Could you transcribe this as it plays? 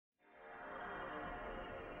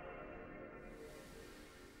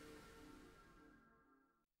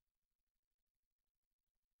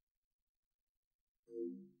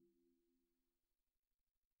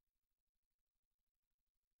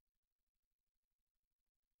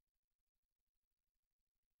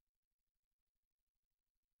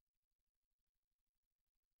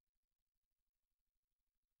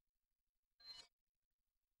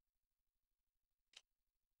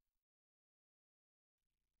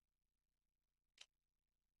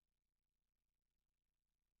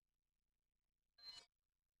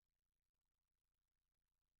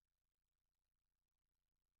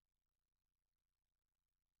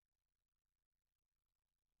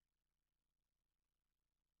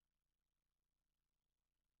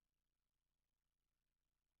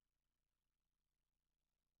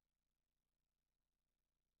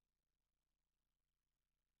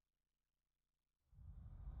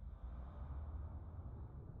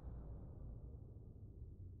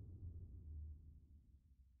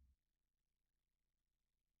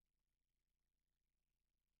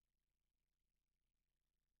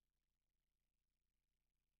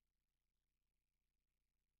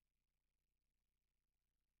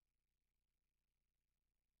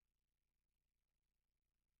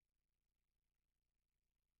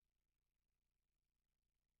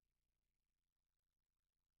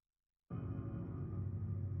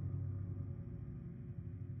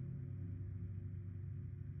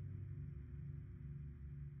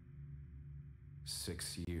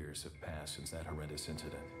6 years have passed since that horrendous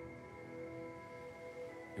incident.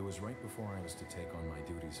 It was right before I was to take on my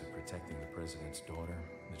duties of protecting the president's daughter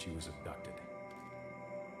that she was abducted.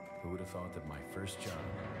 Who would have thought that my first job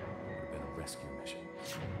would have been a rescue mission?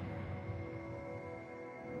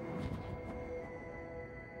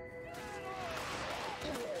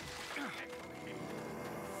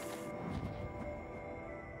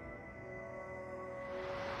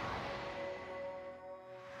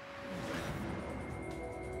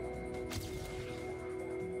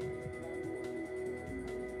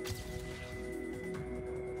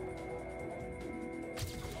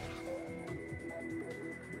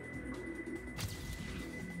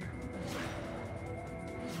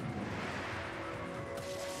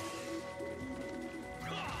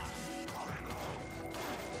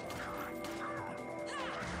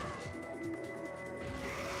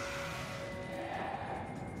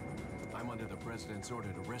 I'm under the president's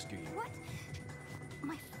order to rescue you. What?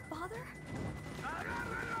 My father?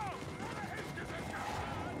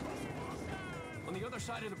 On the other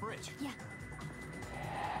side of the bridge. Yeah.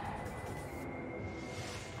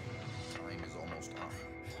 Time is almost up.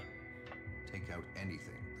 Take out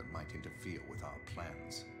anything that might interfere with our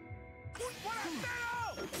plans.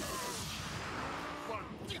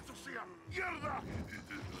 ¡Maldito sea! ¡Mierda!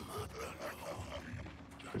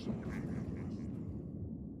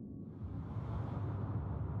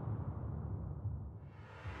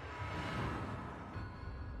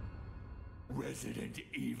 Resident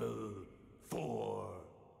Evil 4.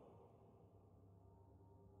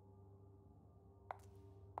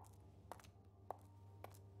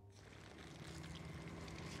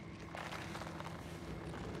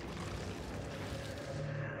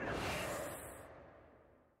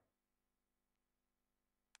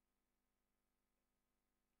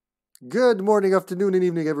 Good morning, afternoon, and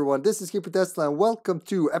evening, everyone. This is HippyTesla, and welcome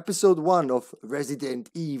to episode 1 of Resident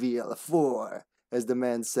Evil 4. As the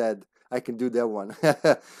man said, I can do that one.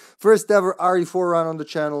 First ever RE4 run on the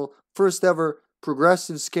channel. First ever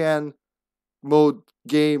progressive scan mode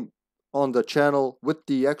game on the channel with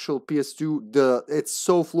the actual PS2. It's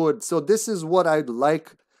so fluid. So this is what I'd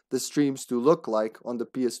like the streams to look like on the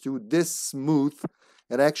PS2. This smooth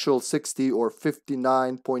at actual 60 or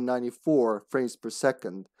 59.94 frames per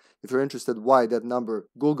second. If you're interested why that number,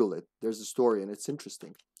 Google it. There's a story and it's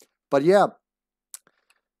interesting. But yeah,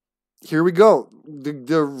 here we go.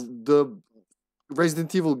 The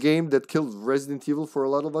Resident Evil game that killed Resident Evil for a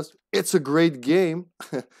lot of us. It's a great game.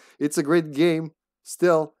 It's a great game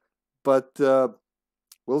still. But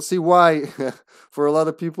we'll see why. For a lot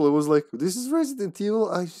of people, it was like, this is Resident Evil.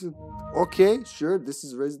 Okay, sure, this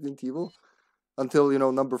is Resident Evil. Until,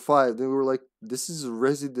 number 5. Then we were like, this is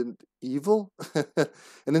Resident Evil?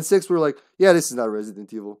 And then 6, we were like, yeah, this is not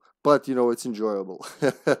Resident Evil. But, it's enjoyable.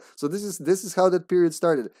 So this is how that period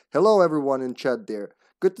started. Hello, everyone in chat there.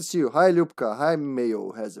 Good to see you. Hi, Lupka. Hi,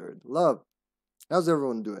 Mayo Hazard. Love. How's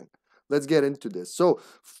everyone doing? Let's get into this. So,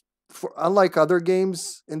 unlike other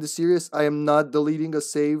games in the series, I am not deleting a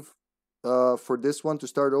save for this one to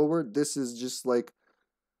start over. This is just like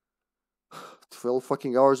 12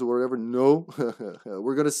 fucking hours or whatever. No.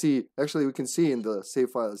 We're gonna see. Actually, we can see in the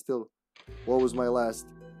save file still what was my last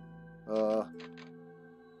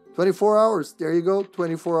 24 hours. There you go.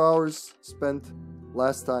 24 hours spent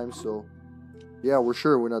last time. So yeah, we're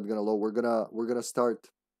sure we're not gonna load. We're gonna start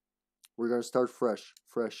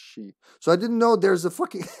freshy. So I didn't know there's a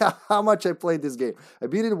fucking how much I played this game. I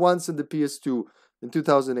beat it once in the PS2 in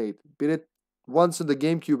 2008. Beat it once in the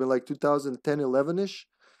GameCube in like 2010, 11ish.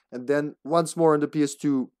 And then once more on the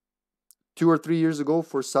PS2 2 or 3 years ago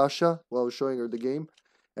for Sasha while I was showing her the game.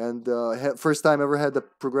 And first time ever had the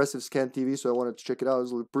progressive scan TV, so I wanted to check it out.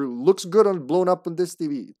 It looks good on blown up on this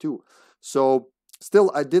TV too. So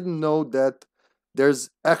still, I didn't know that there's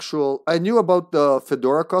actual. I knew about the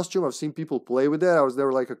fedora costume. I've seen people play with it. I was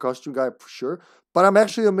never like a costume guy for sure. But I'm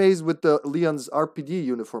actually amazed with the Leon's RPD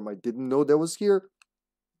uniform. I didn't know that was here.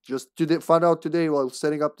 Just found out today while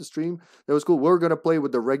setting up the stream. That was cool. We're going to play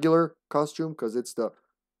with the regular costume because it's the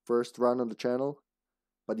first run on the channel.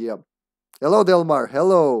 But yeah. Hello, Delmar.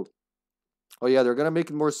 Hello. Oh yeah, they're going to make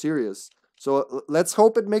it more serious. So let's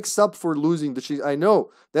hope it makes up for losing the cheese. I know.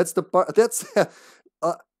 That's the part. That's...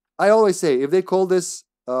 I always say, if they call this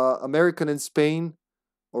American in Spain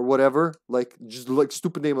or whatever, like just like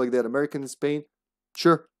stupid name like that, American in Spain,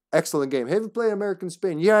 sure. Excellent game. Have you played American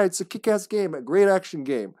Spain? Yeah, it's a kick-ass game, a great action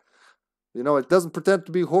game. It doesn't pretend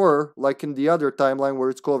to be horror like in the other timeline where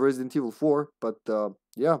it's called Resident Evil 4. But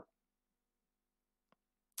yeah,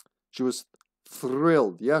 she was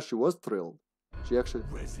thrilled. Yeah, she was thrilled. She actually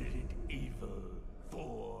Resident Evil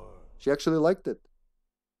 4. She actually liked it.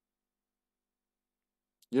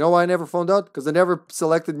 You know why I never found out? Because I never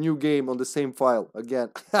selected new game on the same file again.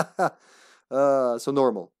 So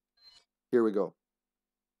normal. Here we go.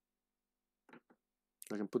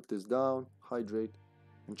 I can put this down, hydrate,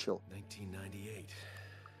 and chill. 1998.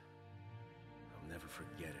 I'll never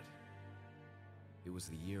forget it. It was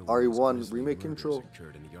the year RE1 grisly remake murders intro.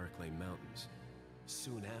 occurred in the Arklay Mountains.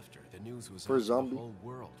 Soon after, the news was For out to zombie. the whole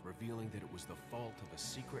world, revealing that it was the fault of a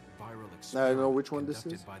secret viral Now I experiment know which one this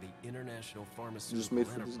conducted is. by the international pharmaceutical Just made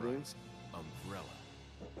for this game. enterprise, Umbrella.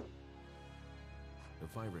 The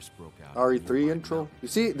virus broke out. RE3 intro. You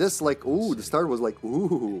see, this like, ooh, the start was like,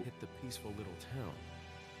 ooh. Hit the peaceful little town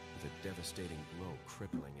with a devastating blow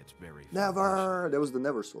crippling its very Never! That was the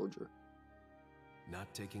Never Soldier.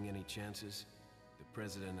 Not taking any chances, the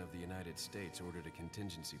President of the United States ordered a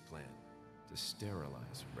contingency plan to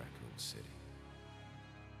sterilize Raccoon City.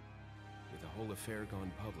 With the whole affair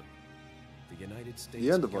gone public, the United States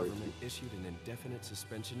end of government RE2. issued an indefinite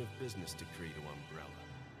suspension of business decree to Umbrella.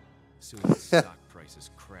 Soon its stock prices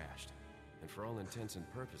crashed, and for all intents and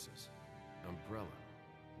purposes, Umbrella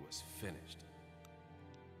was finished.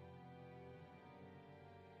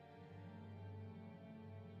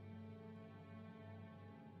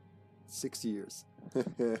 Six years.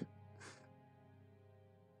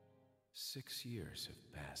 6 years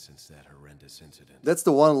have passed since that horrendous incident. That's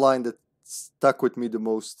the one line that stuck with me the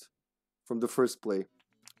most from the first play.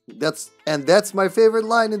 That's my favorite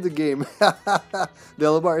line in the game.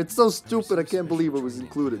 Delabar, it's so stupid. I can't believe it was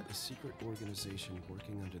included. A secret organization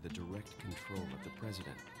working under the direct control of the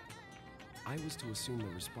president. I was to assume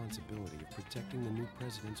the responsibility of protecting the new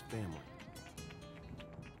president's family.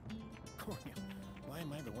 Cornel, why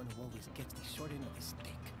am I the one who always gets the short end of the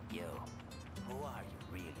stick? You, who are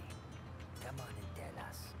you really? Come on and tell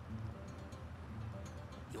us.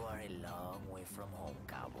 You are a long way from home,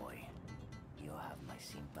 cowboy. You have my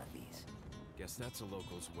sympathies. Guess that's a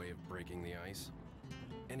local's way of breaking the ice.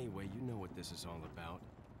 Anyway, you know what this is all about.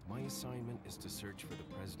 My assignment is to search for the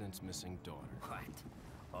president's missing daughter. What?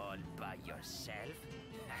 All by yourself?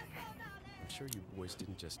 I'm sure you boys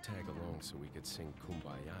didn't just tag along so we could sing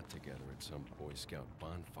Kumbaya together at some Boy Scout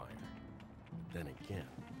bonfire. Then again,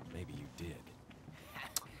 maybe you did.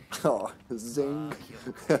 Oh, zing. Oh,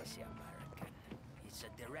 you crazy American. It's a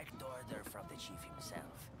direct order from the chief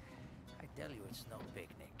himself. I tell you, it's no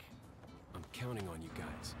picnic. I'm counting on you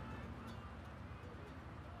guys.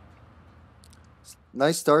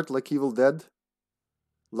 Nice start, like Evil Dead.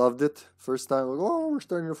 Loved it. First time, like, oh, we're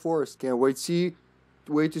starting the forest. Can't wait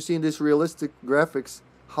to see in this realistic graphics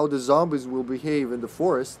how the zombies will behave in the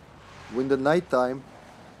forest when the nighttime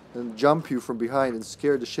and jump you from behind and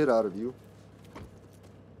scare the shit out of you.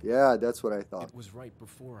 Yeah, that's what I thought. It was right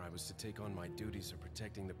before I was to take on my duties of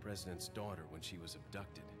protecting the president's daughter when she was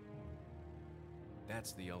abducted.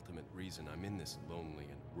 That's the ultimate reason I'm in this lonely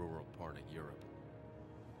and rural part of Europe.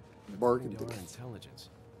 Barking According to our tickets. intelligence,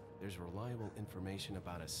 there's reliable information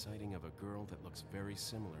about a sighting of a girl that looks very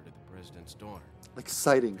similar to the president's daughter. Like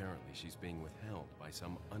sighting. Apparently, she's being withheld by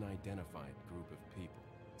some unidentified group of people.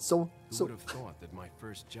 So Who would have thought that my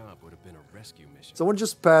first job would have been a rescue mission? someone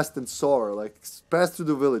just passed and saw her, like passed through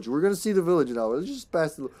the village. We're gonna see the village now. Let's just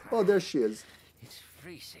pass through. Oh, there she is. It's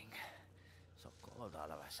freezing. So cold all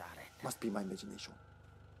of a sudden. Must be my imagination.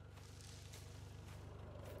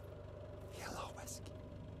 Hello, Wesky.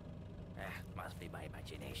 Must be my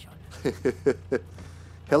imagination.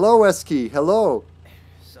 Hello, Wesky. Hello.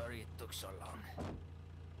 Sorry it took so long.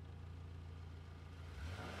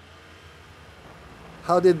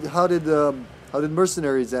 How did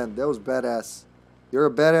Mercenaries end? That was badass. You're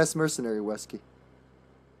a badass mercenary, Wesky.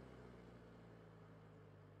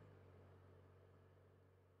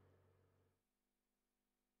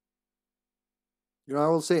 You know, I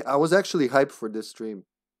will say I was actually hyped for this stream.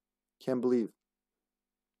 Can't believe.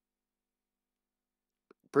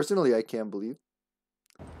 Personally, I can't believe.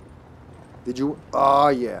 Did you? Ah,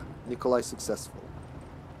 yeah. Nikolai successful.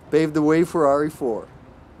 Paved the way for RE4.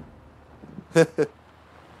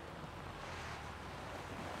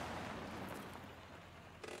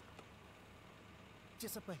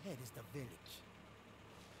 Just up ahead is the village.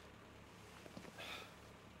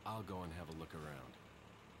 I'll go and have a look around.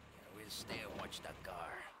 We'll stay and watch the car.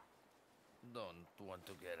 Don't want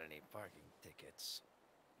to get any parking tickets.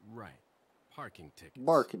 Right. Parking tickets.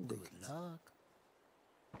 Barking Good tickets. luck.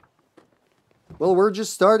 Well, we're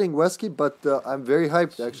just starting, Wesky, but I'm very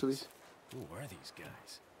hyped, actually. Jeez. Who are these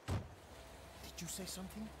guys? Did you say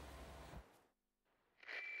something?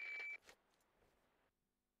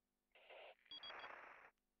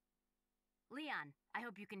 Leon, I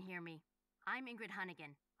hope you can hear me. I'm Ingrid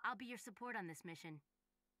Hunnigan. I'll be your support on this mission.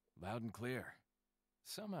 Loud and clear.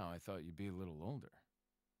 Somehow I thought you'd be a little older.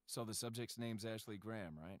 So the subject's name's Ashley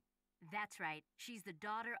Graham, right? That's right. She's the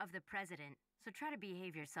daughter of the president. So try to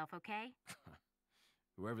behave yourself, okay?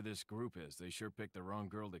 Whoever this group is, they sure picked the wrong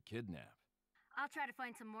girl to kidnap. I'll try to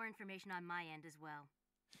find some more information on my end as well.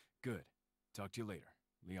 Good. Talk to you later.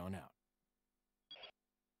 Leon out.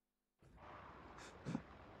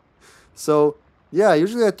 So, yeah,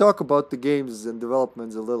 usually I talk about the games and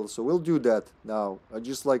developments a little, so we'll do that now. I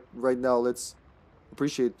just like, right now, let's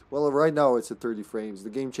appreciate, well, right now it's at 30 frames. The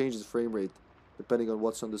game changes frame rate, depending on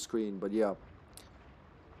what's on the screen, but yeah.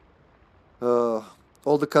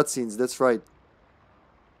 All the cutscenes, that's right.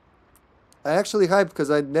 I actually hyped because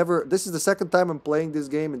this is the second time I'm playing this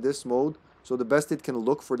game in this mode, so the best it can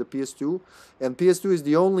look for the PS2. And PS2 is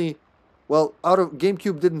the only, well,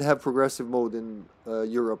 GameCube didn't have progressive mode in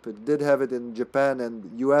Europe. It did have it in Japan and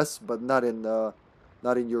US, but not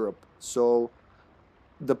in Europe. So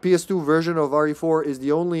the PS2 version of RE4 is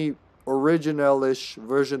the only original-ish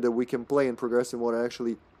version that we can play in progressive mode.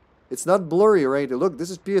 Actually, it's not blurry or anything. Look,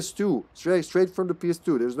 this is PS2, straight from the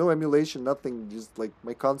PS2. There's no emulation, nothing, just like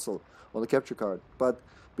my console on the capture card. But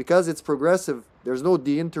because it's progressive, there's no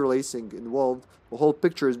deinterlacing involved. The whole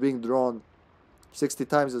picture is being drawn 60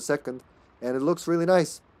 times a second, and it looks really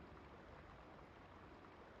nice.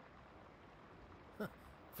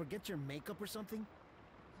 Forget your makeup or something?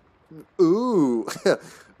 Ooh.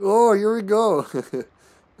 Oh, here we go.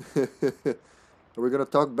 Are we gonna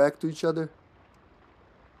talk back to each other?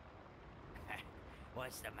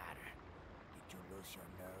 What's the matter? Did you lose your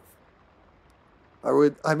nerve?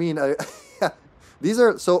 These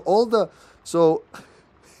are,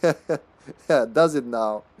 yeah, does it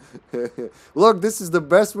now? Look, this is the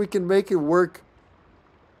best we can make it work.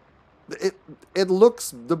 It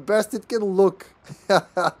looks the best it can look.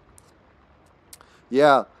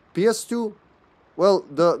 Yeah, PS2. Well,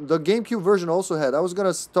 the GameCube version also had. I was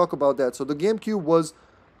gonna talk about that. So the GameCube was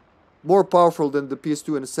more powerful than the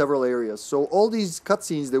PS2 in several areas. So all these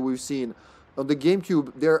cutscenes that we've seen on the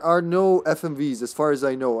GameCube, there are no FMVs as far as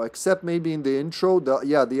I know, except maybe in the intro. The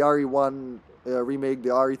RE1 remake, the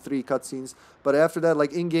RE3 cutscenes. But after that,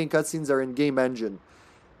 like in-game cutscenes are in game engine.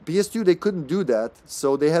 PS2 they couldn't do that,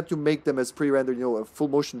 so they had to make them as pre-rendered, a full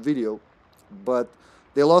motion video. But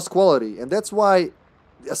they lost quality, and that's why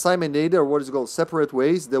Assignment Data, or what is it called, Separate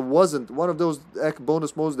Ways, there wasn't one of those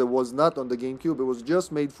bonus modes that was not on the GameCube. It was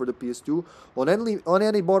just made for the PS2. On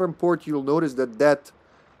any modern port, you'll notice that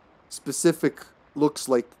specific looks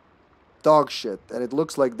like dog shit, and it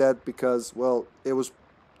looks like that because, well, it was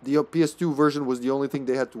the PS2 version was the only thing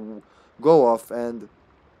they had to go off, and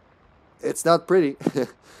it's not pretty.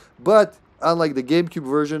 But unlike the GameCube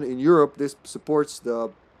version in Europe, this supports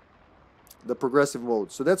the progressive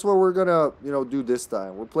mode. So that's what we're gonna, do this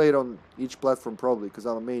time. We'll play it on each platform probably, because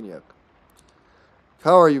I'm a maniac.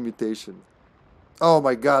 How are you, Mutation? Oh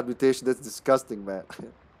my god, Mutation, that's disgusting, man.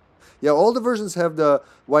 Yeah, all the versions have the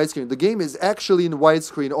widescreen. The game is actually in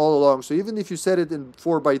widescreen all along, so even if you set it in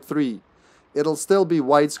 4:3, it'll still be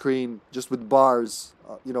widescreen, just with bars,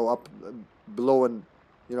 up below and,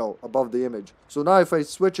 above the image. So now if I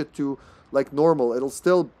switch it to, like, normal, it'll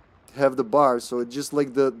still have the bars, so it's just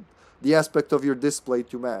like the aspect of your display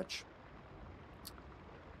to match.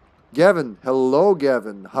 Gavin, hello,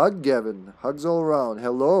 Gavin. Hug, Gavin. Hugs all around.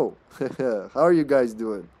 Hello. How are you guys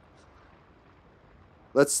doing?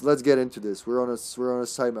 Let's get into this. We're on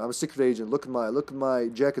assignment. I'm a secret agent. Look at my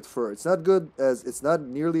jacket fur. It's not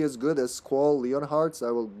nearly as good as Squall Leonhardt's.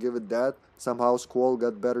 I will give it that. Somehow Squall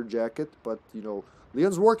got better jacket, but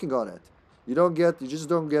Leon's working on it. You just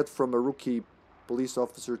don't get from a rookie police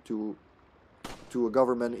officer to a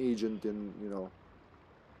government agent in,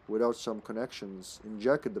 without some connections in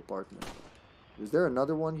jacket department. Is there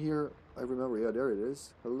another one here? I remember. Yeah, there it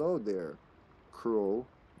is. Hello there, Crow.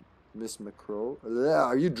 Miss McCrow.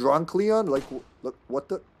 Are you drunk, Leon? Like, look, what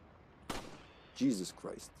the? Jesus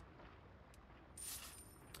Christ.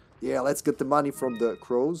 Yeah, let's get the money from the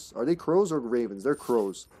crows. Are they crows or ravens? They're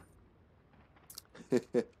crows.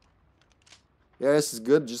 Yeah, this is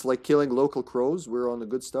good. Just like killing local crows. We're on a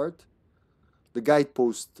good start. The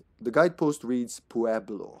guidepost reads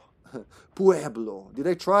Pueblo. Pueblo. Did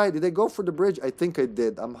I go for the bridge? I think I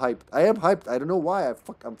did. I'm hyped. I am hyped. I don't know why.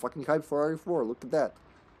 I'm fucking hyped for RE4. Look at that.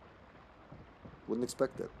 Wouldn't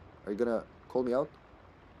expect that. Are you gonna call me out?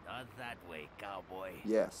 Not that way, cowboy.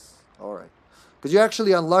 Yes. Alright. Because you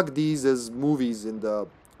actually unlock these as movies in the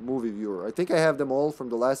movie viewer. I think I have them all from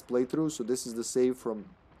the last playthrough, so this is the save from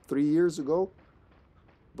 3 years ago.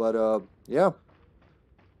 But, yeah.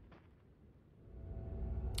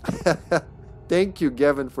 Thank you,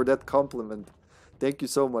 Gavin, for that compliment. Thank you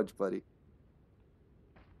so much, buddy.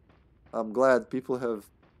 I'm glad people have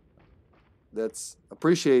That's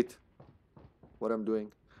appreciate what I'm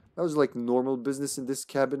doing. That was like normal business in this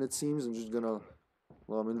cabin, it seems. I'm just gonna...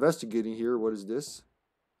 Well, I'm investigating here. What is this?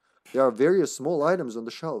 There are various small items on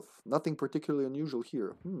the shelf. Nothing particularly unusual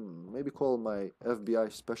here. Maybe call my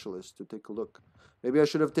FBI specialist to take a look. Maybe I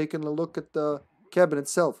should have taken a look at the cabin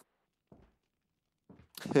itself.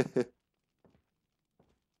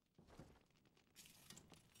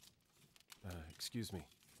 Excuse me,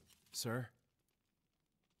 sir?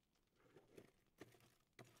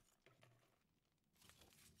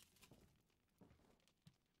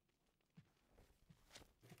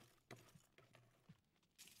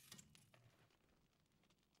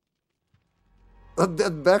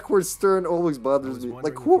 That backwards turn always bothers me.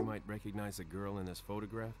 Like, who? You might recognize a girl in this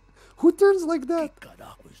photograph? Who turns like that?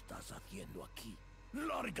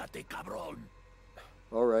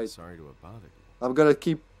 Alright. Sorry to have bothered you. I'm gonna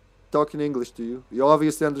keep talking English to you. You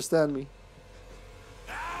obviously understand me.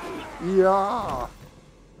 Yeah.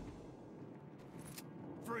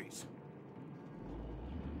 Freeze.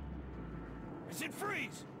 I said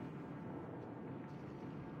freeze.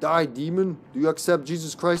 Die, demon. Do you accept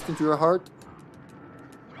Jesus Christ into your heart?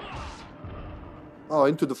 Oh,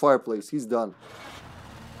 into the fireplace. He's done.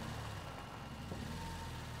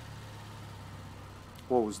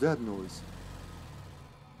 What was that noise?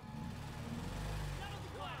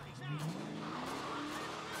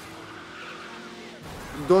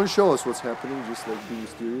 Don't show us what's happening, just like be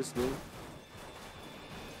mysterious, though.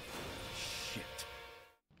 Shit.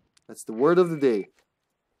 That's the word of the day.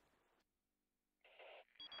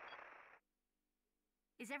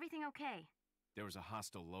 Is everything okay? There was a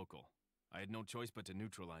hostile local. I had no choice but to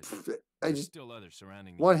neutralize it. There's still others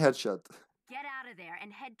surrounding the one area. headshot. Get out of there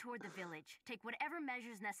and head toward the village. Take whatever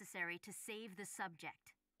measures necessary to save the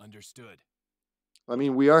subject. Understood. I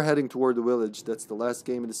mean, we are heading toward the village. That's the last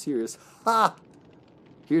game in the series. Ha!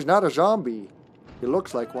 He's not a zombie. He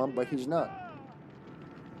looks like one, but he's not.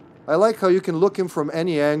 I like how you can look him from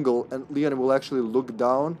any angle and Leon will actually look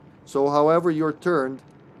down. So however you're turned,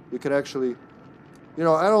 you can actually... You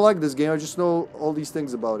know, I don't like this game. I just know all these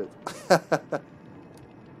things about it.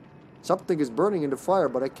 Something is burning in the fire,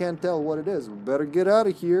 but I can't tell what it is. We better get out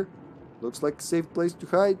of here. Looks like a safe place to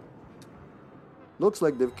hide. Looks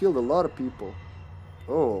like they've killed a lot of people.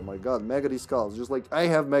 Oh my god, maggoty skulls. Just like I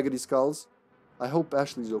have maggoty skulls. I hope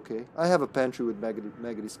Ashley's okay. I have a pantry with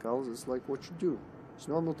maggoty skulls. It's like what you do. It's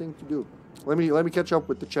a normal thing to do. Let me catch up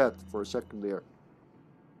with the chat for a second there.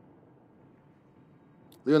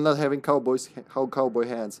 They're not having cowboy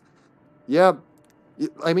hands. Yeah,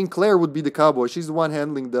 I mean Claire would be the cowboy. She's the one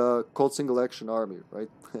handling the Cold Single Action Army, right?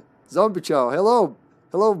 Zombie Chow, hello,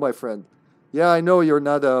 hello, my friend. Yeah, I know you're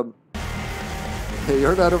not a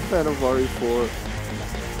you're not a fan of RE4.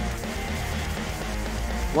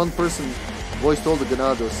 One person voiced all the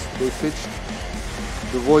Ganados. They pitched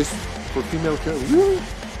the voice for female characters. Really?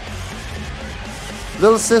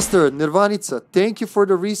 Little sister, Nirvanica, thank you for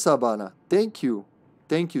the resub, Anna. Thank you.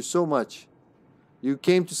 Thank you so much. You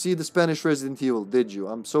came to see the Spanish Resident Evil, did you?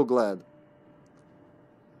 I'm so glad.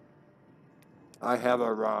 I have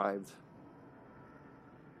arrived.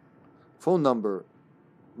 Phone number.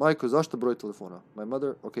 Majko, zašto broj telefona? My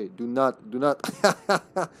mother? Okay, do not.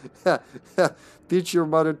 Teach your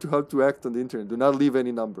mother how to act on the internet. Do not leave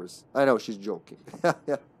any numbers. I know, she's joking. I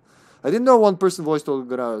didn't know one person voiced all the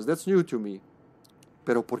Granados. That's new to me.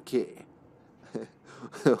 Pero por qué?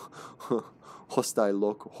 Hostile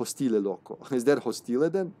loco. Is that hostile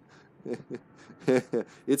then?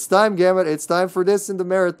 It's time, Gamut. It's time for this in the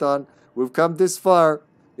marathon. We've come this far.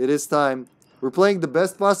 It is time. We're playing the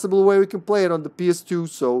best possible way we can play it on the PS2.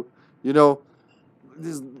 So, you know,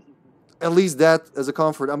 at least that as a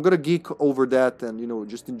comfort. I'm going to geek over that and, you know,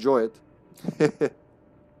 just enjoy it.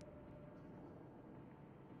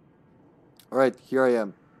 All right, here I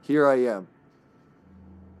am.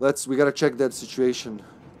 We got to check that situation.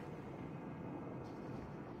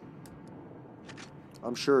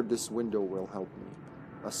 I'm sure this window will help me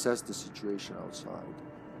assess the situation outside.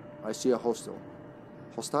 I see a hostile.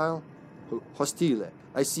 Hostile? Hostile.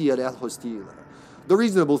 I see an El Hostile. The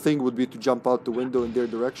reasonable thing would be to jump out the window in their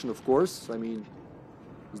direction, of course. I mean,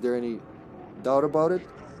 is there any doubt about it?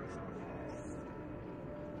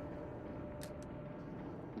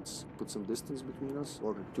 Let's put some distance between us,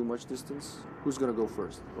 or too much distance. Who's gonna go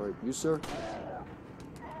first? All right, you, sir?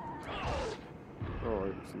 Oh,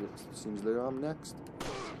 it seems like I'm next.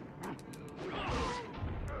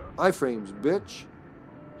 Iframes, bitch.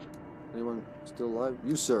 Anyone still alive?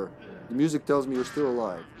 You, sir. The music tells me you're still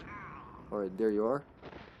alive. Alright, there you are.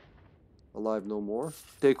 Alive no more.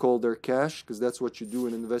 Take all their cash, because that's what you do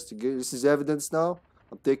in an investigation. This is evidence now.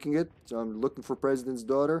 I'm taking it. So I'm looking for President's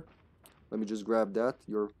daughter. Let me just grab that.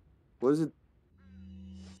 What is it?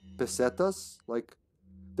 Pesetas? Like,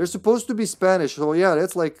 they're supposed to be Spanish. So yeah,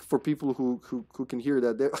 that's like for people who can hear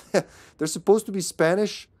that. They're supposed to be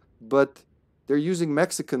Spanish, but they're using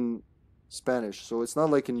Mexican Spanish. So it's not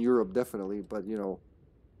like in Europe, definitely. But, you know,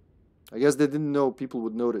 I guess they didn't know people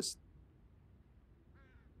would notice.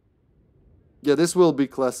 Yeah, this will be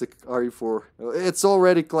classic RE4. It's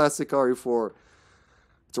already classic RE4.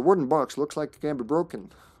 It's a wooden box. Looks like it can be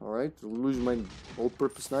broken. Alright, I'll lose my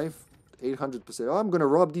all-purpose knife. 800%. Oh, I'm gonna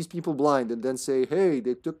rob these people blind and then say, hey,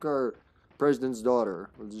 they took our president's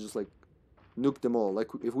daughter. We'll just, like, nuke them all. Like,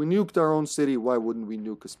 if we nuked our own city, why wouldn't we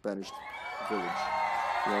nuke a Spanish village?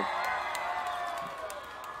 You know?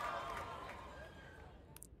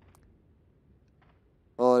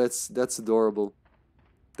 Oh, that's adorable.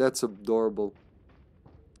 That's adorable.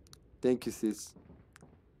 Thank you, sis.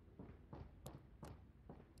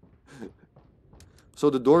 So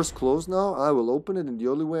the door's closed now. I will open it in the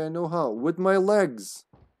only way I know how. With my legs.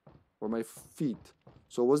 Or my feet.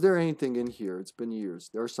 So was there anything in here? It's been years.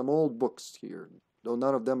 There are some old books here. Though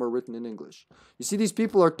none of them are written in English. You see, these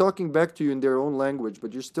people are talking back to you in their own language.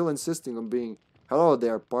 But you're still insisting on being... Hello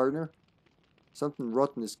there, partner. Something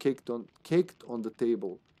rotten is caked on the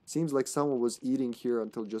table. Seems like someone was eating here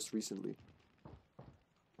until just recently.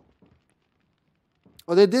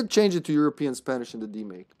 Oh, they did change it to European Spanish in the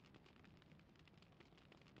demake.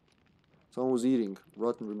 Someone was eating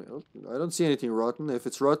rotten. Oh, I don't see anything rotten. If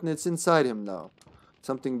it's rotten, it's inside him now.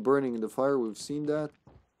 Something burning in the fire. We've seen that.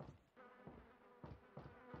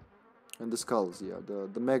 And the skulls, yeah,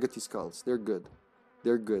 the maggoty skulls. They're good.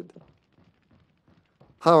 They're good.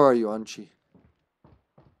 How are you, Anchi?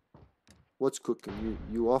 What's cooking?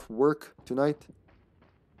 You off work tonight?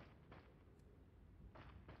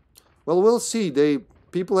 Well, we'll see.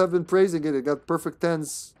 People have been praising it. It got perfect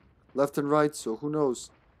tens left and right, so who knows?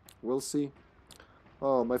 We'll see.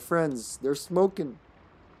 Oh, my friends, they're smoking.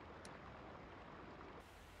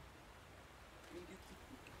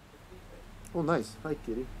 Oh, nice. Hi,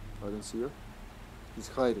 kitty. I didn't see her. She's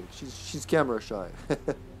hiding. She's camera shy.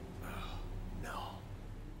 No.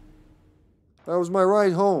 That was my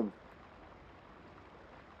ride home.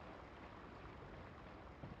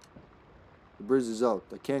 The bridge is out.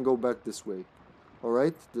 I can't go back this way.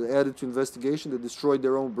 Alright? They added to investigation. They destroyed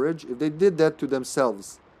their own bridge. If they did that to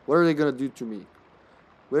themselves, what are they gonna do to me?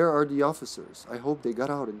 Where are the officers? I hope they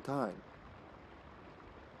got out in time.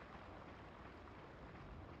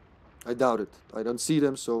 I doubt it. I don't see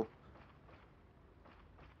them, so...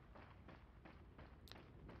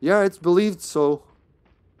 Yeah, it's believed so.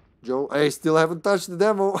 Joe, I still haven't touched the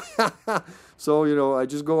demo. So, you know, I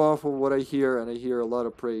just go off of what I hear, and I hear a lot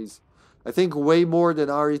of praise. I think way more than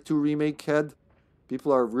RE2 Remake had.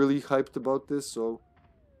 People are really hyped about this, so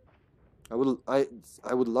I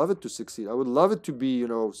would love it to succeed. I would love it to be, you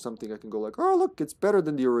know, something I can go like, oh look, it's better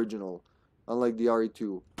than the original, unlike the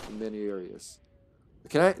RE2 in many areas.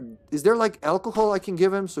 Is there like alcohol I can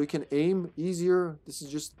give him so he can aim easier? This is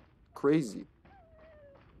just crazy.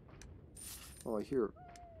 Oh, I hear.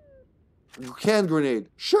 Hand grenade.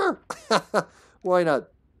 Sure. Why not?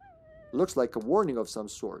 Looks like a warning of some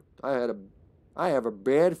sort. I have a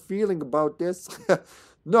bad feeling about this.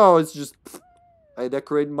 No, it's just I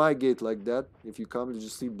decorate my gate like that. If you come, you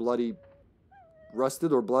just see bloody,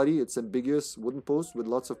 rusted or bloody. It's ambiguous wooden post with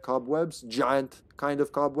lots of cobwebs, giant kind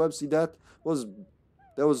of cobwebs. See that?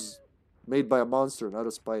 That was made by a monster, not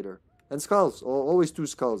a spider. And skulls, always two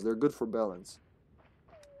skulls. They're good for balance.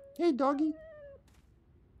 Hey, doggy.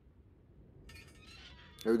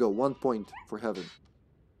 There we go. 1 point for heaven.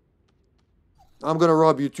 I'm gonna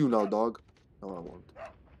rob you too now, dog. No, I won't.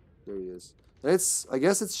 There he is. I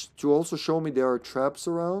guess it's to also show me there are traps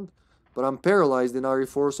around, but I'm paralyzed in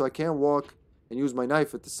RE4, so I can't walk and use my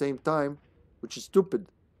knife at the same time, which is stupid.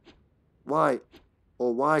 Why?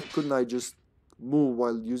 Or why couldn't I just move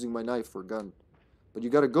while using my knife or gun? But you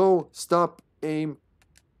gotta go, stop, aim,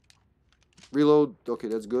 reload. Okay,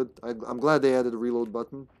 that's good. I'm glad they added a reload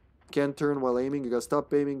button. Can't turn while aiming. You gotta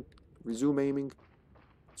stop aiming, resume aiming.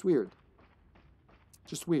 It's weird.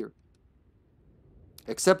 Just weird.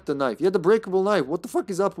 Except the knife. Yeah, the breakable knife. What the fuck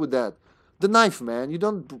is up with that? The knife, man. You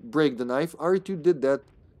don't break the knife. RE2 did that.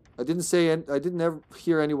 I didn't ever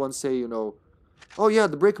hear anyone say, you know, oh yeah,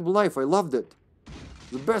 the breakable knife. I loved it.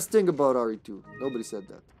 The best thing about RE2. Nobody said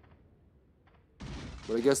that.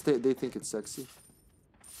 But I guess they think it's sexy.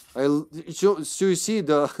 So you see,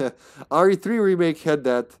 the RE3 remake had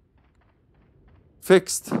that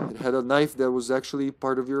fixed. It had a knife that was actually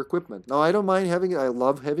part of your equipment. Now, I don't mind having it. I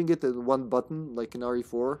love having it in one button, like in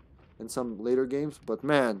RE4 and some later games. But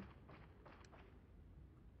man.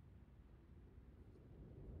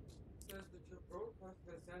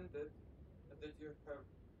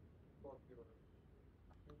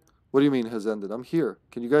 What do you mean has ended? I'm here.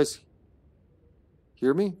 Can you guys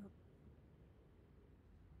hear me?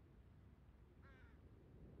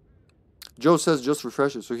 Joe says just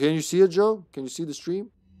refresh it. So can you see it, Joe? Can you see the stream?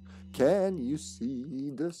 Can you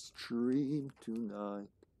see the stream tonight?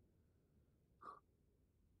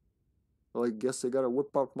 Well, I guess I gotta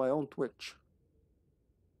whip out my own Twitch.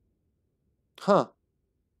 Huh.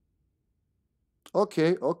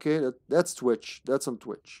 Okay, okay, that's Twitch. That's on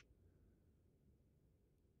Twitch.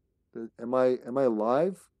 Am I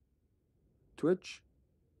live? Twitch?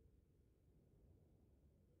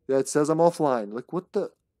 Yeah, it says I'm offline. Like what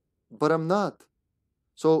the? But I'm not.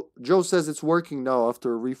 So Joe says it's working now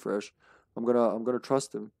after a refresh. I'm gonna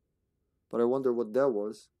trust him. But I wonder what that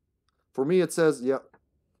was. For me it says, yeah,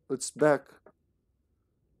 it's back.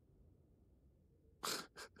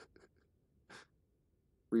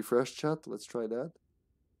 Refresh chat, let's try that.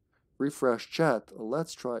 Refresh chat,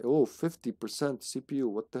 let's try. Oh, 50% CPU.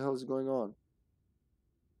 What the hell is going on?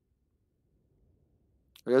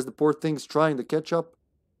 I guess the poor thing's trying to catch up.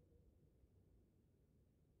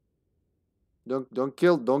 Don't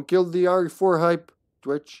kill the RE4 hype,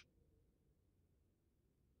 Twitch.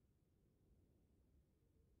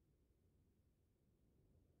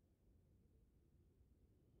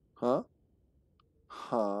 Huh?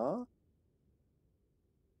 Huh?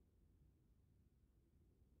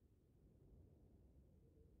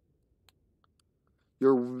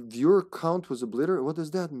 Your viewer count was obliterated? What does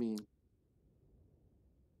that mean?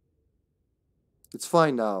 It's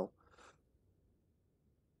fine now.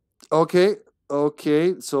 Okay,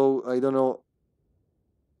 okay, so I don't know.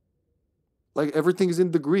 Like everything is in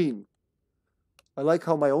the green. I like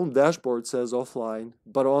how my own dashboard says offline,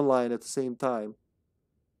 but online at the same time.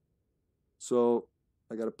 So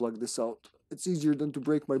I gotta plug this out. It's easier than to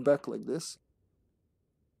break my back like this.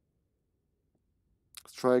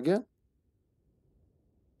 Let's try again.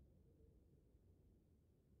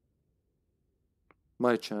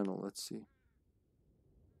 My channel, let's see. It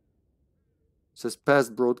says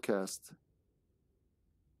past broadcast.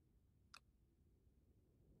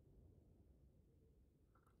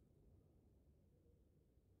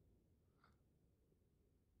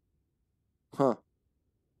 Huh.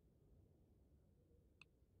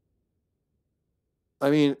 I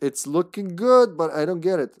mean, it's looking good, but I don't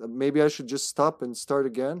get it. Maybe I should just stop and start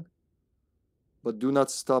again. But do not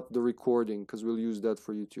stop the recording, because we'll use that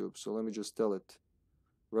for YouTube. So let me just tell it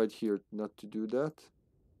right here not to do that.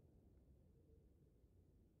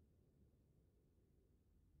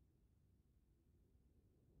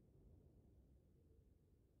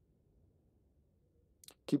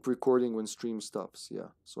 Keep recording when stream stops.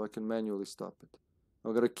 Yeah, so I can manually stop it.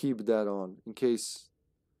 I'm going to keep that on in case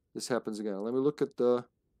this happens again. Let me look at the...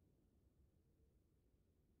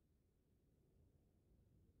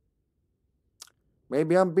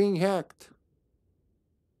 Maybe I'm being hacked.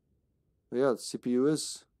 Yeah, the CPU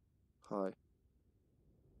is high.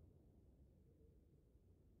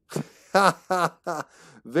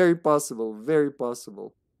 Very possible, very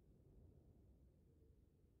possible.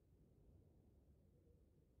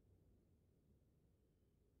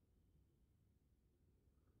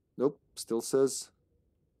 Nope, still says.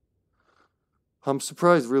 I'm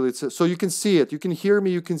surprised, really. It says, so you can see it, you can hear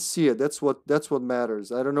me, you can see it. That's what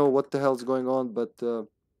matters. I don't know what the hell's going on, but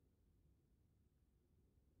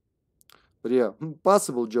yeah,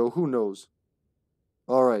 possible, Joe. Who knows?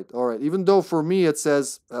 All right, all right. Even though for me it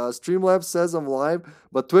says Streamlabs says I'm live,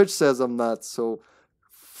 but Twitch says I'm not. So,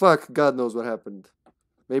 fuck, God knows what happened.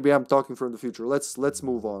 Maybe I'm talking from the future. Let's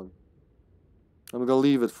move on. I'm gonna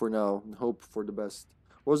leave it for now and hope for the best.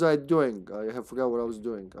 What was I doing? I have forgot what I was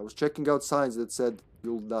doing. I was checking out signs that said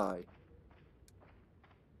you'll die.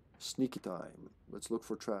 Sneaky time. Let's look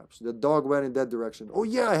for traps. The dog went in that direction. Oh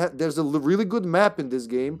yeah, there's a really good map in this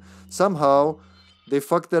game. Somehow they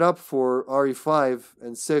fucked it up for RE5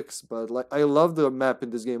 and 6, but like I love the map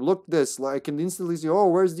in this game. Look this, like I can instantly see, oh,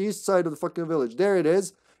 where's the east side of the fucking village? There it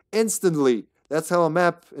is. Instantly. That's how a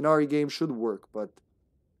map in RE game should work, but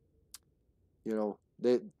you know,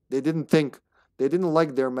 they didn't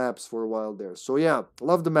like their maps for a while there. So yeah,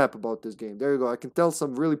 love the map about this game. There you go. I can tell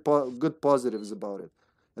some really good positives about it.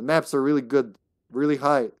 And maps are really good, really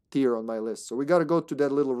high tier on my list. So we got to go to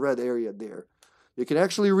that little red area there. You can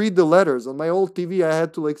actually read the letters. On my old TV, I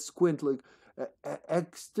had to like squint, like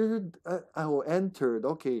entered. Oh, entered.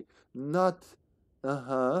 Okay, not.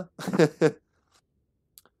 All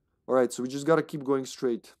right, so we just got to keep going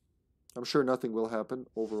straight. I'm sure nothing will happen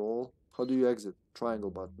overall. How do you exit? Triangle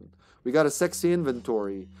button. We got a sexy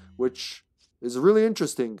inventory, which is really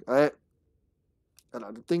interesting. And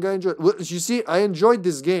I don't think I enjoyed. Well, you see, I enjoyed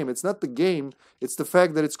this game. It's not the game. It's the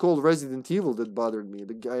fact that it's called Resident Evil that bothered me.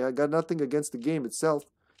 I got nothing against the game itself.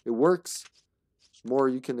 It works. There's more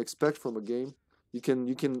you can expect from a game. You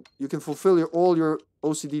can fulfill all your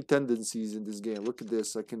OCD tendencies in this game. Look at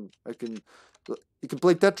this. You can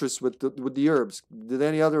play Tetris with the herbs. Did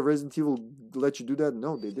any other Resident Evil let you do that?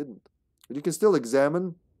 No, they didn't. But you can still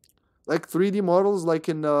examine like 3D models, like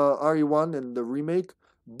in RE1 and the remake.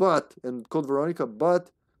 And Code Veronica,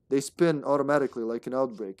 but they spin automatically like an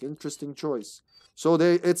Outbreak. Interesting choice. So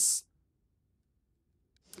it's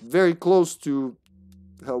very close to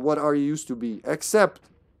what RE used to be, except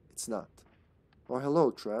it's not. Oh, hello,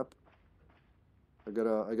 trap. I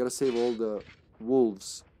gotta save all the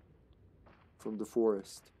wolves from the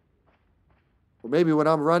forest. Or maybe when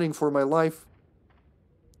I'm running for my life,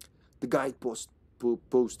 the guidepost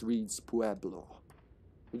reads Pueblo.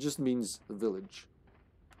 It just means a village.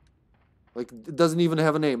 Like, it doesn't even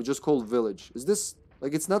have a name. It's just called Village. Is this...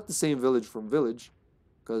 Like, it's not the same village from Village.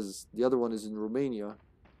 Because the other one is in Romania.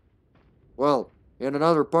 Well, in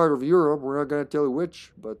another part of Europe. We're not going to tell you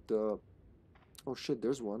which. But, oh, shit.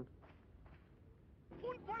 There's one.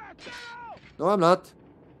 No, I'm not.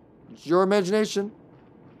 It's your imagination.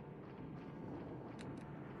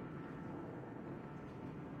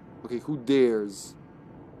 Okay, who dares?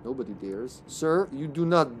 Nobody dares. Sir, you do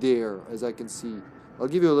not dare, as I can see. I'll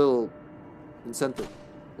give you a little... incentive.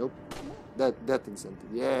 Nope. That incentive.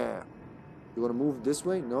 Yeah. You want to move this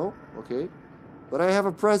way? No? Okay. But I have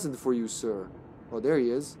a present for you, sir. Oh, there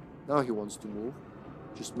he is. Now he wants to move.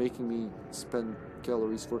 Just making me spend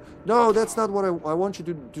calories for... No, that's not what I want you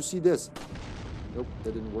to see this. Nope,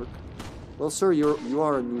 that didn't work. Well, sir, you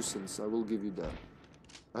are a nuisance. I will give you that.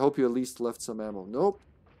 I hope you at least left some ammo. Nope.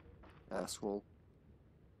 Asshole.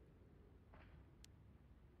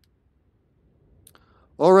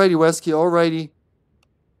 Alrighty, Wesky, alrighty.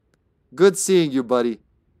 Good seeing you, buddy.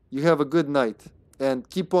 You have a good night. And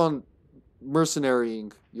keep on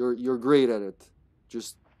mercenarying. You're great at it.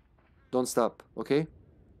 Just don't stop, okay?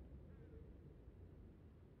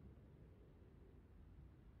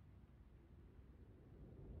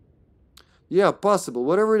 Yeah, possible.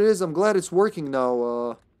 Whatever it is, I'm glad it's working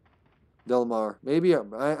now, Delmar. Maybe,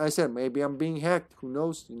 I said, maybe I'm being hacked. Who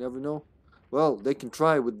knows? You never know. Well, they can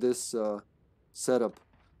try with this setup.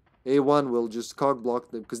 A1 will just cog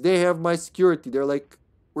block them because they have my security. They're like,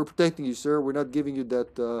 we're protecting you, sir. We're not giving you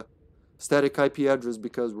that static IP address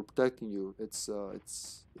because we're protecting you. It's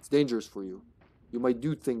dangerous for you. You might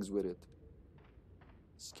do things with it.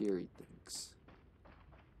 Scary things.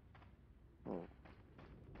 Oh.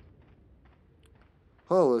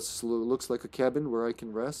 Oh, this looks like a cabin where I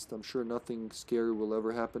can rest. I'm sure nothing scary will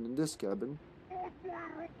ever happen in this cabin.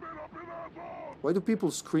 Why do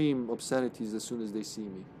people scream obscenities as soon as they see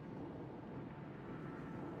me?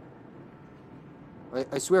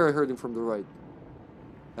 I swear I heard him from the right.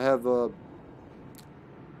 I have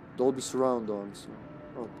Dolby Surround on, so...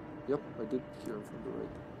 Oh, yep, I did hear him from the right.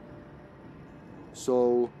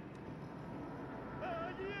 So...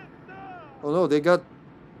 Oh no, they got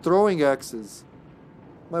throwing axes.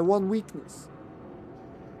 My one weakness.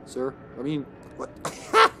 Sir, I mean... What?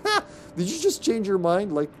 Did you just change your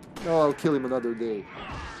mind? Like, no, I'll kill him another day.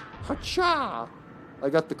 Hacha! I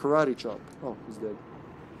got the karate chop. Oh, he's dead.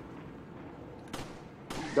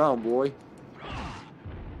 Down, boy.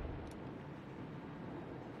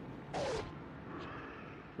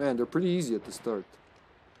 Man, they're pretty easy at the start.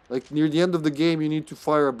 Like, near the end of the game, you need to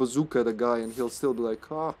fire a bazooka at a guy and he'll still be like,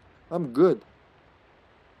 ah, I'm good.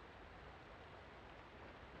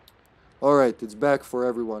 Alright, it's back for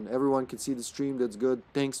everyone. Everyone can see the stream, that's good.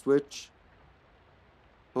 Thanks, Twitch.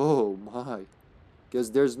 Oh, my. Guess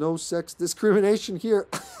there's no sex discrimination here.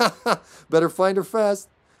 Better find her fast.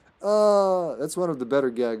 That's one of the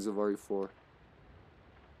better gags of RE4.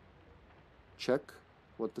 Check.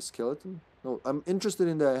 What, the skeleton? No, I'm interested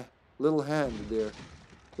in the little hand there.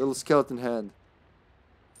 Little skeleton hand.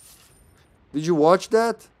 Did you watch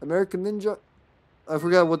that? American Ninja? I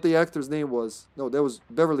forgot what the actor's name was. No, that was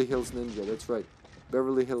Beverly Hills Ninja. That's right.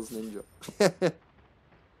 Beverly Hills Ninja.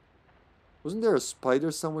 Wasn't there a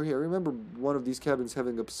spider somewhere here? I remember one of these cabins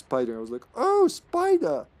having a spider. I was like, oh,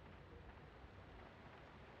 spider!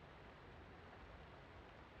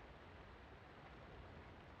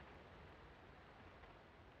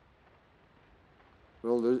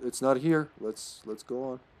 Well, it's not here. Let's go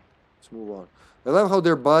on. Let's move on. I love how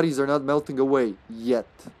their bodies are not melting away yet.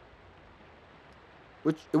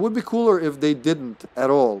 Which, it would be cooler if they didn't at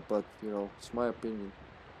all, but, you know, it's my opinion.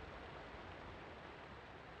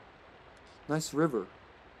 Nice river.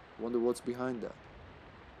 Wonder what's behind that.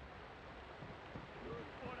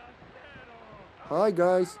 Hi,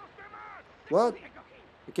 guys. What?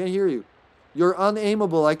 I can't hear you. You're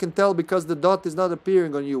unaimable. I can tell because the dot is not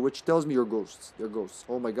appearing on you, which tells me you're ghosts. They're ghosts.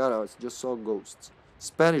 Oh my god, I just saw ghosts.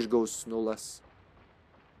 Spanish ghosts, no less.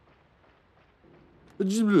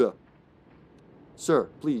 Sir,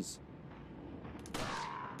 please.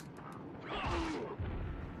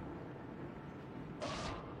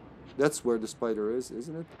 That's where the spider is,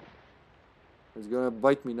 isn't it? It's gonna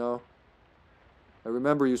bite me now. I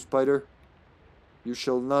remember you, spider. You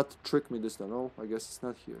shall not trick me this time. No, I guess it's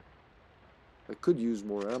not here. I could use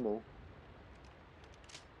more ammo.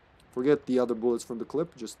 Forget the other bullets from the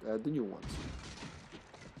clip, just add the new ones.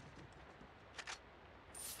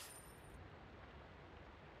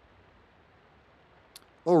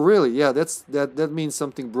 Oh really? Yeah, that means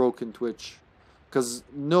something broke in Twitch. Cause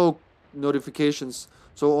no notifications.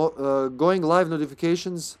 So going live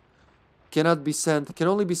notifications cannot be sent. Can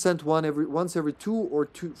only be sent once every 2 or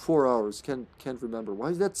 4 hours. Can't remember. Why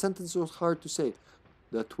is that sentence so hard to say?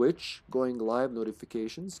 The Twitch going live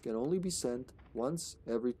notifications can only be sent once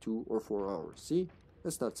every 2 or 4 hours. See?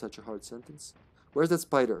 That's not such a hard sentence. Where's that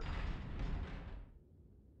spider?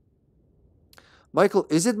 Michael,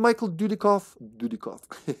 is it Michael Dudikoff? Dudikoff.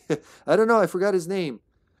 I don't know, I forgot his name.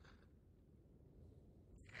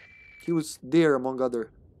 He was there among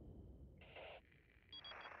other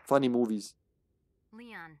funny movies.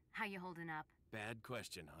 Leon, how you holding up? Bad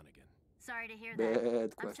question, Hunnigan. Sorry to hear Bad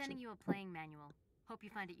that. question. I'm sending you a playing manual. Hope you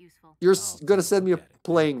find it useful. You're I'll gonna take a send me a look at it,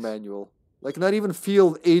 playing thanks. manual. Like, not even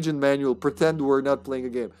field agent manual. Pretend we're not playing a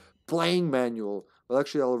game. Playing manual. Well,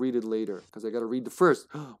 actually, I'll read it later, because I gotta read the first.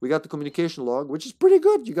 We got the communication log, which is pretty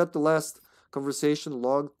good. You got the last conversation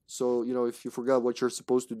log. So, you know, if you forgot what you're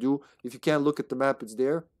supposed to do, if you can't look at the map, it's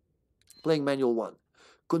there. Playing manual 1.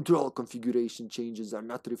 Control configuration changes are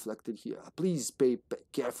not reflected here. Please pay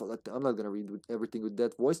careful. I'm not gonna read everything with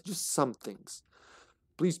that voice, just some things.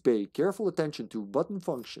 Please pay careful attention to button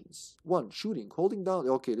functions. 1. Shooting. Holding down.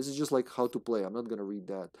 Okay, this is just like how to play. I'm not going to read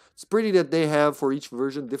that. It's pretty that they have for each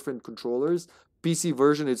version different controllers. PC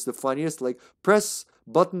version, it's the funniest. Like, press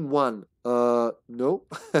button 1. No.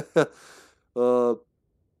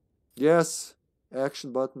 Yes.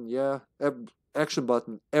 Action button. Yeah. Action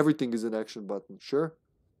button. Everything is an action button. Sure.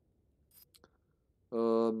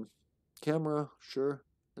 Camera. Sure.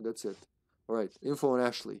 And that's it. All right. Info on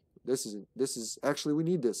Ashley. This is actually, we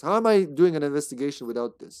need this. How am I doing an investigation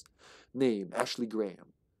without this? Name, Ashley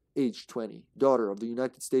Graham. Age 20. Daughter of the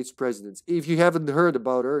United States President. If you haven't heard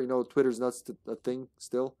about her, you know, Twitter's not a thing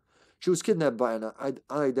still. She was kidnapped by an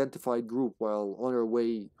unidentified group while on her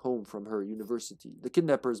way home from her university. The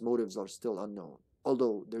kidnapper's motives are still unknown,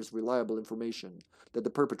 although there's reliable information that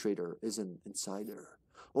the perpetrator is an insider.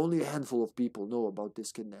 Only a handful of people know about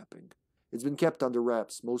this kidnapping. It's been kept under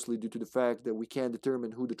wraps, mostly due to the fact that we can't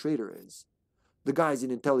determine who the traitor is. The guys in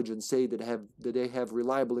intelligence say that they have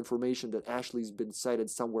reliable information that Ashley's been sighted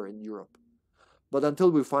somewhere in Europe. But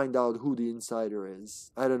until we find out who the insider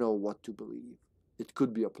is, I don't know what to believe. It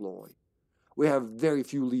could be a ploy. We have very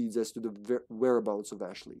few leads as to the whereabouts of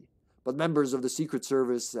Ashley. But members of the Secret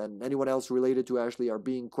Service and anyone else related to Ashley are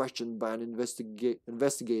being questioned by an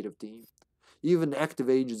investigative team. Even active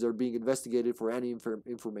agents are being investigated for any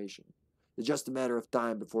information. It's just a matter of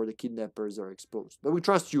time before the kidnappers are exposed. But we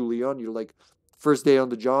trust you, Leon. You're like first day on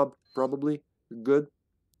the job, probably. You're good.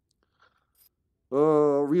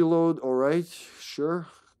 Reload, alright. Sure.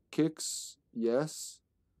 Kicks, yes.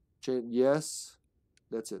 Yes.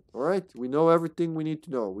 That's it. Alright. We know everything we need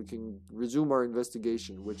to know. We can resume our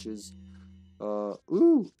investigation, which is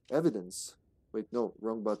evidence. Wait, no,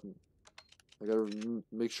 wrong button. I gotta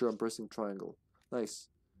make sure I'm pressing triangle. Nice.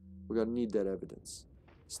 We're gonna need that evidence.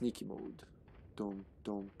 Sneaky mode. Dum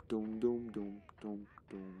dum dum dum dum dum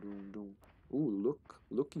dum dum dum. Ooh,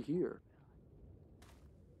 looky here.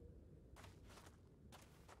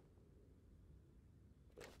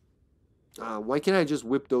 Why can't I just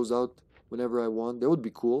whip those out whenever I want? That would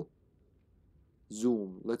be cool.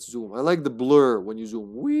 Zoom. Let's zoom. I like the blur when you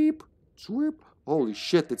zoom. Weep. Sweep. Holy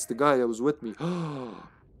shit, it's the guy that was with me.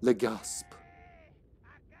 Le gasp.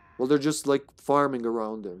 Well, they're just like farming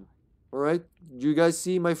around him. Alright, do you guys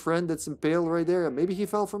see my friend that's impaled right there? Maybe he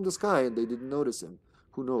fell from the sky and they didn't notice him.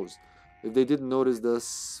 Who knows? If they didn't notice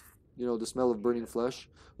this, you know, the smell of burning flesh.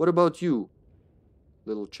 What about you,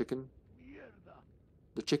 little chicken?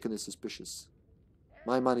 The chicken is suspicious.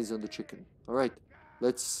 My money's on the chicken. Alright,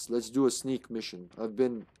 let's do a sneak mission. I've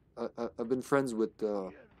been friends with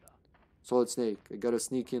Solid Snake. I gotta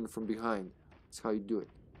sneak in from behind. That's how you do it.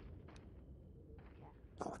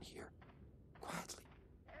 No one here. Quietly.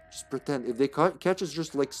 Just pretend. If they catch us,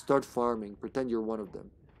 just like start farming. Pretend you're one of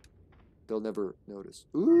them. They'll never notice.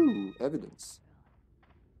 Ooh, evidence.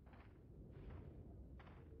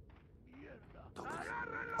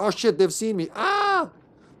 Oh shit, they've seen me. Ah!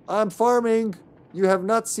 I'm farming. You have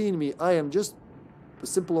not seen me. I am just a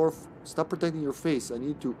simple orph. Stop protecting your face. I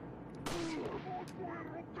need to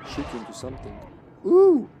shoot you into something.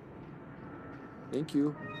 Ooh! Thank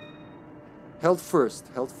you. Health first.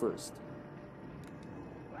 Health first.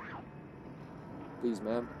 Please,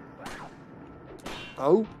 ma'am.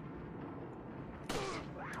 Ow!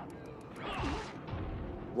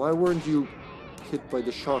 Why weren't you hit by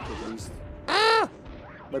the shock at least? Ah!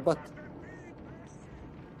 My butt.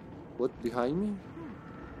 What, behind me?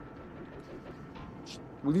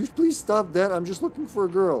 Will you please stop that? I'm just looking for a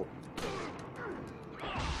girl.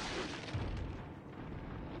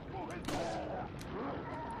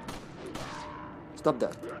 Stop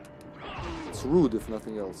that. It's rude if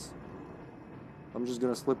nothing else. I'm just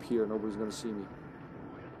gonna slip here. Nobody's gonna see me.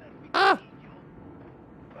 Ah!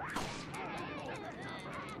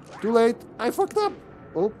 Too late. I fucked up.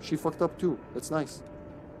 Oh, she fucked up too. That's nice.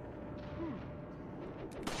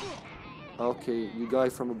 Okay, you guy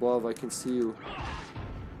from above, I can see you.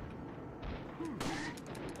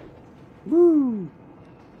 Woo!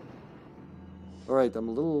 Alright,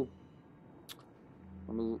 I'm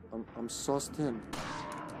sauced in.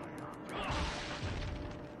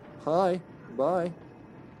 Hi, bye.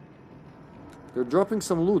 They're dropping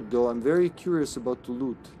some loot though. I'm very curious about the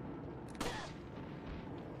loot.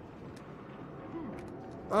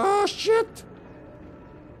 Oh shit!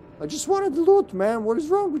 I just wanted the loot, man. What is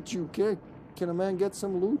wrong with you? Can a man get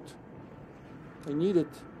some loot? I need it.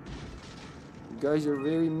 You guys are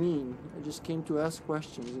very mean. I just came to ask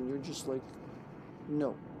questions and you're just like,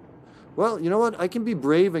 no. Well, you know what? I can be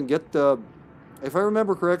brave and get the... If I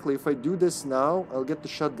remember correctly, if I do this now, I'll get the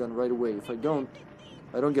shotgun right away. If I don't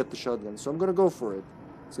get the shotgun. So I'm gonna go for it.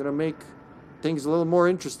 It's gonna make things a little more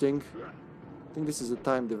interesting. I think this is a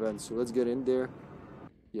timed event, so let's get in there.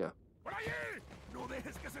 Yeah.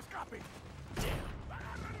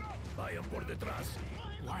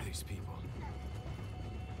 Why are these people?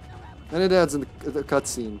 And it adds in the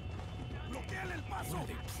cutscene. What are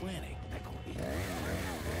they planning?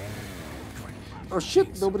 Oh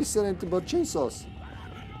shit, nobody said anything about chainsaws.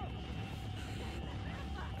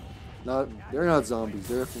 No, they're not zombies.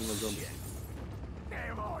 They're definitely not zombies.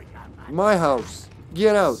 My house.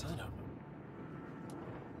 Get out.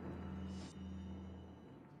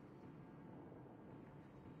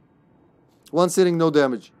 One sitting, no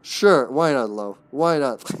damage. Sure, why not, love? Why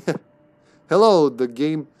not? Hello, the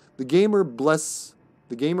gamer blessive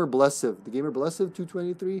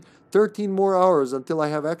 223. 13 more hours until I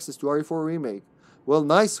have access to RE4 Remake. Well,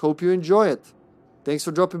 nice. Hope you enjoy it. Thanks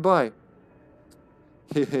for dropping by.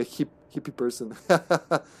 Hippie person.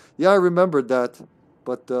 Yeah, I remembered that,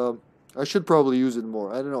 but I should probably use it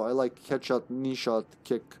more. I don't know. I like headshot, knee shot,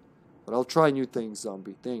 kick, but I'll try new things.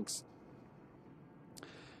 Zombie, thanks.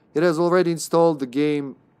 It has already installed the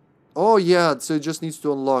game. Oh yeah, so it just needs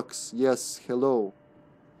to unlock. Yes, hello.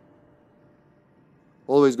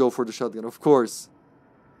 Always go for the shotgun, of course.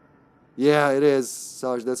 Yeah, it is,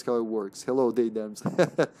 Saj, that's how it works. Hello, Daydams.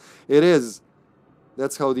 It is.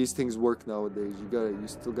 That's how these things work nowadays. You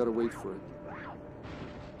still gotta wait for it.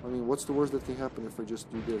 I mean, what's the worst that can happen if I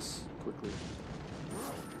just do this quickly?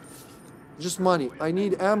 Just money. I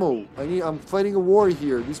need ammo. I'm fighting a war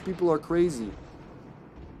here. These people are crazy.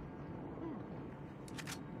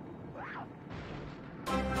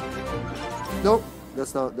 Nope,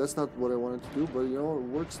 that's not what I wanted to do, but you know, it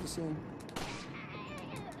works the same.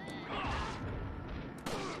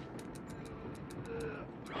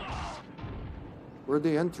 Where are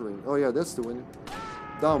they entering? Oh yeah, that's the window.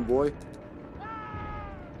 Down, boy.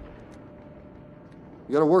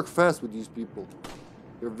 You gotta work fast with these people.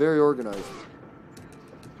 They're very organized.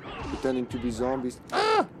 Pretending to be zombies.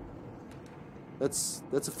 Ah! That's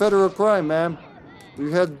a federal crime, ma'am.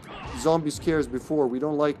 We've had zombie scares before. We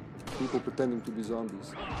don't like people pretending to be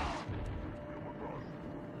zombies.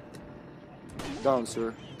 Down,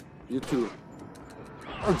 sir. You too.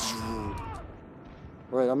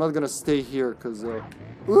 Alright, I'm not gonna stay here because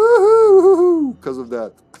woohoo! Because of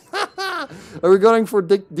that. Are we going for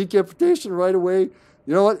decapitation right away?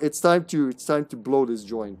 You know what? It's time to blow this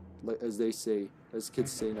joint, as they say, as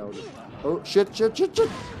kids say nowadays. Oh shit!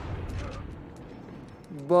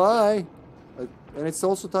 Bye. And it's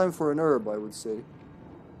also time for an herb, I would say.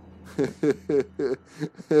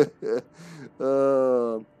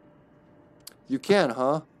 You can,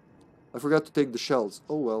 huh? I forgot to take the shells.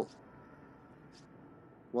 Oh well.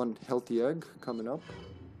 One healthy egg coming up.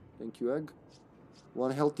 Thank you, egg.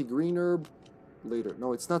 One healthy green herb later.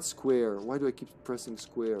 No, it's not square. Why do I keep pressing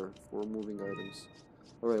square for moving items?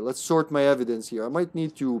 Alright, let's sort my evidence here. I might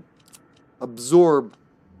need to absorb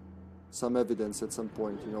some evidence at some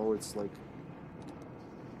point, you know, it's like...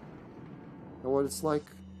 You know what it's like?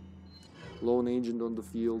 Lone agent on the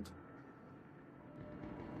field.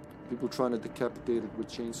 People trying to decapitate it with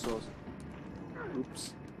chainsaws.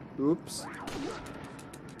 Oops. Oops.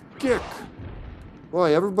 Kick!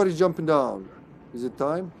 Boy, everybody's jumping down. Is it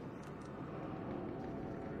time?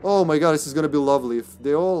 Oh my god, this is gonna be lovely. If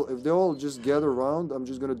they all just gather around, I'm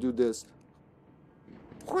just gonna do this.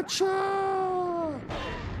 Whatcha!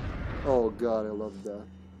 Oh god, I love that.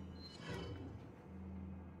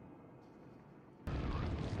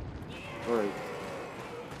 Alright.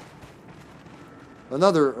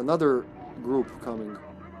 Another group coming.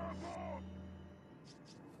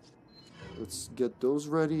 Let's get those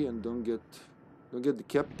ready and don't get the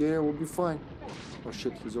cap there, we'll be fine. Oh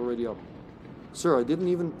shit, he's already up. Sir, I didn't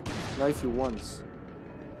even knife you once.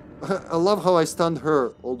 I love how I stunned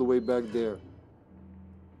her all the way back there.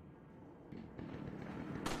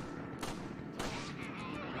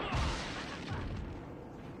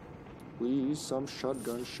 Please, some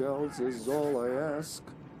shotgun shells is all I ask.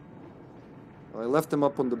 I left them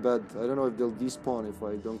up on the bed. I don't know if they'll despawn if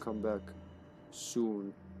I don't come back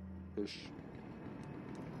soon-ish.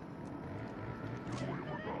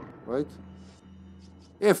 Right?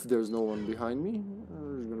 If there's no one behind me,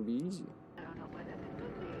 it's gonna be easy.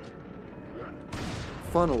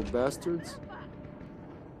 Funnel bastards.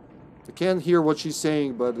 I can't hear what she's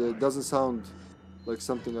saying, but it doesn't sound like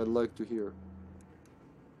something I'd like to hear.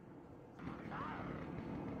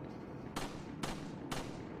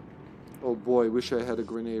 Oh boy, wish I had a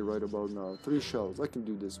grenade right about now. 3 shells. I can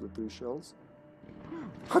do this with 3 shells.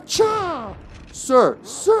 Hacha! Sir!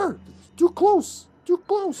 Sir! Too close! Too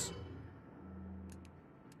close!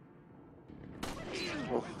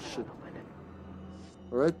 Oh shit.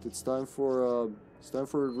 Alright, it's time for a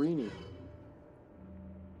greenie.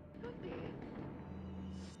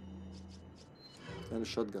 And a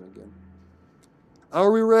shotgun again.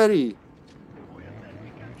 Are we ready?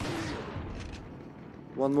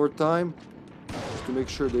 One more time, just to make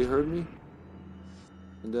sure they heard me.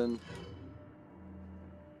 And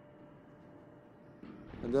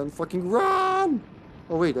then fucking run!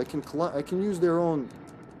 Oh wait, I can use their own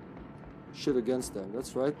shit against them.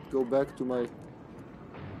 That's right. Go back to my...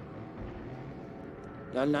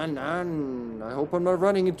 I hope I'm not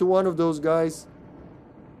running into one of those guys.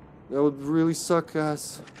 That would really suck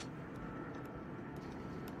ass.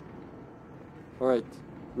 Alright.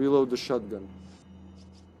 Reload the shotgun.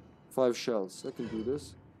 5 shells. I can do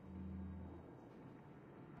this.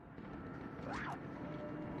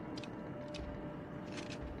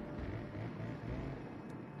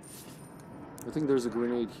 I think there's a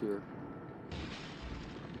grenade here.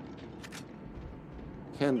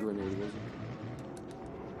 Hand grenade, was it?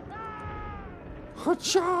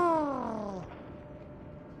 Hacha!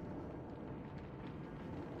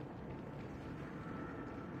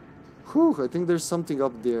 Whew, I think there's something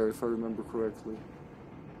up there, if I remember correctly.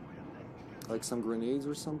 Like some grenades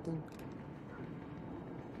or something?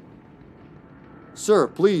 Sir,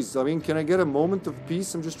 please, I mean, can I get a moment of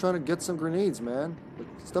peace? I'm just trying to get some grenades, man. Like,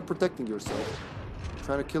 stop protecting yourself. I'm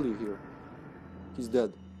trying to kill you here. He's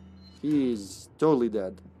dead. He's totally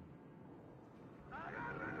dead.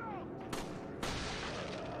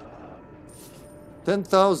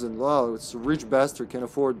 $10,000. Wow, it's a rich bastard can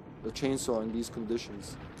afford a chainsaw in these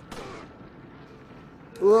conditions.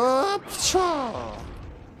 Whoop-cha!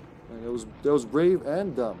 And that was brave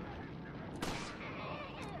and dumb.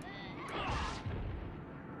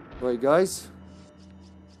 Alright, guys.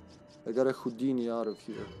 I got a Houdini out of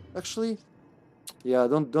here. Actually, yeah,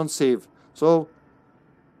 don't save. So,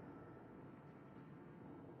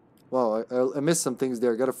 wow, I missed some things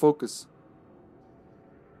there. Gotta focus.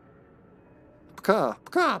 Pka,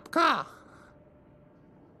 pka, pka.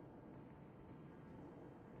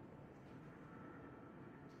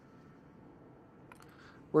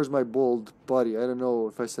 Where's my bold buddy? I don't know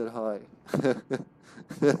if I said hi.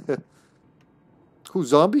 Who,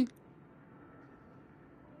 zombie?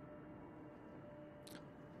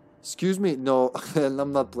 Excuse me? No,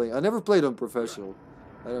 I'm not playing. I never played on professional.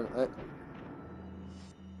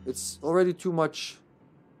 It's already too much.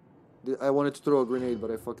 I wanted to throw a grenade,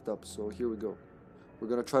 but I fucked up. So here we go. We're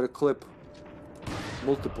gonna try to clip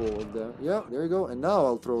multiple of them. Yeah, there you go. And now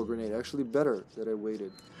I'll throw a grenade. Actually, better that I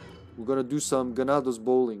waited. We're gonna do some Ganados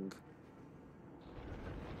bowling.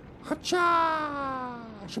 Hacha!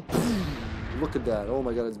 Look at that. Oh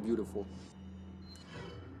my god, it's beautiful.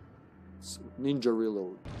 It's ninja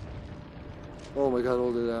reload. Oh my god,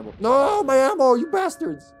 all that ammo. No, my ammo, you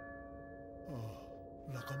bastards! Oh,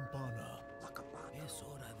 la campana. La campana. Es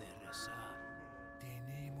hora de rezar.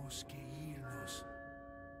 Tenemos que irnos.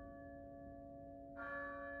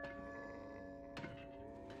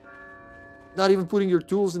 Not even putting your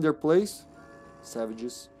tools in their place?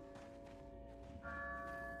 Savages.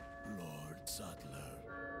 Lord Sattler.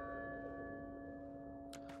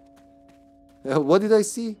 What did I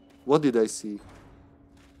see? What did I see?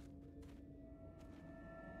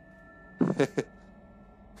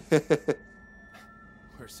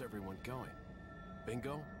 Where's everyone going?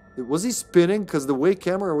 Bingo? Was he spinning? Because the way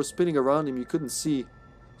camera was spinning around him, you couldn't see.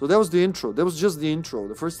 So that was the intro. That was just the intro.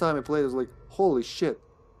 The first time I played, I was like, holy shit.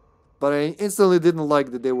 But I instantly didn't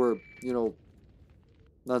like that they were, you know,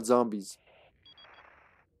 not zombies.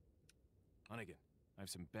 Hunnigan, I have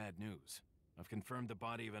some bad news. I've confirmed the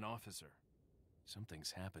body of an officer.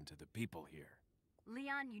 Something's happened to the people here.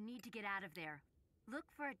 Leon, you need to get out of there. Look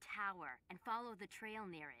for a tower and follow the trail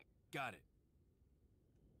near it. Got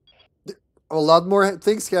it. A lot more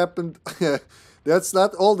things happened. That's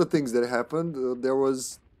not all the things that happened. There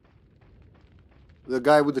was the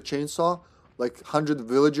guy with the chainsaw, like 100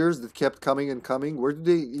 villagers that kept coming and coming. Where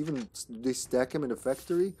did they stack him in a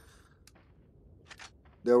factory?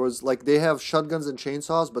 There was like they have shotguns and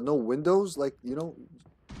chainsaws, but no windows. Like, you know,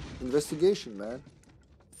 investigation, man.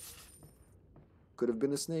 Could have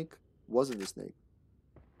been a snake. Wasn't a snake.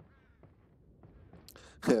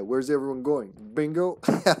 Where's everyone going? Bingo.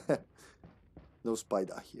 No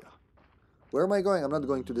spider here. Where am I going? I'm not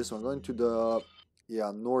going to this one. I'm going to the,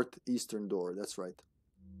 yeah, northeastern door. That's right.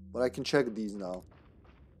 But I can check these now.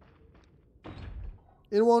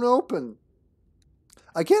 It won't open.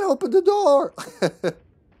 I can't open the door.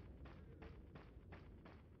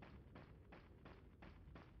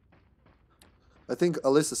 I think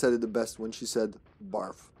Alyssa said it the best when she said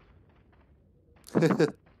barf.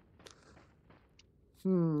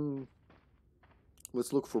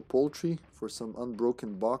 Let's look for poultry, for some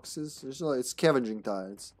unbroken boxes. It's scavenging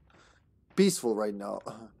time. It's peaceful right now.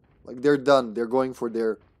 Like they're done. They're going for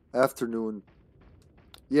their afternoon.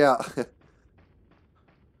 Yeah.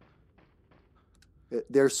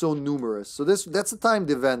 They're so numerous. So that's a timed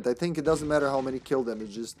event. I think it doesn't matter how many kill them.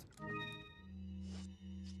 It's just,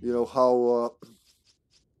 you know, how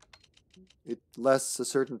it lasts a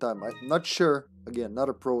certain time. I'm not sure. Again, not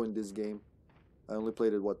a pro in this game. I only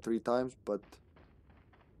played it, what, 3 times? But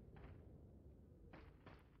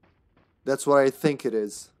that's what I think it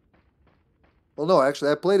is. Well, no,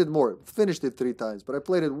 actually, I played it more. Finished it 3 times. But I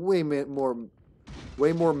played it way more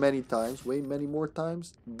many more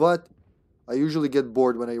times. But I usually get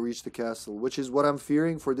bored when I reach the castle, which is what I'm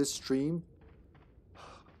fearing for this stream.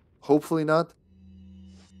 Hopefully not.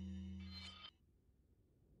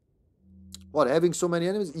 What, having so many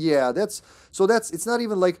enemies? Yeah, it's not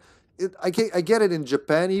even like I get it in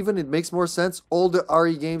Japan even. It makes more sense. All the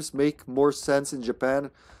RE games make more sense in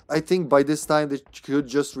Japan. I think by this time they could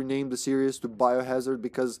just rename the series to Biohazard,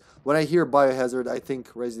 because when I hear Biohazard, I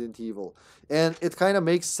think Resident Evil. And it kind of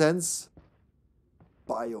makes sense.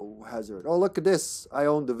 Biohazard. Oh, look at this. I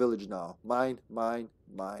own the village now. Mine.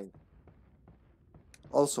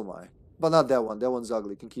 Also mine. But not that one. That one's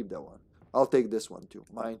ugly. You can keep that one. I'll take this one too.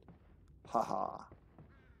 Mine. Haha.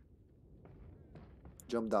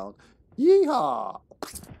 Jump down. Yeehaw!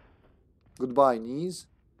 Goodbye, knees.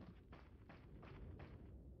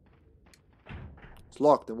 It's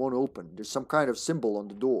locked and won't open. There's some kind of symbol on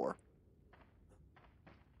the door.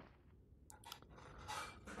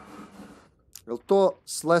 Jel to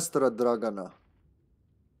Slestera Dragana?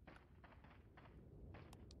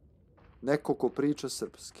 Neko ko priča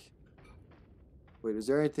srpski. Wait, is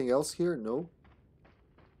there anything else here? No.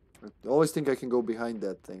 I always think I can go behind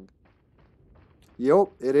that thing.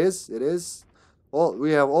 Yup, it is.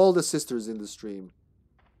 We have all the sisters in the stream.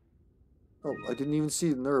 Oh, I didn't even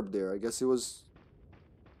see an herb there. I guess it was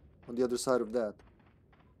on the other side of that.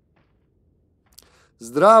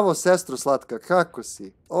 Zdravo, sestro slatka, kako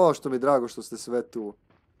si? O, što mi je drago što ste sve tu.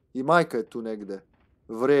 I majka je tu negde.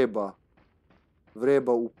 Vreba.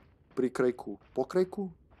 Vreba u prikrajku. Pokrajku?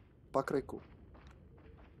 Pakrajku.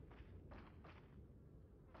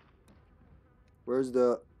 Where's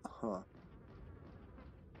the... Huh.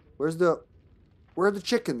 Where are the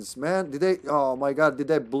chickens, man? Oh my god,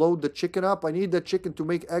 did I blow the chicken up? I need that chicken to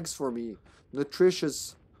make eggs for me.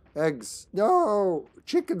 Nutritious eggs. No!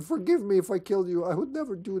 Chicken, forgive me if I killed you. I would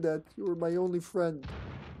never do that. You were my only friend.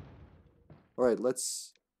 Alright,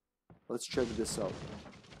 let's check this out.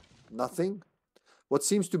 Nothing? What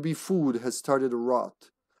seems to be food has started to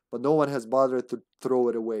rot, but no one has bothered to throw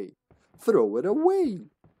it away. Throw it away!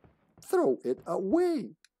 Throw it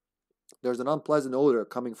away! There's an unpleasant odor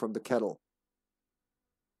coming from the kettle.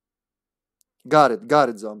 Got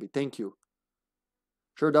it, zombie. Thank you.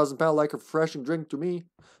 Sure doesn't sound like a refreshing drink to me.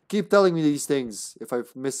 Keep telling me these things if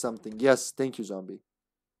I've missed something. Yes, thank you, zombie.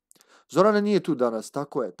 Zorana nije tu danas.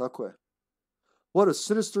 Tako je. What a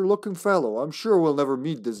sinister looking fellow. I'm sure we'll never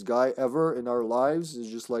meet this guy ever in our lives. It's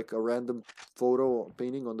just like a random photo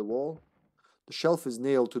painting on the wall. The shelf is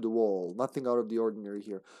nailed to the wall. Nothing out of the ordinary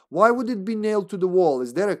here. Why would it be nailed to the wall?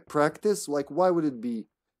 Is that a practice? Like, why would it be?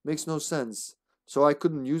 Makes no sense. So I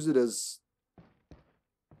couldn't use it as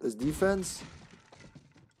defense?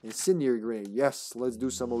 Incendiary grenade. Yes, let's do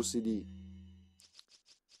some OCD.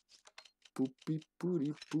 Poopy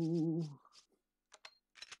pooty poo.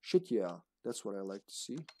 Shit, yeah. That's what I like to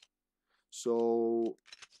see. So,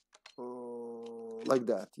 like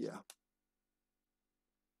that, yeah.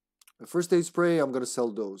 A first aid spray, I'm gonna sell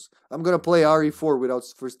those. I'm gonna play RE4 without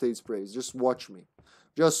first aid sprays. Just watch me.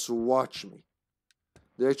 Just watch me.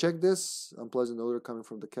 Did I check this? Unpleasant odor coming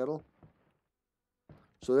from the kettle.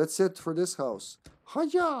 So that's it for this house.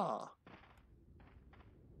 Hiya!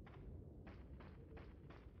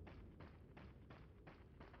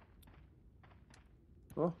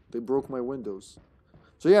 Oh, they broke my windows.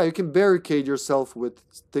 So yeah, you can barricade yourself with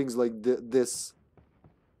things like this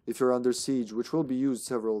if you're under siege, which will be used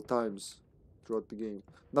several times throughout the game.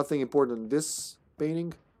 Nothing important in this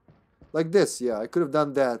painting. Like this, yeah, I could have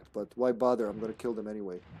done that, but why bother? I'm gonna kill them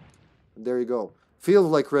anyway. And there you go.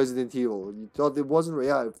 Feels like Resident Evil. You thought it wasn't?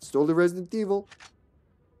 Yeah, it's totally Resident Evil.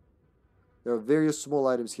 There are various small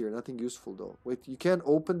items here. Nothing useful though. Wait, you can't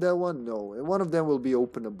open that one? No. And one of them will be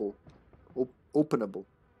openable. Openable.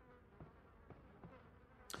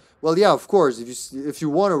 Well, yeah, of course. If you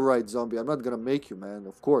want to ride zombie, I'm not gonna make you, man.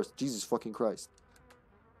 Of course. Jesus fucking Christ.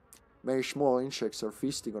 Many small insects are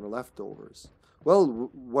feasting on the leftovers. Well,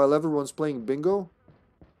 while everyone's playing bingo,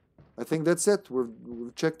 I think that's it.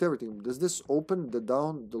 We've checked everything. Does this open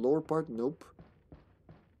the lower part? Nope.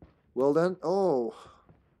 Well then, oh.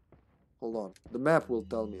 Hold on. The map will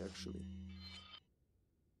tell me, actually.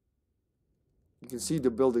 You can see the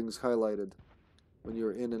buildings highlighted when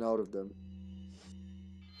you're in and out of them.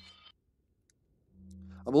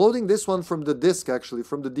 I'm loading this one from the disc, actually,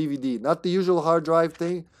 from the DVD. Not the usual hard drive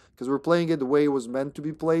thing, because we're playing it the way it was meant to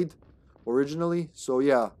be played originally. So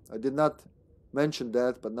yeah, I did not mention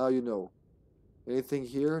that, but now you know. Anything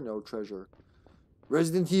here? No treasure.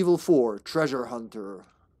 Resident Evil 4, Treasure Hunter.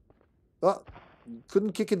 Ah,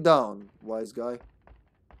 couldn't kick it down, wise guy.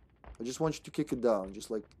 I just want you to kick it down,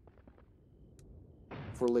 just like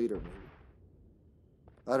for later, maybe.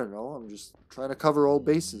 I don't know, I'm just trying to cover all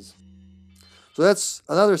bases. So that's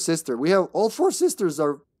another sister. We have all 4 sisters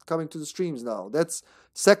are coming to the streams now. That's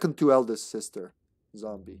second to eldest sister,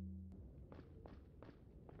 zombie.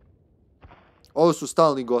 Ovo su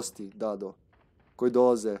stalni gosti, Dado, koji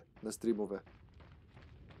dolaze na streamove.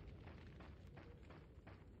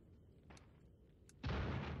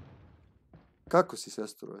 Kako si,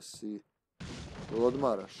 sestro? Si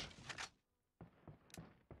odmaraš?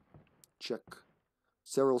 Check.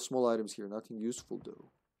 Several small items here. Nothing useful,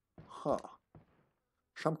 though. Huh.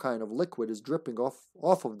 Some kind of liquid is dripping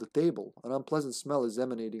off of the table. An unpleasant smell is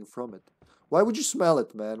emanating from it. Why would you smell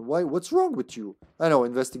it, man? Why? What's wrong with you? I know,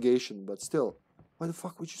 investigation, but still. Why the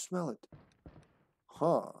fuck would you smell it?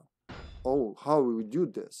 Huh. Oh, how would we do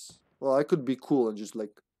this? Well, I could be cool and just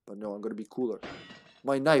like... But no, I'm gonna be cooler.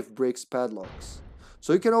 My knife breaks padlocks.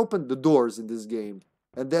 So you can open the doors in this game.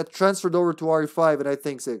 And that transferred over to RE5 and I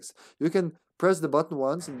think 6. You can press the button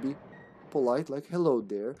once and be polite, like, hello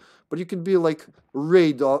there. But you can be like,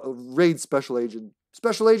 raid special agent.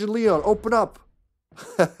 Special Agent Leon, open up!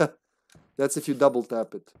 That's if you double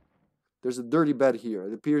tap it. There's a dirty bed here.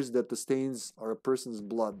 It appears that the stains are a person's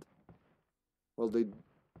blood. Well,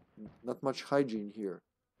 not much hygiene here.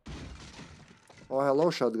 Oh, hello,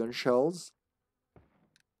 shotgun shells.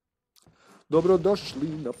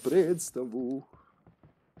 Dobrodošli na predstavu.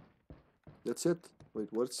 That's it.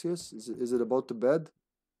 Wait, what's this? Is it about the bed?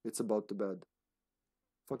 It's about the bed.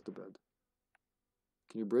 Fuck the bed.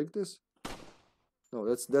 Can you break this? No,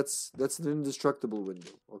 that's an indestructible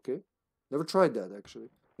window. Okay, never tried that actually.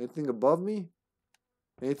 Anything above me?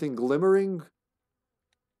 Anything glimmering?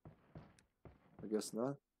 I guess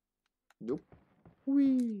not. Nope.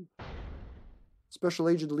 Whee! Special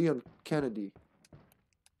Agent Leon Kennedy.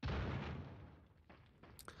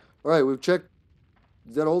 Alright, we've checked.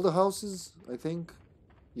 Is that all the houses? I think.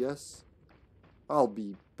 Yes. I'll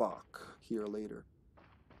be back here later.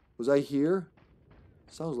 Was I here?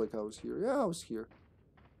 Sounds like I was here. Yeah, I was here.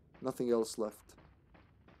 Nothing else left.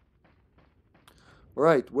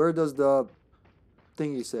 Alright, where does the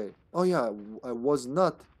thingy say? Oh yeah, I was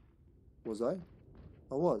not. Was I?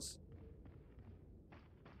 I was.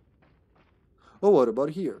 Oh, what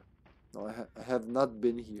about here? No, I have not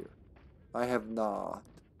been here. I have not.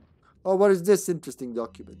 Oh, what is this interesting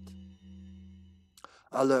document?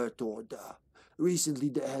 Alert order. Recently,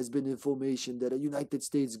 there has been information that a United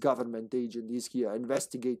States government agent is here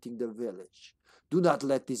investigating the village. Do not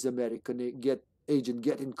let this American agent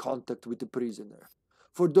get in contact with the prisoner.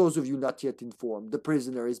 For those of you not yet informed, the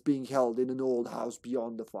prisoner is being held in an old house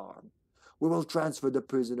beyond the farm. We will transfer the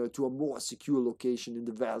prisoner to a more secure location in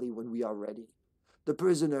the valley when we are ready. The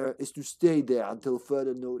prisoner is to stay there until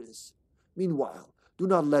further notice. Meanwhile, do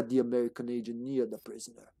not let the American agent near the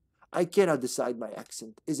prisoner. I cannot decide my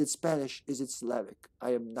accent. Is it Spanish? Is it Slavic?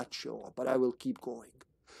 I am not sure, but I will keep going.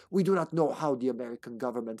 We do not know how the American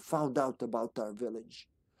government found out about our village,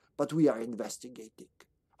 but we are investigating.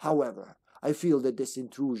 However, I feel that this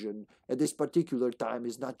intrusion at this particular time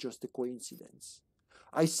is not just a coincidence.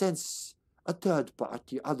 I sense a third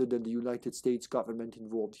party other than the United States government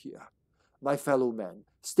involved here. My fellow men,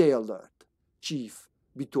 stay alert. Chief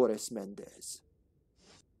Vitores Mendez.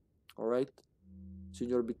 All right,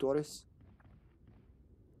 Senor Vitores.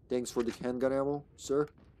 Thanks for the handgun ammo, sir.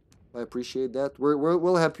 I appreciate that.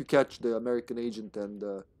 We'll help you catch the American agent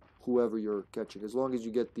and whoever you're catching, as long as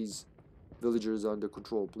you get these villagers under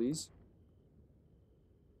control, please.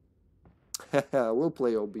 We'll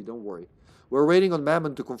play OB, don't worry. We're waiting on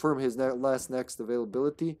Mammon to confirm his next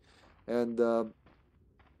availability, and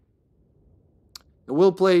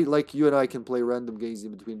we'll play, like you and I can play random games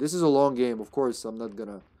in between. This is a long game, of course. I'm not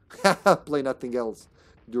gonna play nothing else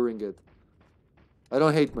during it. I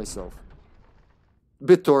don't hate myself.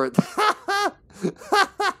 BitTorrent.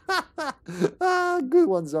 Good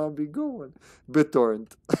one, zombie. Good one.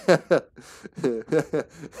 BitTorrent.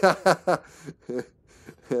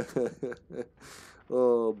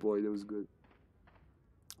 Oh boy, that was good.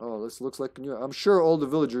 Oh, this looks like I'm sure all the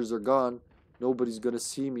villagers are gone. Nobody's gonna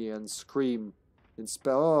see me and scream and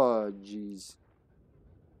spell. Oh, jeez.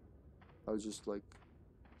 I was just like,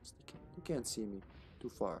 you can't see me too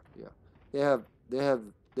far. Yeah,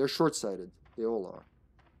 they're short-sighted. They all are.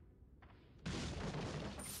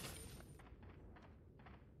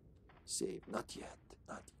 Save. Not yet.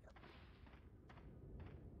 Not yet.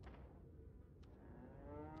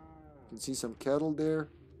 You can see some cattle there.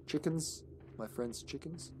 Chickens. My friend's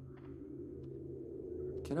chickens.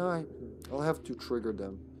 Can I? I'll have to trigger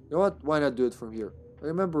them. You know what? Why not do it from here? I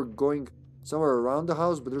remember going somewhere around the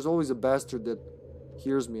house, but there's always a bastard that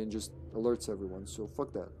hears me and just alerts everyone. So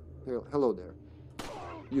fuck that. Hello there.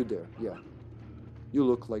 You there. Yeah. You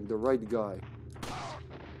look like the right guy.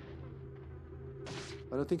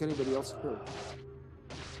 I don't think anybody else heard.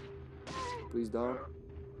 Please down.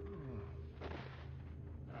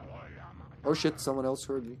 Oh shit, someone else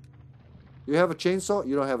heard me. You have a chainsaw?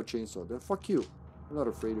 You don't have a chainsaw. Then fuck you. I'm not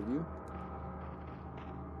afraid of you.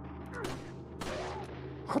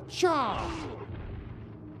 Hacha!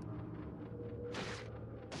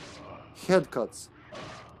 Head cuts.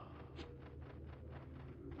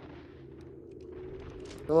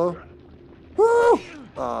 Hello? Woo!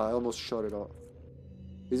 Ah, I almost shut it off.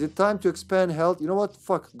 Is it time to expand health? You know what?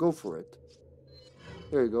 Fuck, go for it.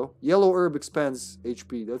 There you go. Yellow herb expands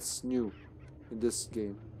HP. That's new in this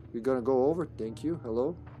game. We're gonna go over. Thank you.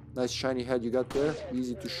 Hello. Nice shiny head you got there.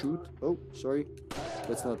 Easy to shoot. Oh, sorry.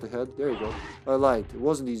 That's not the head. There you go. I lied. It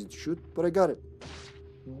wasn't easy to shoot, but I got it.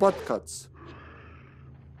 Butt cuts.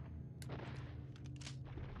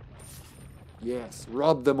 Yes.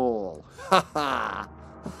 Rob them all. Ha ha.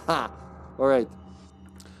 Ha. Alright.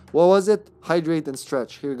 What was it? Hydrate and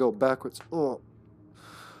stretch. Here we go. Backwards. Oh.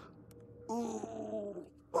 Ooh.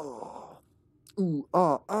 Oh. Ooh.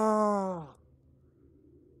 Ah. Ah.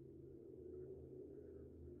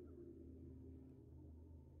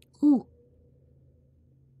 Ooh.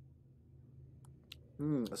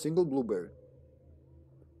 A single blueberry.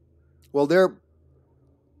 Well, they're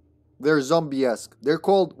zombie-esque. They're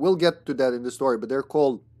called, we'll get to that in the story, but they're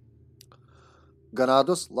called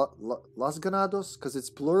ganados, las ganados, because it's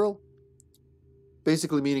plural.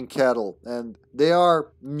 Basically meaning cattle. And they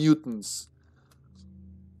are mutants.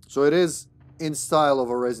 So it is in style of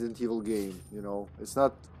a Resident Evil game, you know. It's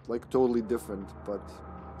not like totally different, but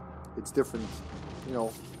it's different, you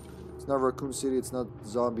know. It's not Raccoon City, it's not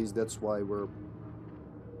zombies, that's why we're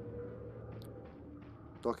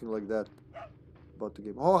talking like that about the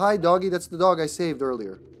game. Oh, hi, doggy. That's the dog I saved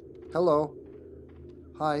earlier. Hello.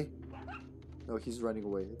 Hi. No, he's running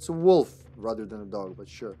away. It's a wolf rather than a dog, but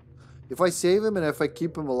sure. If I save him and if I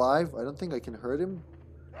keep him alive, I don't think I can hurt him.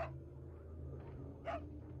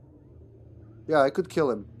 Yeah, I could kill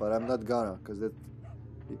him, but I'm not gonna, because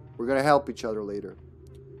we're gonna help each other later.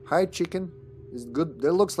 Hi, chicken. Is it good?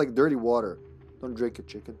 That looks like dirty water. Don't drink it,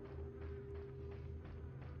 chicken.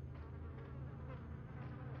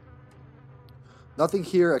 Nothing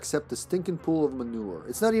here except a stinking pool of manure.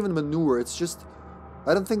 It's not even manure, it's just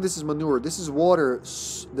I don't think this is manure. This is water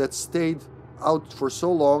that stayed out for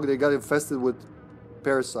so long they got infested with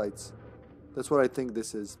parasites. That's what I think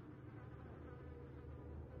this is.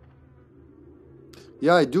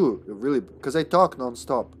 Yeah, I do. Really. Because I talk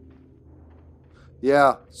non-stop.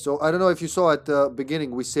 Yeah. So, I don't know if you saw at the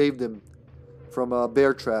beginning, we saved him from a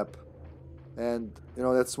bear trap. And, you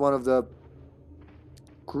know, that's one of the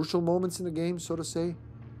crucial moments in the game, so to say.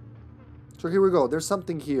 So, here we go. There's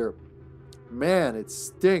something here. Man, it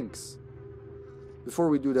stinks. Before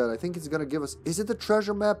we do that, I think it's going to give us... Is it the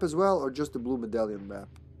treasure map as well, or just the blue medallion map?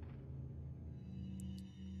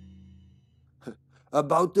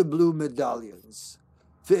 About the blue medallions.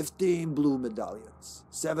 15 blue medallions.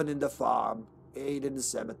 7 in the farm, 8 in the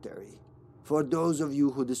cemetery. For those of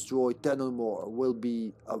you who destroy 10 or more will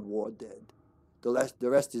be awarded. The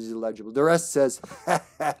rest is illegible. The rest says, ha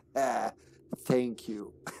ha ha, thank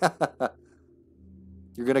you.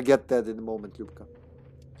 You're gonna get that in a moment, Lubka.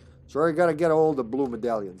 So I gotta get all the blue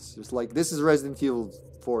medallions. It's like, this is Resident Evil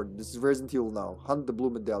 4. This is Resident Evil now. Hunt the blue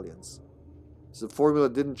medallions. So the formula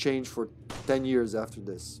didn't change for 10 years after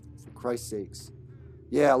this. For Christ's sakes.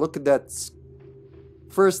 Yeah, look at that.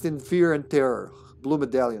 First in fear and terror. Blue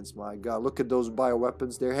medallions, my god. Look at those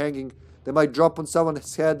bioweapons. They're hanging. They might drop on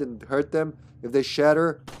someone's head and hurt them. If they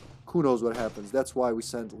shatter, who knows what happens. That's why we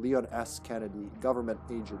sent Leon S. Kennedy, government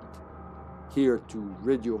agent, here to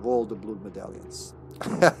rid you of all the blue medallions.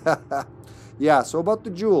 Yeah, so about the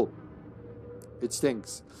jewel. It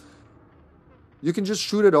stinks. You can just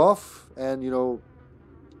shoot it off and, you know,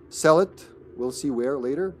 sell it. We'll see where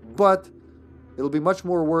later. But it'll be much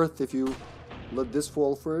more worth if you let this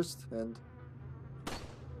fall first and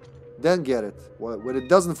then get it. When it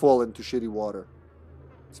doesn't fall into shitty water.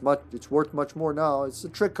 It's worth much more now. It's a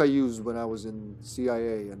trick I used when I was in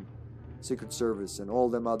CIA and Secret Service and all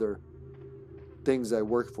them other things I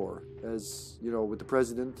worked for. As, you know, with the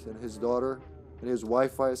president and his daughter and his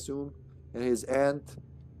wife, I assume, and his aunt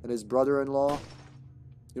and his brother-in-law.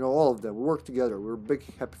 You know, all of them. We work together. We're a big,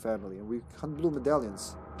 happy family. And we hunt blue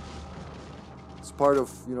medallions. It's part of,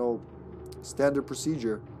 you know, standard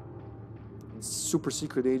procedure. It's super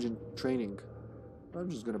secret agent training. I'm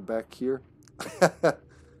just gonna back here.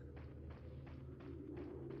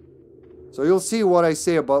 So you'll see what I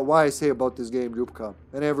say about why I say about this game, Lubka,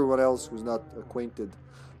 and everyone else who's not acquainted.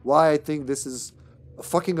 Why I think this is a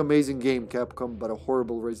fucking amazing game, Capcom, but a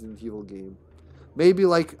horrible Resident Evil game. Maybe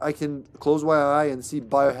like I can close my eye and see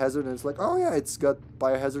Biohazard and it's like, oh yeah, it's got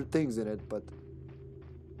Biohazard things in it, but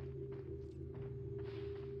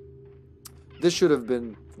this should have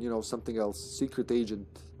been, you know, something else. Secret agent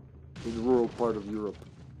in rural part of Europe.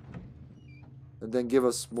 And then give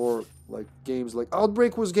us more like games like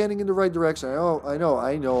Outbreak was getting in the right direction. I know.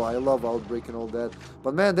 I love Outbreak and all that.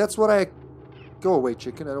 But man, that's what I... Go away,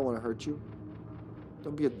 chicken. I don't want to hurt you.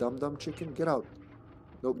 Don't be a dumb chicken. Get out.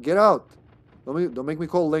 No, get out. Don't make me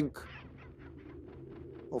call Link.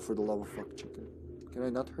 Oh, for the love of fuck, chicken. Can I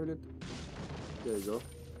not hurt it? There you go.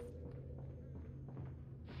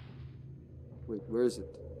 Wait, where is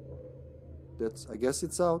it? That's... I guess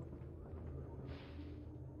it's out.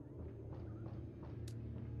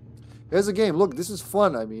 Here's a game. Look, this is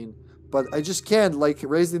fun, I mean. But I just can't, like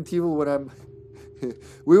Resident Evil when I'm...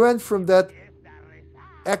 We went from that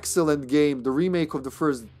excellent game, the remake of the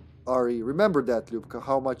first RE. Remember that, Lubka,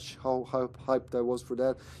 how hyped I was for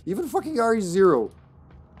that. Even fucking RE0.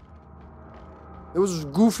 It was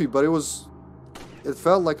goofy, but it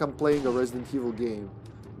felt like I'm playing a Resident Evil game.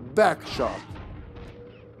 Backshot.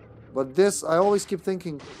 But this, I always keep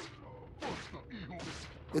thinking,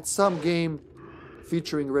 it's some game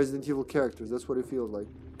featuring Resident Evil characters. That's what it feels like.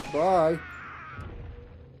 Bye.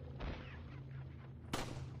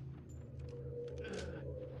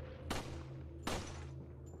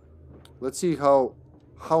 Let's see how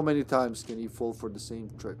many times can he fall for the same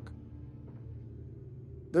trick.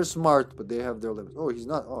 They're smart, but they have their limits. Oh, he's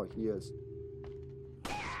not. Oh, he is.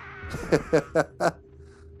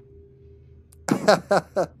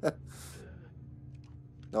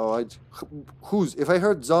 No, if I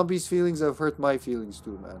hurt zombies' feelings, I've hurt my feelings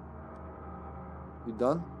too, man. You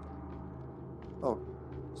done? Oh,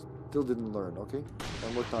 still didn't learn. Okay,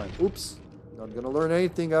 one more time. Oops, not gonna learn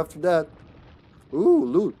anything after that. Ooh,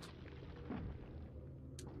 loot.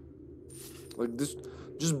 Like this,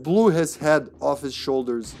 just blew his head off his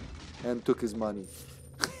shoulders and took his money.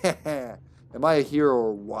 Am I a hero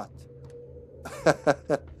or what?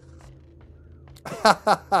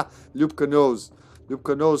 Lubka knows.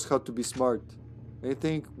 Lubka knows how to be smart. I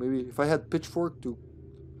think maybe if I had pitchfork to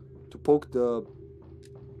poke the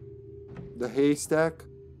haystack.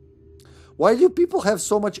 Why do people have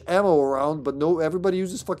so much ammo around, but no, everybody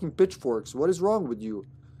uses fucking pitchforks? What is wrong with you?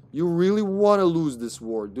 You really want to lose this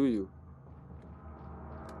war, do you?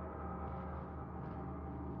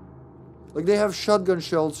 Like, they have shotgun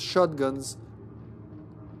shells, shotguns,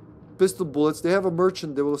 pistol bullets. They have a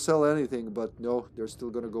merchant that will sell anything, but no, they're still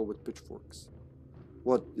gonna go with pitchforks.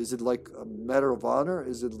 What, is it like a matter of honor?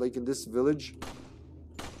 Is it like in this village,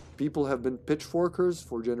 people have been pitchforkers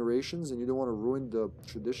for generations and you don't want to ruin the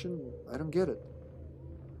tradition? I don't get it.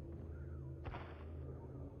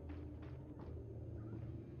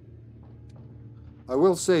 I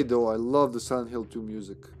will say, though, I love the Silent Hill 2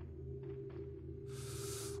 music.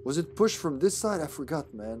 Was it pushed from this side? I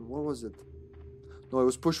forgot, man. What was it? No, it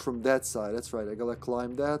was pushed from that side. That's right. I gotta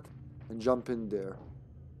climb that and jump in there.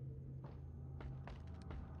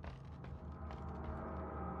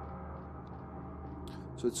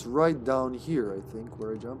 So it's right down here, I think,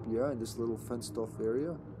 where I jump. Yeah, in this little fenced-off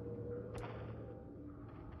area.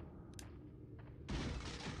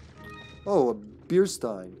 Oh, a beer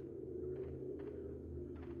stein.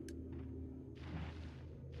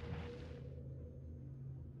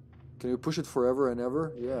 Can you push it forever and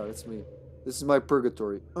ever? Yeah, that's me. This is my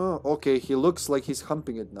purgatory. Oh, okay, he looks like he's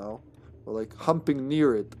humping it now. Or like humping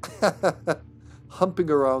near it.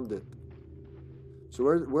 Humping around it. So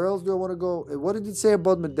where else do I want to go? What did it say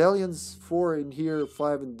about medallions? 4 in here,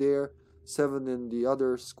 5 in there, 7 in the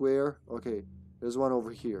other square. Okay, there's one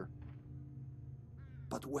over here.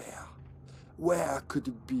 But where? Where could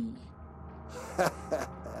it be?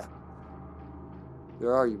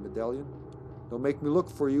 Where are you, medallion? Don't make me look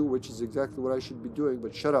for you, which is exactly what I should be doing,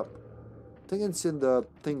 but shut up. I think it's in the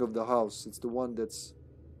thing of the house. It's the one that's...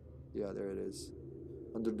 Yeah, there it is.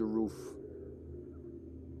 Under the roof.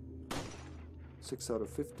 6 out of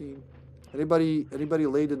 15. Anybody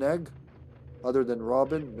laid an egg? Other than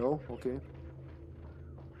Robin? No? Okay.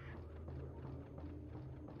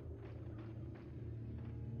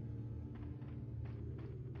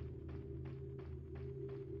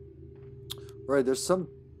 Right, there's some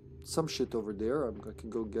shit over there. I can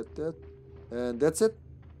go get that. And that's it.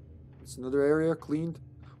 It's another area cleaned.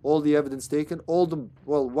 All the evidence taken. All the...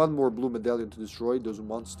 Well, one more blue medallion to destroy. Those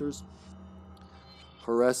monsters.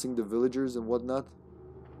 Harassing the villagers and whatnot.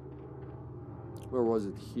 Where was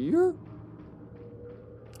it? Here?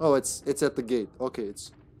 Oh, it's at the gate. Okay,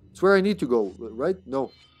 it's where I need to go, right?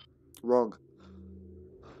 No. Wrong.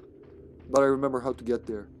 But I remember how to get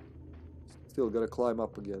there. Still gotta climb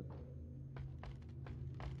up again.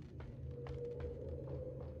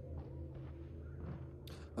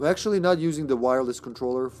 I'm actually not using the wireless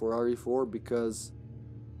controller for RE4 because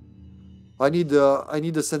I need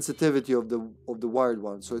the sensitivity of the wired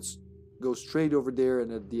one, so it's goes straight over there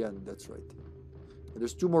and at the end. That's right. And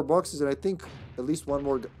there's 2 more boxes, and I think at least one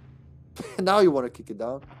more. Now you want to kick it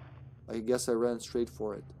down? I guess I ran straight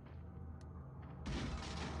for it.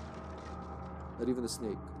 Not even a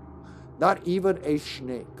snake. Not even a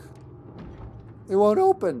snake. It won't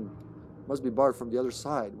open. Must be barred from the other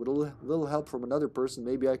side. With a little help from another person,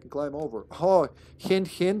 maybe I can climb over. Oh, hint,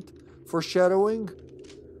 hint. Foreshadowing.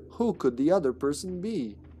 Who could the other person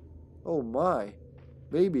be? Oh my.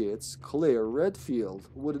 Maybe it's Claire Redfield.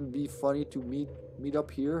 Wouldn't it be funny to meet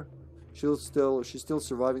up here? She's still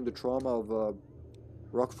surviving the trauma of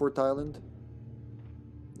Rockfort Island.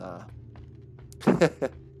 Nah.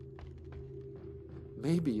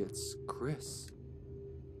 Maybe it's Chris.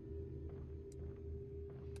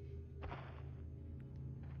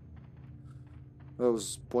 That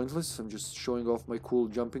was pointless. I'm just showing off my cool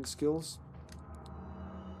jumping skills.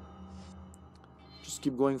 Just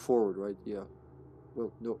keep going forward, right? Yeah.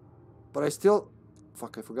 Well, no. But I still...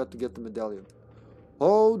 Fuck, I forgot to get the medallion.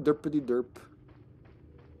 Oh, derpity derp.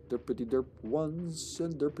 Derpity derp once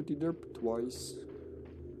and derpity derp twice.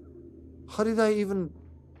 How did I even...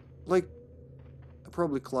 Like... I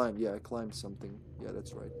probably climbed. Yeah, I climbed something. Yeah,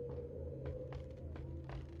 that's right.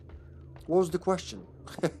 What was the question?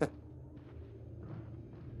 It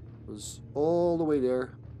was all the way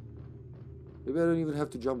there. Maybe I don't even have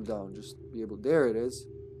to jump down. Just be able... There it is.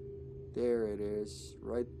 There it is.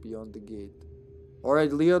 Right beyond the gate.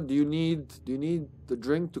 Alright, Leon, do you need the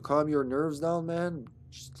drink to calm your nerves down, man?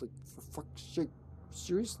 Just like, for fuck's sake.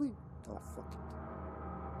 Seriously? Oh, fuck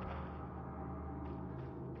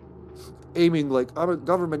it. Aiming like I'm a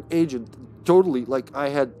government agent. Totally, like I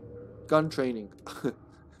had gun training.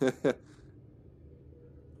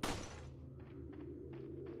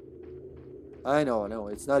 I know.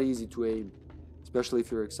 It's not easy to aim. Especially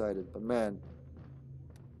if you're excited. But man.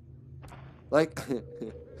 Like,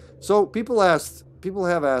 so people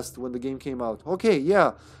have asked when the game came out. Okay,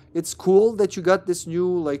 yeah, it's cool that you got this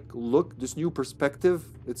new, like, look, this new perspective.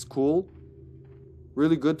 It's cool.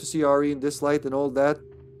 Really good to see Ari in this light and all that.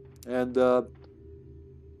 And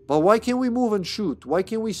but why can't we move and shoot? Why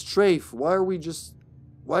can't we strafe? Why are we just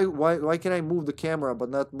why can I move the camera but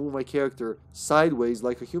not move my character sideways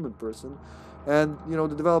like a human person? And you know,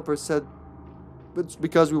 the developer said it's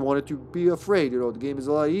because we wanted to be afraid. You know, the game is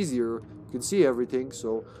a lot easier. You can see everything,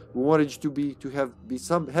 so we wanted you to have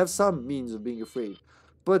some means of being afraid.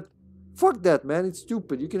 But fuck that, man. It's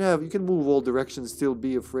stupid. You can move all directions, still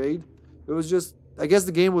be afraid. It was just, I guess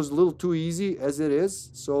the game was a little too easy as it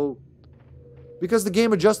is. So because the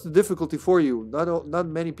game adjusts the difficulty for you. Not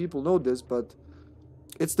many people know this, but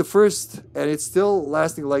it's the first, and it's still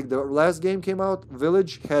lasting. Like the last game came out,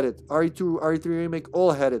 Village had it. RE2, RE3 Remake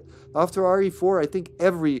all had it. After RE4, I think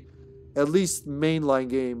every, at least mainline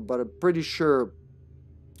game, but I'm pretty sure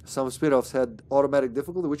some spin-offs had automatic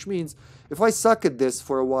difficulty, which means if I suck at this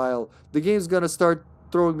for a while, the game's gonna start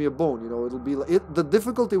throwing me a bone. You know, it'll be like the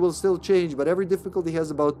difficulty will still change, but every difficulty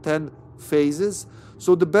has about 10 phases.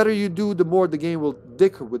 So the better you do, the more the game will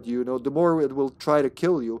dick with you. You know, the more it will try to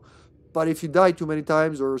kill you. But if you die too many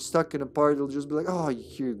times or stuck in a part, it'll just be like, oh,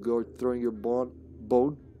 here you go, throwing your bone,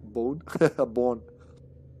 a bone.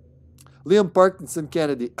 Liam Parkinson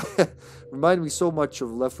Kennedy. Remind me so much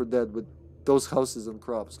of Left 4 Dead with those houses and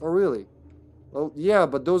crops. Oh, really? Well, yeah,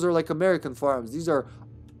 but those are like American farms. These are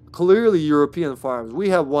clearly European farms. We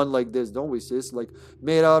have one like this, don't we, sis? Like,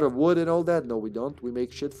 made out of wood and all that? No, we don't. We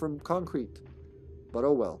make shit from concrete. But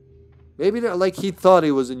oh well. Maybe like he thought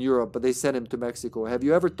he was in Europe, but they sent him to Mexico. Have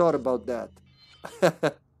you ever thought about that?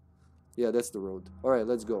 Yeah, that's the road. Alright,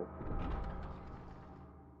 let's go.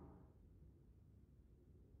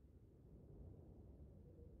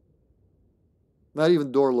 Not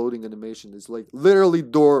even door loading animation. It's like literally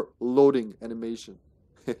door loading animation.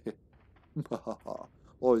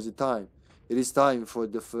 Oh, is it time? It is time for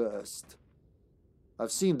the first.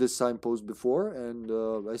 I've seen this signpost before, and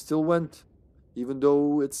I still went. Even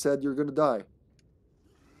though it said you're gonna die.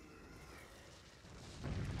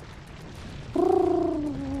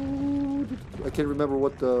 I can't remember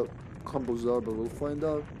what the combos are, but we'll find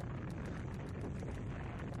out.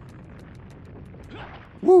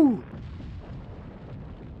 Woo!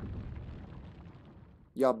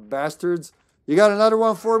 Ya bastards. You got another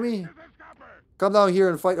one for me? Come down here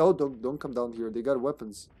and fight. Oh, don't come down here. They got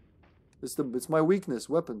weapons. It's my weakness,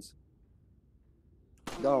 weapons.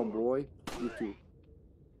 Down, boy. You too.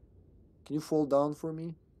 Can you fall down for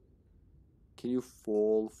me? Can you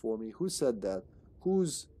fall for me? Who said that? Who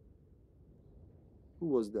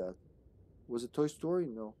was that? Was it Toy Story?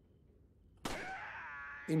 No.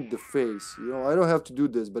 In the face. You know, I don't have to do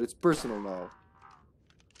this, but it's personal now.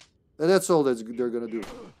 And that's all they're gonna do.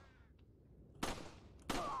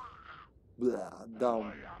 Blah,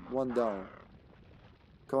 down. One down.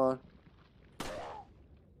 Come on.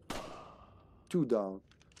 Two down.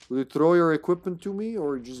 Will you throw your equipment to me, or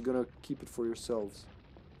are you just gonna keep it for yourselves?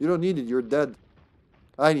 You don't need it, you're dead.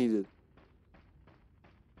 I need it.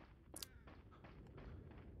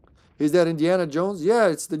 Is that Indiana Jones? Yeah,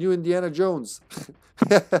 it's the new Indiana Jones.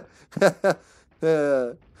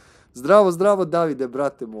 Zdravo, zdravo, Davide,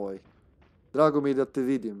 brate moj. Drago mi je da te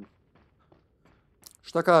vidim.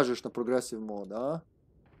 Šta kažeš na progressive mode, a?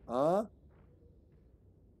 A?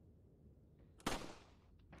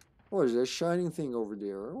 What is that shining thing over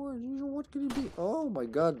there? What could it be? Oh my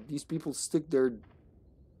god, these people stick their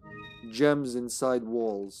gems inside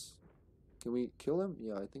walls. Can we kill them?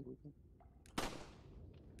 Yeah, I think we can.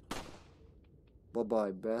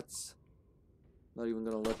 Bye-bye, bats. Not even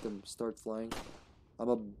gonna let them start flying. I'm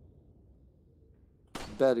a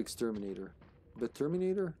bat exterminator. Bat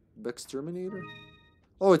terminator? Baxterminator?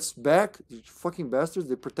 Oh, it's back? You fucking bastards.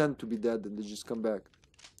 They pretend to be dead and they just come back.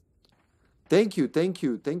 Thank you,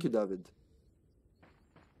 David.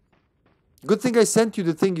 Good thing I sent you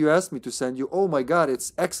the thing you asked me to send you. Oh my god,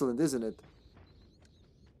 it's excellent, isn't it?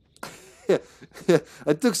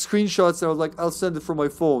 I took screenshots and I was like, I'll send it from my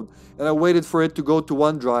phone. And I waited for it to go to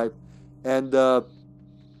OneDrive. And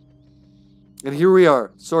here we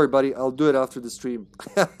are. Sorry, buddy. I'll do it after the stream.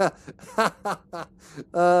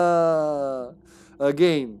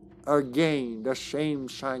 Again, the same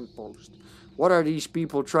signpost. What are these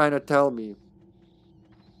people trying to tell me?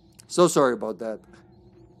 So sorry about that.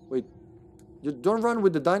 Wait. Don't run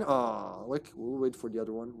with the dynamite. Ah, like, we'll wait for the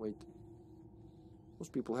other one. Wait. Those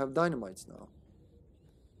people have dynamites now.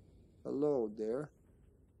 Hello there.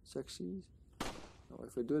 Sexy. Oh,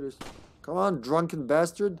 if I do this. Come on, drunken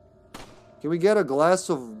bastard. Can we get a glass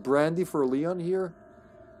of brandy for Leon here?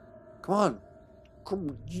 Come on.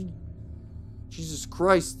 Come. Jesus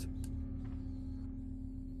Christ.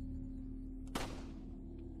 Oh,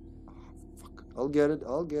 fuck. I'll get it.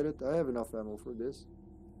 I'll get it. I have enough ammo for this.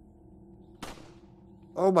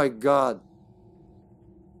 Oh my god.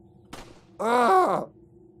 Ah!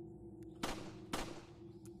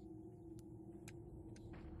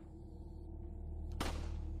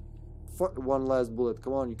 One last bullet.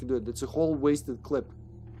 Come on, you can do it. It's a whole wasted clip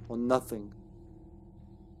on nothing.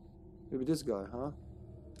 Maybe this guy, huh?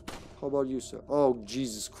 How about you, sir? Oh,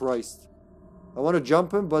 Jesus Christ. I want to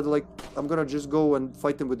jump him, but like, I'm gonna just go and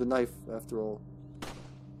fight him with the knife after all.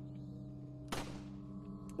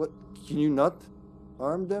 What? Can you not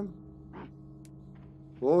arm them?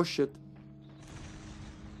 Oh, shit.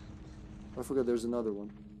 I forgot there's another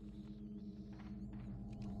one.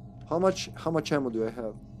 How much ammo do I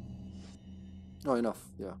have? Oh, enough.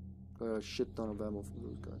 Yeah. Got a shit ton of ammo from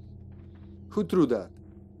those guys. Who threw that?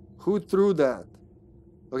 Who threw that?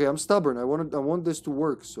 Okay, I'm stubborn. I want this to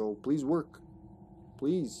work, so please work.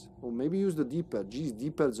 Please. Oh, maybe use the D-pad. Jeez,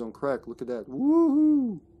 D-pad's on crack. Look at that.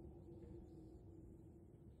 Woohoo!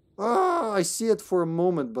 Ah, I see it for a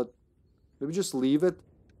moment, but maybe just leave it.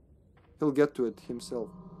 He'll get to it himself.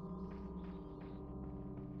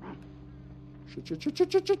 Shit, shit, shit,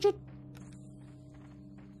 shit, shit, shit, shit.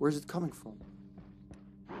 Where's it coming from?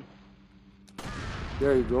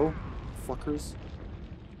 There you go, fuckers.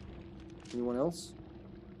 Anyone else?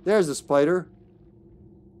 There's the spider.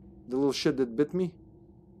 The little shit that bit me.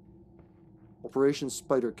 Operation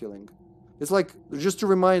Spider Killing. It's like, just to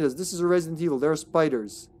remind us, this is a Resident Evil. There are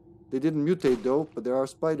spiders. They didn't mutate though, but there are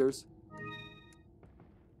spiders.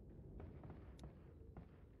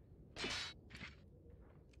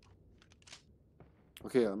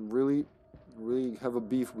 Okay, I'm really have a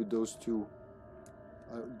beef with those two.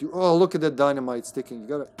 Oh, look at that dynamite sticking.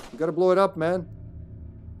 You gotta blow it up, man.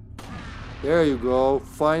 There you go.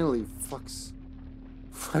 Finally. Fuck's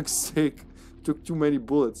sake. Took too many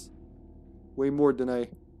bullets. Way more than I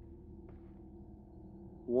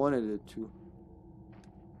wanted it to.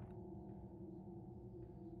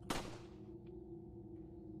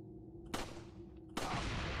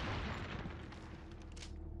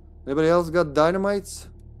 Anybody else got dynamites?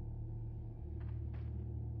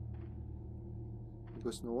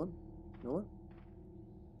 Because no one? No one?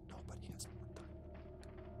 Nobody has more time.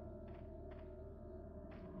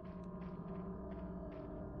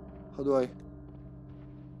 How do I?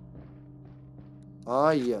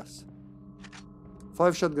 Ah, yes.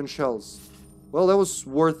 5 shotgun shells. Well, that was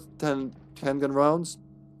worth 10 handgun rounds.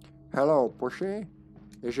 Hello, Pushy.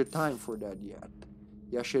 Is it time for that yet?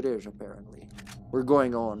 Yes, it is, apparently. We're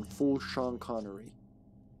going on full Sean Connery.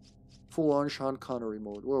 Full on Sean Connery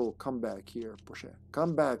mode. Whoa, come back here, Pushy.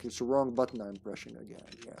 Come back. It's the wrong button I'm pressing again.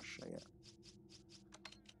 Yes, I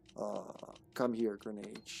am. Come here,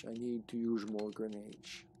 grenades. I need to use more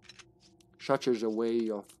grenades. Such is a way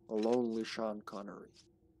of a lonely Sean Connery.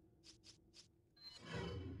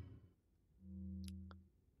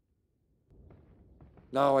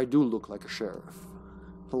 Now I do look like a sheriff.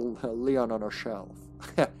 Leon on a shelf.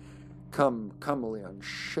 Come, Leon,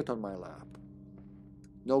 shit on my lap.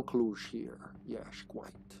 No clues here. Yes,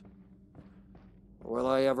 quite. Will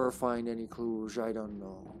I ever find any clues? I don't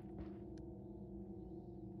know.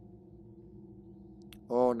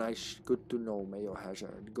 Oh, nice. Good to know, Mayo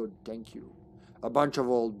Hazard. Good, thank you. A bunch of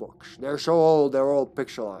old books. They're so old, they're all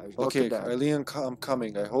pixelized. Okay, Eileen, I'm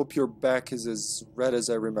coming. I hope your back is as red as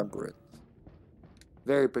I remember it.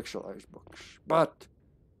 Very pixelized books. But,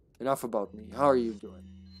 enough about me. How are you doing?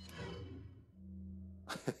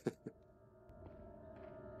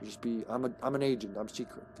 I'm an agent. I'm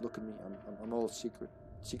secret. Look at me. I'm all secret.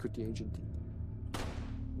 Secret agent.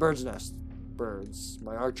 Bird's nest. Birds.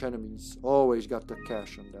 My arch enemies. Always got the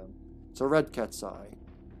cash on them. It's a red cat's eye.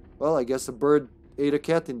 Well, I guess a bird ate a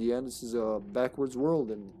cat in the end. This is a backwards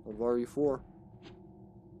world of RE4.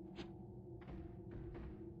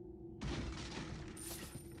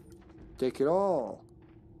 Take it all.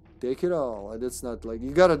 Take it all. And it's not like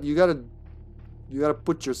you gotta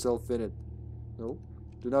put yourself in it. No.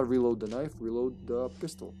 Do not reload the knife, reload the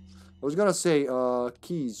pistol. I was gonna say,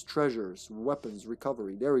 keys, treasures, weapons,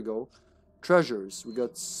 recovery. There we go. Treasures. We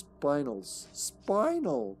got spinals.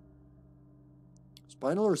 Spinal.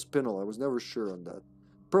 Spinal or spinal? I was never sure on that.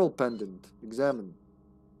 Pearl pendant. Examine.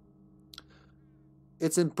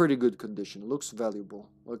 It's in pretty good condition. Looks valuable.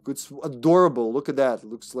 Like, it's adorable. Look at that.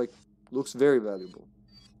 Looks very valuable.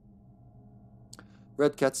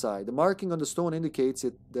 Red cat's eye. The marking on the stone indicates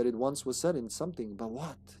that it once was set in something, but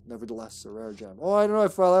what? Nevertheless, a rare gem. Oh, I don't know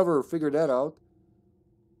if I'll ever figure that out.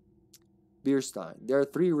 Beer stein. There are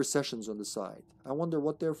 3 recessions on the side. I wonder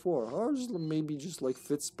what they're for. Or maybe just like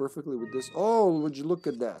fits perfectly with this. Oh, would you look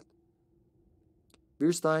at that?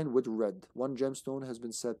 Beer stein with red. 1 gemstone has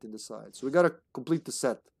been set in the side. So we gotta complete the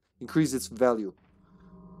set. Increase its value.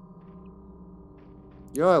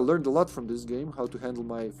 Yeah, I learned a lot from this game. How to handle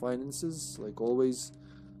my finances. Like always.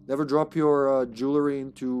 Never drop your jewelry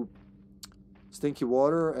into stinky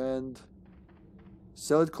water and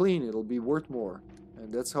sell it clean. It'll be worth more.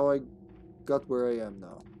 And that's how I got where I am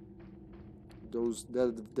now.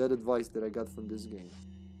 That advice that I got from this game.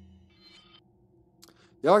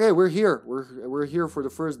 Yeah, okay, we're here. We're here for the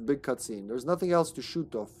first big cutscene. There's nothing else to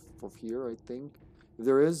shoot off of here, I think. If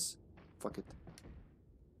there is, fuck it.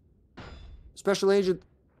 Special Agent,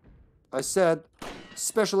 I said,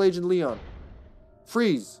 Special Agent Leon.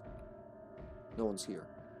 Freeze. No one's here.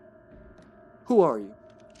 Who are you?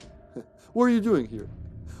 What are you doing here?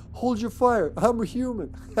 Hold your fire. I'm a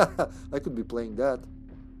human. I could be playing that.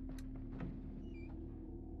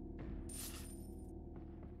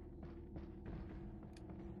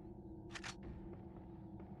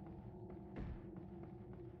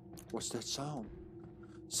 What's that sound?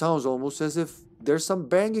 Sounds almost as if there's some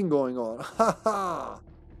banging going on. Ha ha!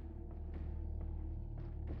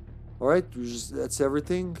 Alright, that's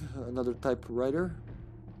everything. Another typewriter.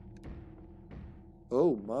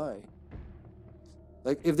 Oh my.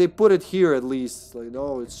 Like, if they put it here at least. Like,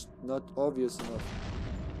 no, it's not obvious enough.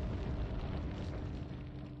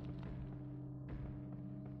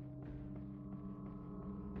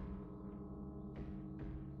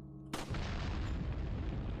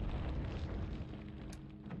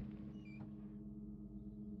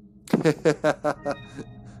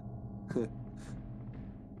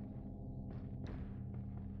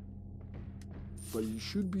 But you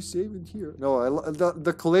should be saving here. No,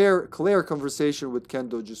 the Claire conversation with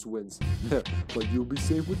Kendo just wins. But you'll be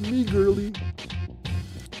safe with me, girly.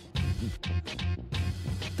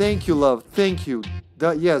 Thank you, love. Thank you.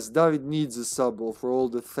 Yes, David needs a sub for all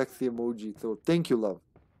the sexy emoji. So thank you, love.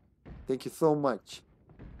 Thank you so much.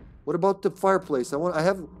 What about the fireplace?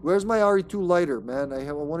 Where's my RE2 lighter, man?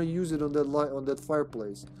 I want to use it on that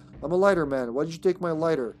fireplace. I'm a lighter man. Why did you take my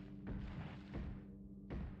lighter?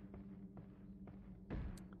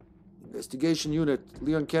 Investigation unit.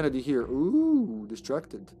 Leon Kennedy here. Ooh,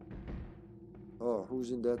 distracted. Oh,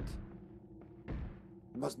 who's in that?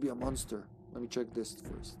 Must be a monster. Let me check this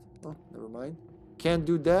first. Oh, never mind. Can't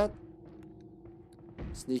do that.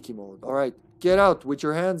 Sneaky mode. All right. Get out with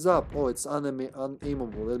your hands up. Oh, it's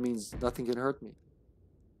unaimable. That means nothing can hurt me.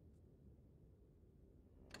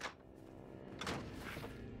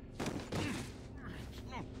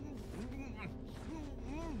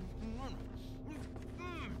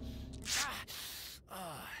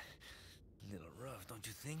 Little rough, don't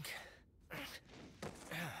you think?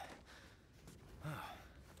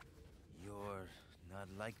 You're not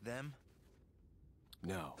like them?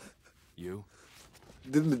 No. You?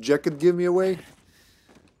 Didn't the jacket give me away?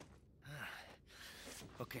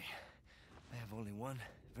 Okay, I have only one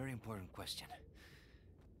very important question.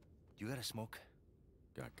 You got a smoke?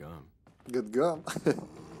 Got gum. Good gum.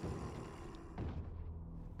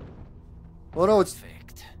 Oh no, it's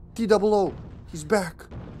Perfect. T-00. He's back.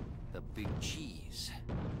 The big cheese.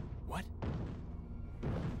 What?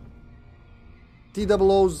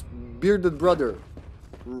 T-00's bearded brother.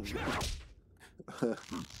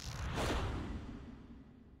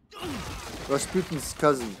 Rasputin's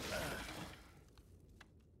cousin.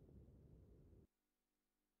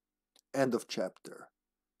 End of chapter.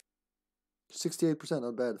 68%,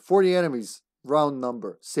 not bad. 40 enemies, round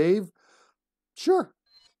number. Save? Sure.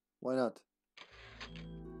 Why not?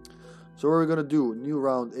 So what are we gonna do? New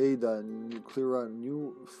round, Ada, nuclear round,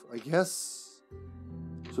 new, I guess.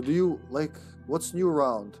 So do you, like, what's new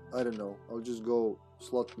round? I don't know. I'll just go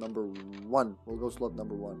slot number 1. We'll go slot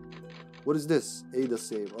number 1. What is this? Ada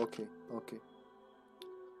save. Okay, okay.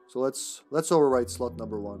 So let's overwrite slot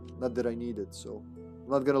number 1. Not that I need it, so I'm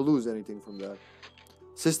not gonna lose anything from that.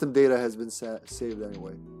 System data has been saved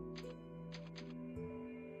anyway.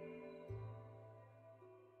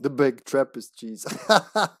 The big Trappist cheese.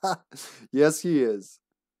 Yes, he is.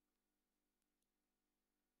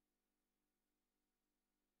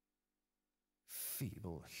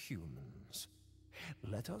 Feeble humans,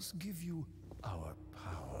 let us give you our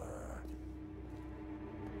power.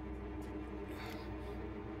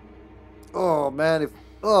 Oh man,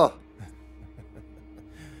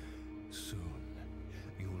 Soon,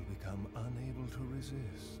 you will become unable to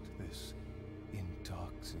resist this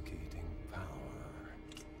intoxicating power.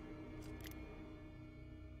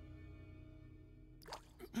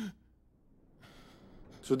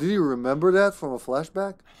 So did you remember that from a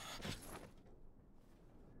flashback?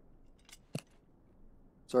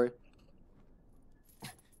 Sorry.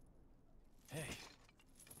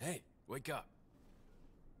 Hey, wake up.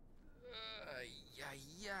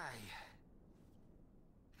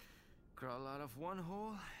 crawl out of one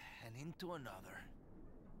hole and into another.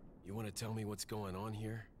 You want to tell me what's going on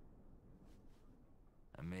here?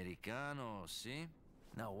 Americano, see?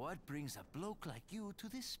 Now what brings a bloke like you to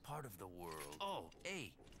this part of the world? Oh,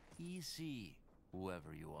 hey, easy,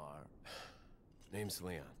 whoever you are. Name's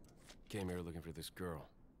Leon. Came here looking for this girl.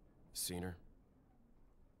 Seen her?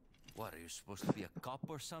 What, are you supposed to be a cop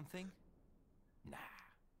or something? Nah,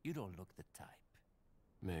 you don't look the type.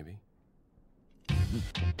 Maybe.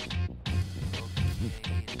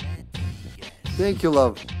 Okay, let me guess. Thank you,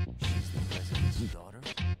 love. She's the president's daughter?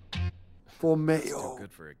 For Still mayo.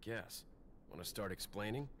 good for a guess. Want to start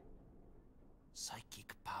explaining?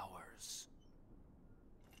 Psychic powers.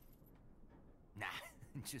 Nah,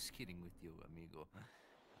 just kidding with you, amigo.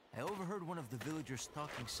 I overheard one of the villagers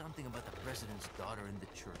talking something about the president's daughter in the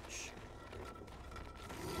church.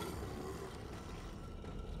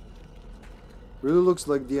 Really looks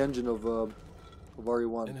like the engine of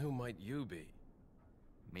RE1. And who might you be?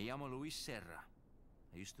 Me llamo Luis Serra.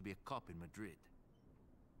 I used to be a cop in Madrid.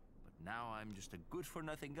 But now I'm just a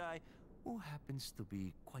good-for-nothing guy who happens to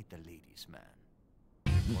be quite a ladies' man.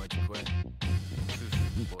 Why'd you quit?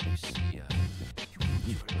 Policia,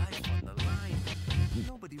 you put your life on the line.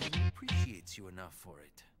 Nobody really appreciates you enough for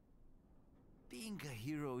it. Being a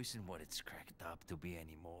hero isn't what it's cracked up to be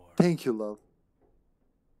anymore. Thank you, love.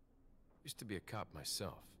 Used to be a cop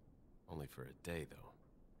myself. Only for a day, though.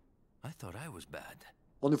 I thought I was bad.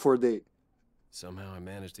 Only for a day. Somehow I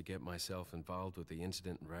managed to get myself involved with the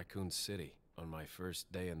incident in Raccoon City on my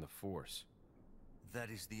first day in the force.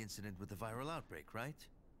 That is the incident with the viral outbreak, right?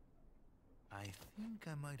 I think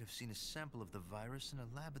I might have seen a sample of the virus in a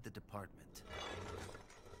lab at the department.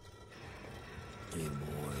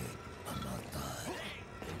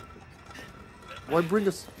 Why bring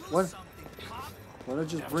us? Why? Why not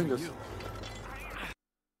just bring us?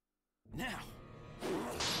 Now,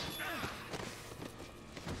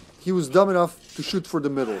 He was dumb enough to shoot for the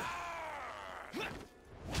middle.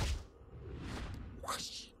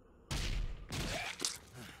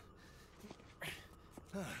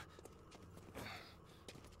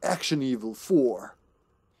 Action Evil 4.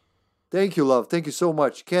 Thank you, love. Thank you so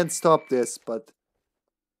much. Can't stop this, but...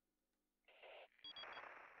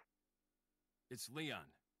 It's Leon.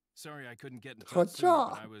 Sorry I couldn't get in touch Gotcha. sooner,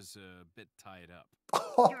 but I was a bit tied up.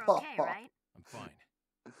 You're okay, right? I'm fine.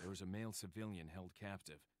 There was a male civilian held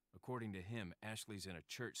captive. According to him, Ashley's in a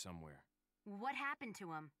church somewhere. What happened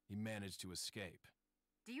to him? He managed to escape.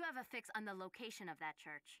 Do you have a fix on the location of that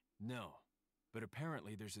church? No. But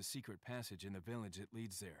apparently there's a secret passage in the village that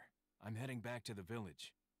leads there. I'm heading back to the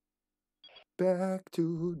village. Back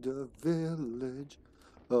to the village.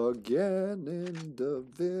 Again in the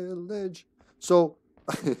village. So,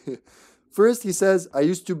 first he says, I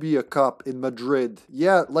used to be a cop in Madrid.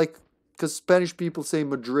 Yeah, like, because Spanish people say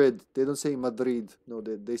Madrid. They don't say Madrid. No,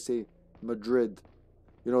 they say Madrid.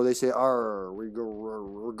 You know, they say,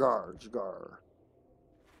 regards, gar.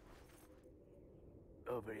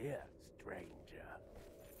 Over here, stranger.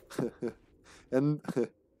 and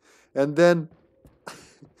then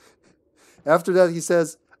after that he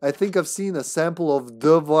says, I think I've seen a sample of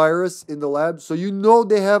the virus in the lab. So you know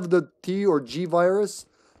they have the T or G virus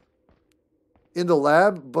in the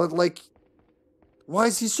lab, but like, why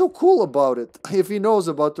is he so cool about it? If he knows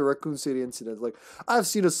about the Raccoon City incident, like, I've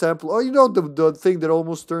seen a sample. Oh, you know the thing that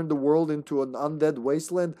almost turned the world into an undead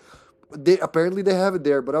wasteland? Apparently they have it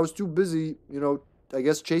there, but I was too busy, you know, I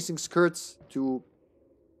guess chasing skirts to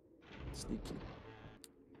sneaky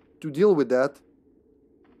to deal with that.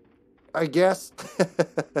 I guess.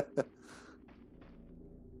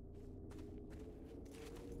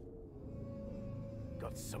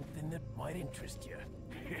 Got something that might interest you.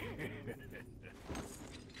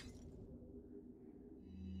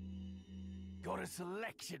 Got a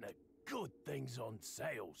selection of good things on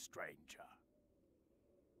sale, stranger.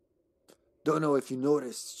 Don't know if you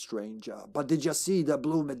noticed, stranger, but did you see the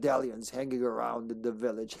blue medallions hanging around in the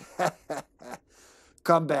village?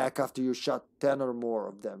 Come back after you shot 10 or more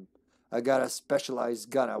of them. I got a specialized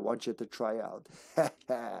gun I want you to try out.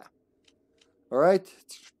 Alright?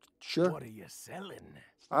 Sure. What are you selling?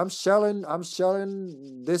 I'm selling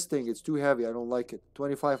this thing. It's too heavy. I don't like it.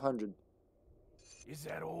 2,500. Is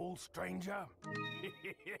that all, stranger?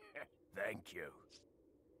 Thank you.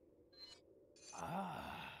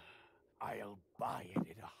 Ah, I'll buy it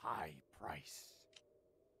at a high price.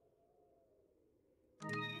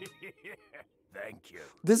 Thank you.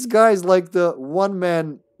 This guy's like the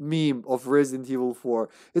one-man meme of Resident Evil 4.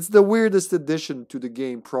 It's the weirdest addition to the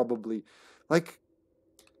game, probably. Like,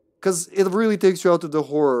 because it really takes you out of the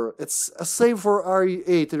horror. It's the same for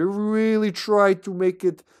RE8. They really tried to make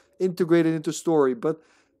it integrated into story, but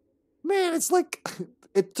Man, it's like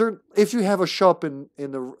it turned. If you have a shop in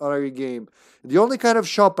an RE game, the only kind of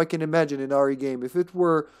shop I can imagine in RE game, if it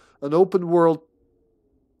were an open world,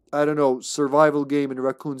 I don't know, survival game in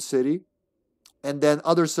Raccoon City, and then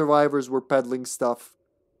other survivors were peddling stuff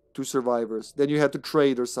to survivors, then you had to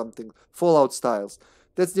trade or something, Fallout styles.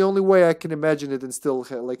 That's the only way I can imagine it and still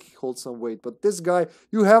like hold some weight. But this guy,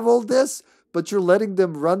 you have all this, but you're letting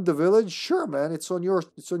them run the village. Sure, man, it's on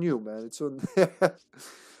you, man. It's on.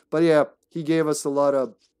 But yeah, he gave us a lot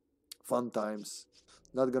of fun times.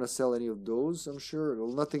 Not gonna sell any of those, I'm sure.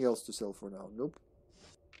 Well, nothing else to sell for now. Nope.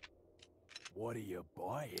 What are you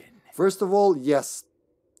buying? First of all, yes,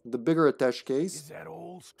 the bigger attached case. Is that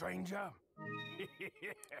all, stranger?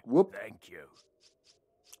 Whoop. Thank you.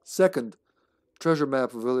 Second, treasure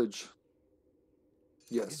map village.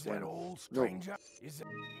 Yes. Is that all, No. stranger? Is it...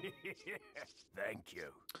 Thank you.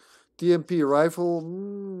 TMP rifle.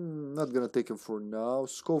 Not gonna take him for now.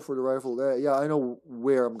 Scope for the rifle. Yeah, I know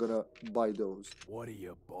where I'm gonna buy those. What are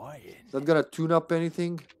you buying? Not gonna tune up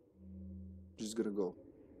anything. Just gonna go.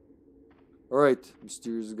 All right,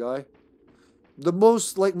 mysterious guy. The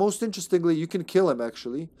most interestingly, you can kill him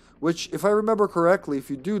actually. Which, if I remember correctly, if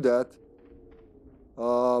you do that,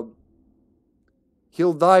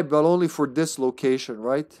 he'll die, but only for this location,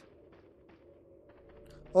 right?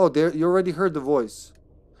 Oh, there, you already heard the voice.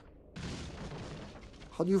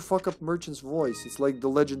 How do you fuck up Merchant's voice? It's like the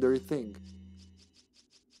legendary thing.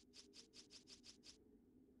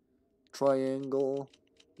 Triangle.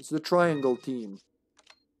 It's the triangle team.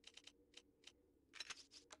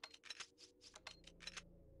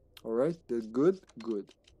 Alright, they're good?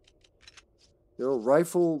 Good. They're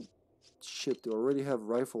rifle... Shit, they already have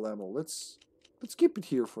rifle ammo. Let's keep it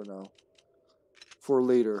here for now. For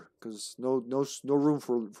later. Because no room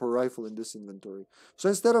for rifle in this inventory. So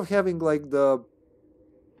instead of having like the...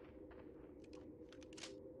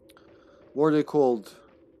 What are they called?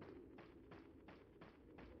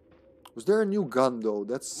 Was there a new gun though?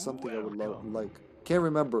 That's something I would like. Can't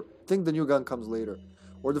remember. I think the new gun comes later.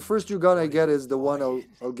 Or the first new gun I get is the one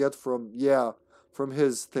I'll get from, yeah, from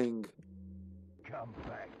his thing. Come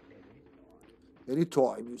back.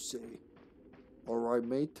 Anytime, you say. Alright,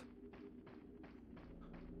 mate.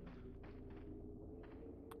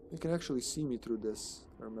 You can actually see me through this,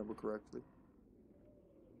 if I remember correctly.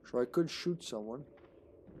 So I could shoot someone.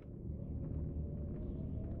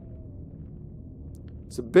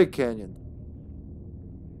 It's a big canyon.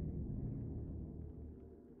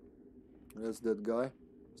 That's that guy.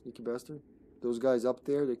 Sneaky bastard. Those guys up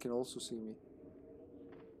there, they can also see me.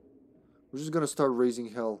 We're just gonna start raising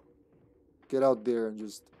hell. Get out there and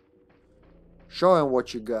just show him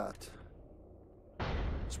what you got.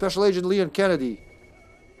 Special Agent Leon Kennedy.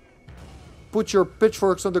 Put your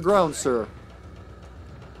pitchforks on the ground, sir.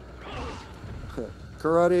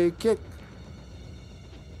 Karate kick.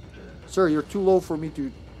 Sir, you're too low for me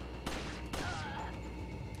to...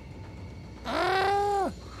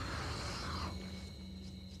 Ah!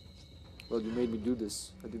 Well, you made me do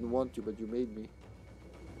this. I didn't want to, but you made me.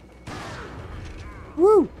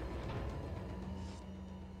 Woo!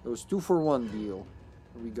 It was 2-for-1 deal.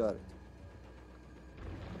 And we got it.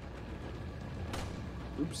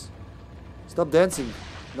 Oops. Stop dancing.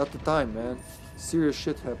 Not the time, man. Serious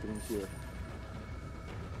shit happening here.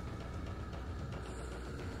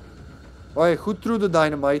 Alright, who threw the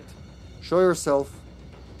dynamite? Show yourself.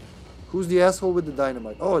 Who's the asshole with the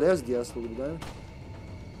dynamite? Oh, there's the asshole with the dynamite.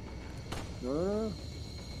 No.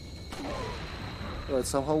 Oh, it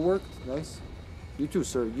somehow worked. Nice. You too,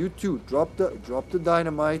 sir. You too. Drop the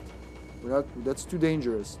dynamite. We're not. That's too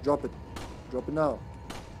dangerous. Drop it. Drop it now.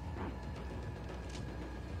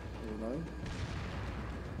 Never mind.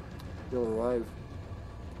 They'll arrive.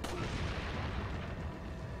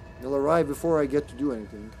 They'll arrive before I get to do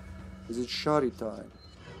anything. Is it shoddy time?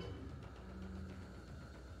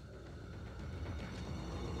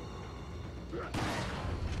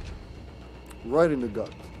 Right in the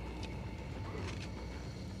gut.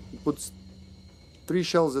 He puts 3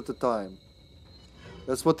 shells at a time.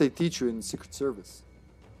 That's what they teach you in Secret Service.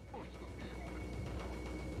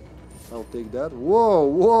 I'll take that.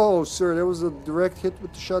 Whoa, sir, there was a direct hit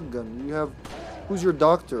with the shotgun. You have... Who's your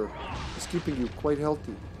doctor? He's keeping you quite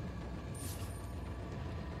healthy.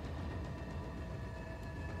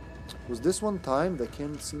 Was this one timed? I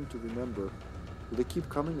can't seem to remember. Do they keep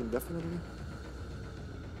coming indefinitely?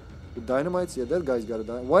 The dynamites? Yeah, that guy's got a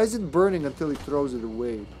dynamite. Why is it burning until he throws it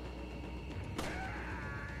away?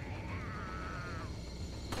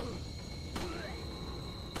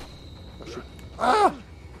 Oh, shit. Ah!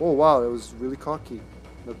 Oh, wow, that was really cocky.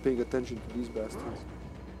 Not paying attention to these bastards.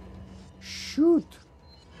 Shoot!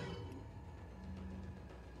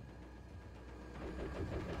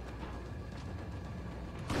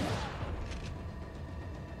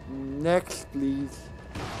 Next, please.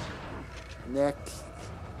 Next.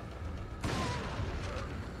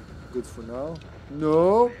 Good for now.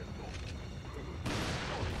 No.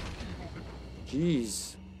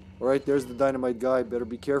 Jeez. Alright, there's the dynamite guy. Better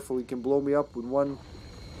be careful. He can blow me up with one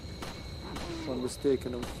mistake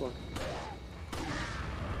and I'm fucked.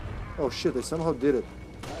 Oh shit, I somehow did it.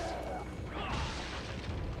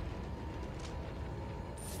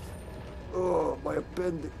 Oh, my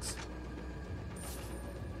appendix.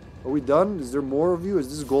 Are we done? Is there more of you? Is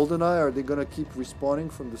this GoldenEye? Are they gonna keep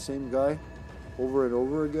respawning from the same guy over and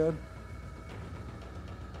over again?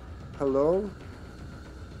 Hello?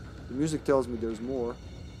 The music tells me there's more.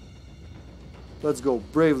 Let's go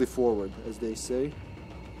bravely forward, as they say.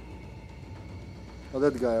 Oh,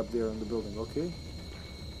 that guy up there in the building, okay.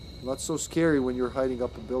 Not so scary when you're hiding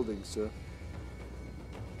up a building, sir.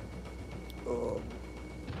 Oh,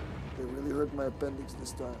 they really hurt my appendix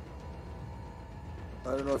this time.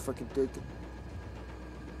 I don't know if I can take it.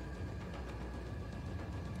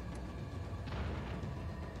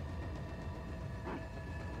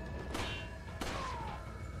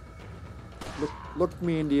 Look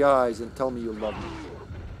me in the eyes and tell me you love me.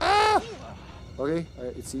 Ah! Okay,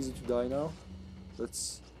 it's easy to die now.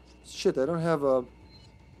 Let's... Shit, I don't have a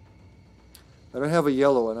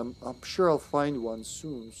yellow, and I'm sure I'll find one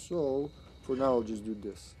soon. So for now, I'll just do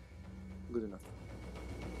this. Good enough.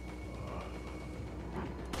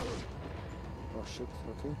 Oh shit.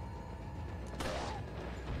 Okay.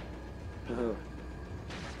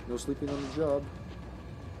 No sleeping on the job.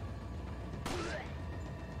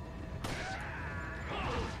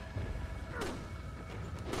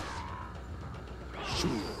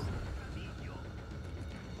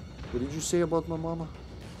 What did you say about my mama?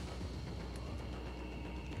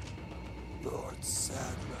 Lord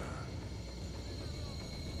Sadler.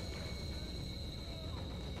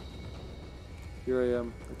 Here I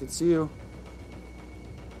am. I can see you.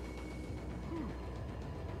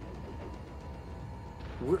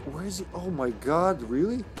 Where is he? Oh my god,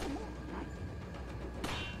 really?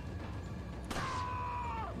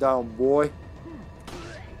 Down, boy.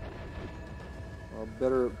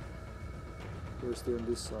 Better stay on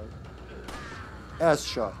this side. Ass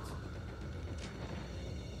shot.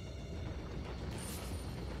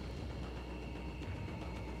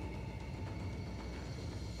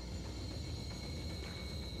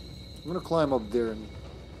 I'm gonna climb up there and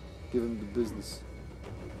give him the business.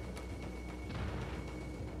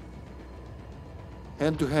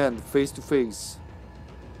 Hand to hand, face to face.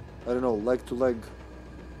 I don't know, leg to leg.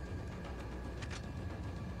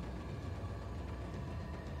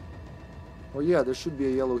 Oh yeah, there should be a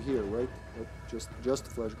yellow here, right? Just a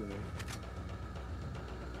flash grenade.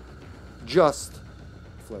 Just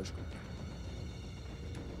a flash grenade.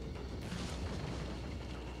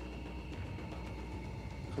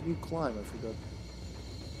 How do you climb? I forgot.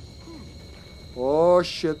 Oh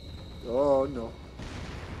shit. Oh no.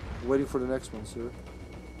 Waiting for the next one, sir.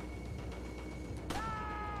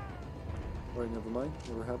 Alright, never mind.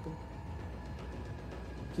 Never happened.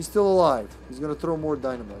 He's still alive. He's gonna throw more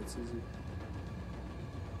dynamites, is he?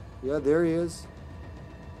 Yeah, there he is.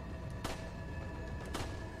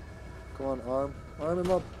 Come on, arm. Arm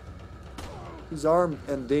him up. He's armed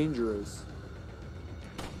and dangerous.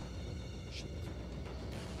 Shit.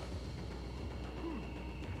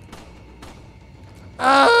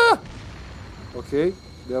 Ah! Okay,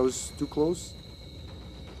 that was too close.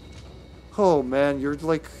 Oh man, you're...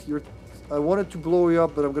 I wanted to blow you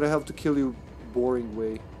up, but I'm gonna have to kill you boring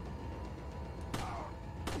way.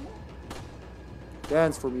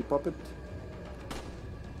 Dance for me, puppet.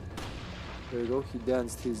 There you go. He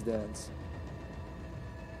danced his dance.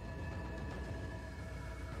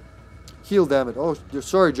 Heal, damn it. Oh,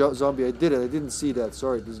 sorry, zombie. I did it. I didn't see that.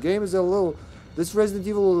 Sorry. This game is a little... This Resident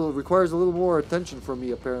Evil requires a little more attention from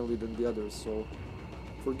me, apparently, than the others. So,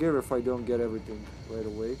 forgive if I don't get everything right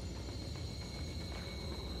away.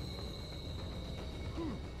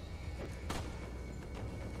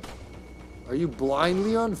 Are you blind,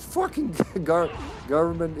 Leon? Fucking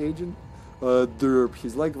government agent? Derp.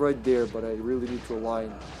 He's like right there, but I really need to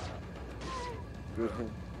align with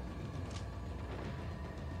him.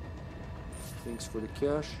 Thanks for the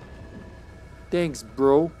cash. Thanks,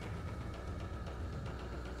 bro.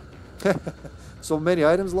 So many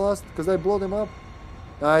items lost? Because I blow them up?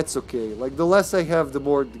 Nah, it's okay. Like, the less I have, the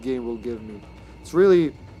more the game will give me. It's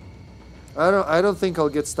really... I don't think I'll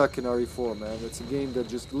get stuck in RE4, man. It's a game that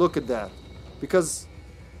just... Look at that. Because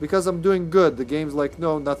I'm doing good, the game's like,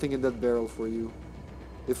 no, nothing in that barrel for you.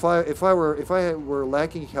 If I were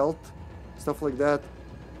lacking health, stuff like that,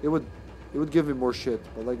 it would give me more shit.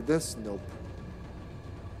 But like this, nope.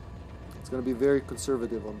 It's gonna be very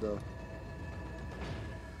conservative on the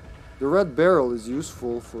The red barrel is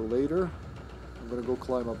useful for later. I'm gonna go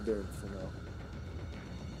climb up there for now.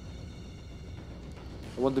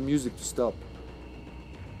 I want the music to stop.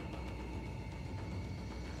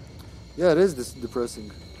 Yeah, it is this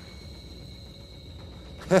depressing.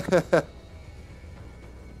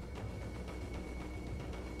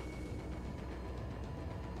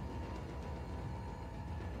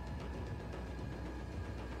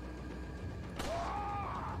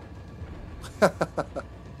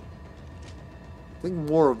 I think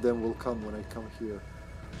more of them will come when I come here.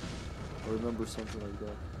 I remember something like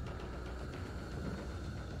that.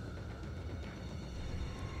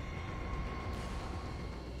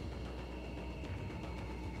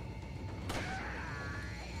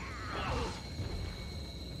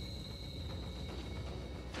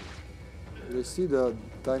 Did I see the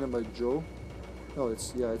Dynamite Joe? No,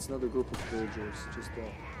 it's not a group of villagers. Just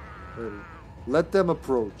wait. Let them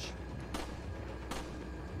approach.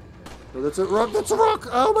 No, that's a rock. That's a rock.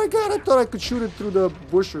 Oh my god! I thought I could shoot it through the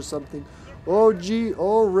bush or something. Oh gee.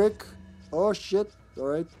 Oh Rick. Oh shit. All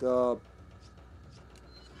right.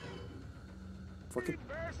 Fuck it.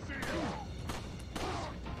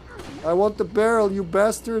 I want the barrel, you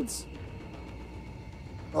bastards.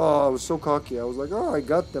 Oh, I was so cocky. I was like, oh, I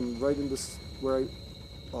got them right in this where I.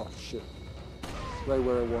 Oh shit. Right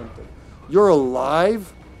where I want them. You're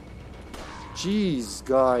alive? Jeez,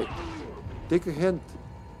 guy. Take a hint.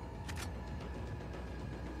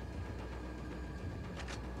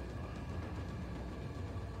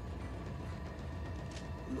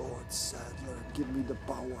 Lord Sadler, give me the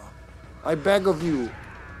power. I beg of you.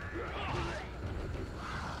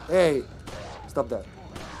 Hey, stop that.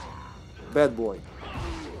 Bad boy.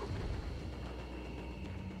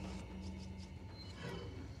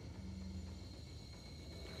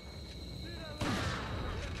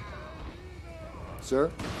 Sir,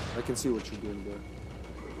 I can see what you're doing there.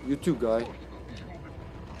 You too, guy.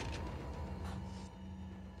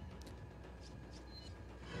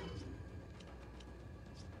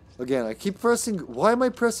 Again, I keep pressing... Why am I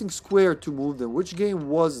pressing square to move them? Which game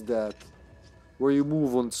was that? Where you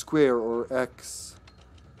move on square or X?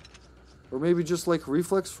 Or maybe just like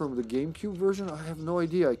reflex from the GameCube version? I have no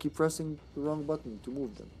idea. I keep pressing the wrong button to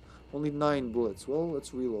move them. Only 9 bullets. Well,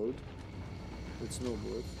 let's reload. It's no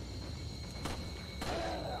bullets.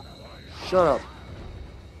 Shut up.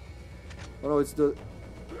 Oh no, it's the...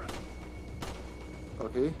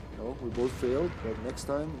 Okay, no, we both failed. But next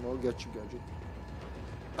time, I'll get you, Gadget.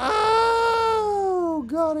 Oh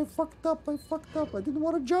god, I fucked up. I I didn't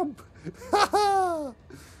want to jump.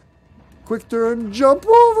 Quick turn, jump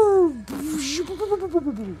over.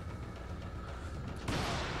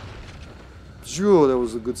 Sure, that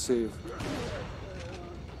was a good save.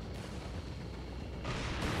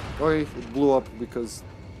 Okay, it blew up because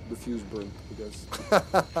the fuse burned, I guess.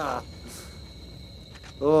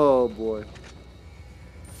 Oh boy.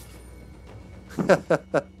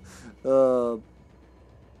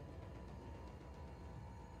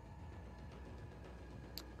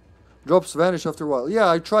 Drops vanish after a while. Yeah,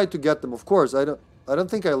 I tried to get them, of course. I don't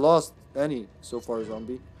think I lost any so far,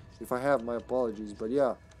 zombie. If I have, my apologies. But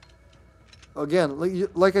yeah. Again,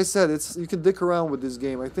 like I said, you can dick around with this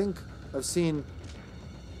game. I think I've seen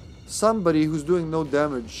somebody who's doing no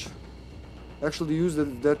damage actually use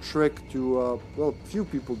that trick to, well, few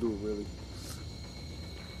people do, really.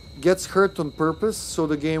 Gets hurt on purpose, so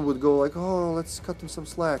the game would go like, oh, let's cut him some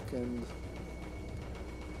slack, and...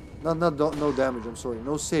 no damage, I'm sorry.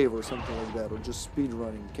 No save or something like that, or just speed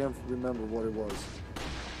running. Can't remember what it was.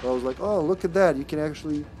 But I was like, oh, look at that. You can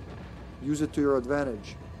actually use it to your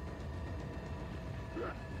advantage.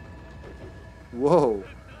 Whoa.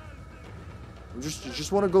 You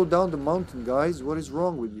just want to go down the mountain, guys. What is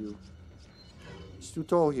wrong with you? It's too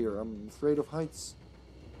tall here. I'm afraid of heights,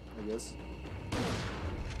 I guess.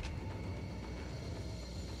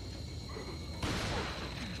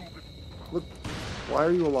 Look, why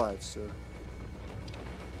are you alive, sir?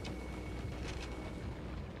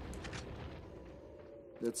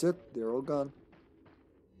 That's it. They're all gone.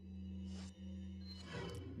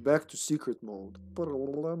 Back to secret mode.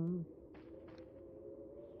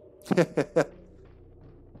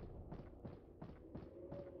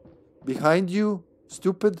 Behind you,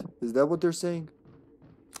 stupid? Is that what they're saying?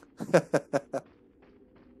 It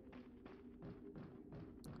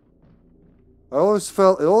always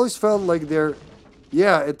felt like they're...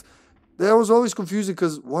 Yeah, that was always confusing,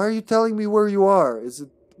 because why are you telling me where you are? Is it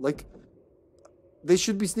like... They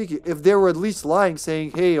should be sneaky. If they were at least lying,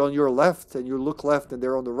 saying, hey, on your left, and you look left and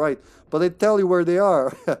they're on the right. But they tell you where they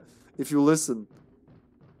are, if you listen.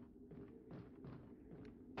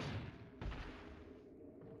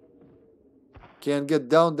 Can't get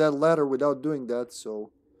down that ladder without doing that,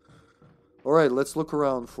 so... Alright, let's look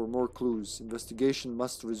around for more clues. Investigation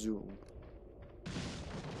must resume.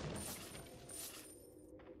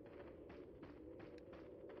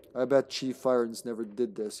 I bet Chief Irons never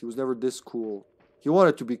did this. He was never this cool. He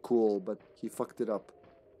wanted to be cool, but he fucked it up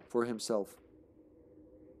for himself.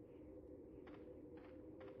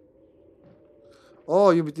 Oh,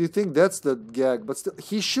 you think that's the gag, but still,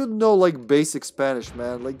 he should know like basic Spanish,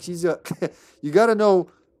 man. Like he's a, you gotta know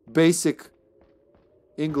basic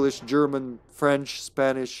English, German, French,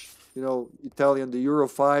 Spanish, you know, Italian, the Euro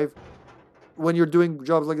 5. When you're doing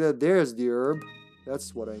jobs like that, there's the herb.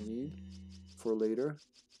 That's what I need for later.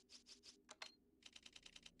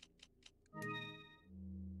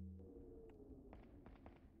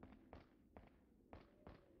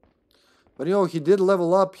 But you know, he did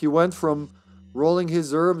level up. He went from rolling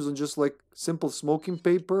his herbs on just like simple smoking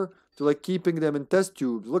paper to like keeping them in test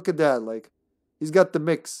tubes. Look at that. Like he's got the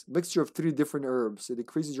mixture of 3 different herbs. It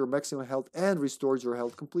increases your maximum health and restores your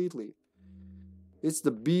health completely. It's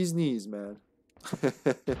the bee's knees, man.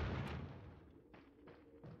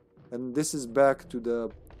 And this is back to the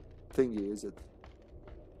thingy, is it?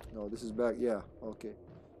 No, this is back. Yeah, okay.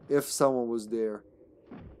 If someone was there.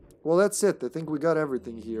 Well, that's it. I think we got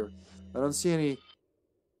everything here. I don't see any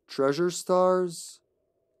treasure stars.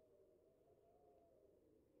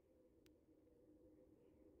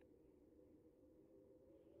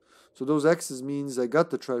 So those X's means I got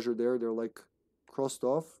the treasure there. They're like crossed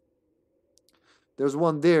off. There's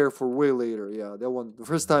one there for way later. Yeah, that one. The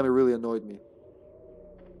first time it really annoyed me.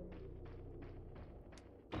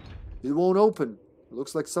 It won't open. It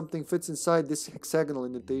looks like something fits inside this hexagonal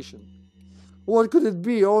indentation. What could it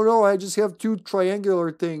be? Oh no, I just have 2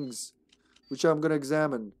 triangular things, which I'm going to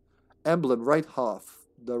examine. Emblem, right half.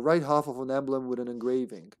 The right half of an emblem with an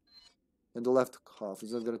engraving. And the left half.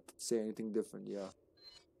 It's not going to say anything different, yeah.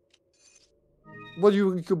 What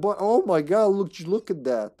you could buy? Oh my god, look at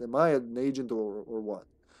that. Am I an agent or what?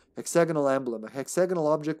 Hexagonal emblem. A hexagonal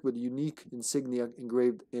object with unique insignia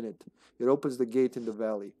engraved in it. It opens the gate in the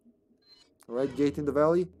valley. Alright, gate in the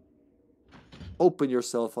valley? Open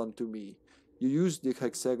yourself unto me. You used the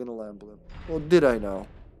hexagonal emblem. Oh, did I now?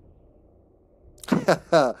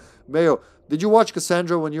 Mayo, did you watch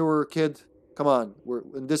Cassandra when you were a kid? Come on, we're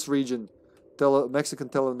in this region. Mexican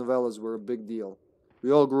telenovelas were a big deal.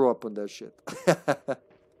 We all grew up on that shit.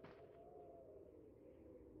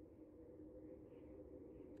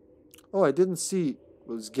 Oh, I didn't see.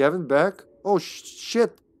 Was Gavin back? Oh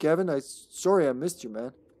shit, Gavin. Sorry I missed you,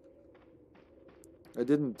 man. I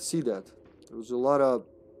didn't see that. There was a lot of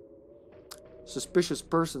suspicious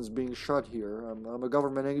persons being shot here. I'm a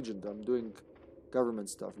government agent. I'm doing government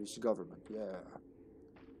stuff. It's government. Yeah.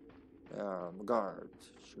 Yeah, I'm a guard.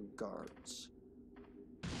 Shoot guards.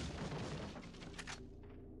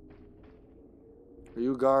 Are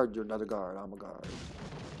you a guard? You're not a guard. I'm a guard.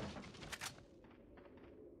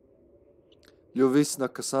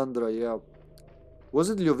 Ljovisna, Cassandra, yeah. Was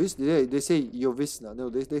it Ljovisna? Yeah, they say Ljovisna. No,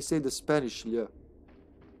 they say the Spanish Ljo.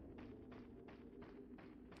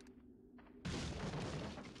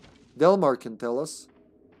 Delmar can tell us.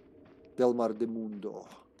 Delmar de Mundo.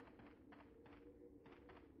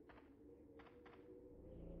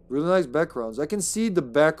 Really nice backgrounds. I can see the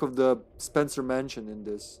back of the Spencer Mansion in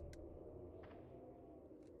this.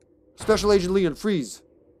 Special Agent Leon, freeze!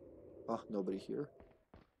 Oh, nobody here.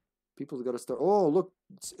 People gotta start. Oh, look,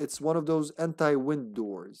 it's one of those anti-wind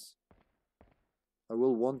doors. I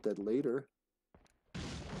will want that later.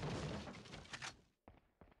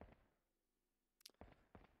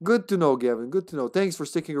 Good to know, Gavin. Good to know. Thanks for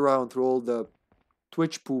sticking around through all the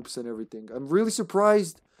Twitch poops and everything. I'm really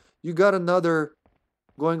surprised you got another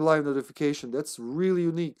going live notification. That's really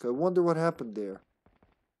unique. I wonder what happened there.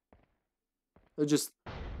 I just...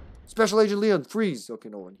 Special Agent Leon, freeze. Okay,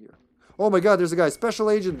 no one here. Oh my god, there's a guy. Special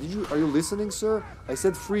Agent, are you listening, sir? I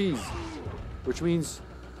said freeze. Which means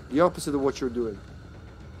the opposite of what you're doing.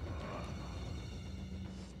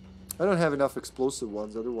 I don't have enough explosive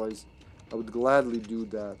ones, otherwise I would gladly do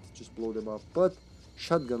that. Just blow them up. But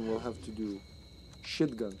shotgun will have to do.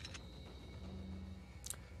 Shitgun.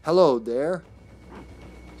 Hello there.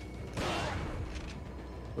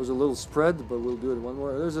 There's a little spread, but we'll do it one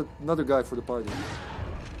more. There's another guy for the party.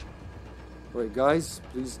 Alright, guys,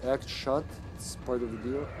 please act shot. It's part of the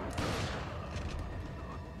deal.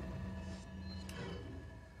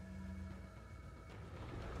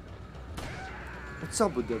 What's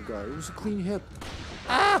up with that guy? It was a clean hit.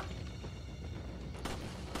 Ah!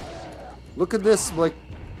 Look at this, like,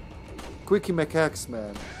 Quickie McAxe,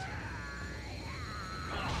 man.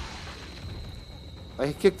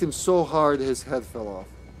 I kicked him so hard his head fell off.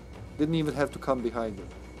 Didn't even have to come behind him.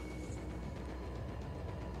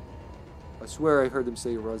 I swear I heard him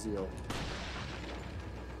say Raziel.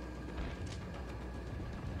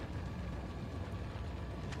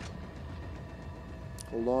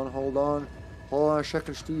 Hold on, hold on. Hold on a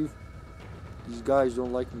second, Steve. These guys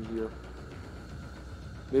don't like me here.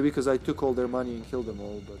 Maybe because I took all their money and killed them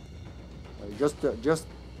all, but just a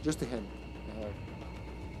hint. I have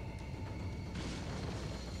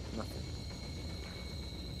nothing.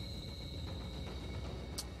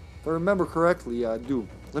 If I remember correctly, yeah, I do.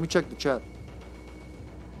 Let me check the chat.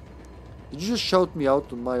 Did you just shout me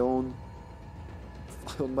out on my own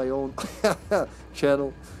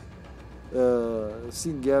channel?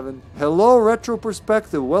 Seen Gavin. Hello, Retro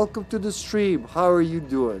Perspective. Welcome to the stream. How are you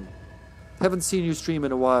doing? Haven't seen you stream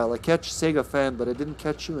in a while. I catch Sega fan, but I didn't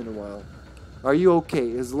catch you in a while. Are you okay?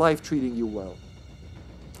 Is life treating you well?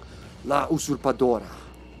 La Usurpadora.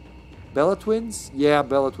 Bella Twins? Yeah,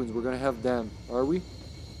 Bella Twins. We're gonna have them. Are we?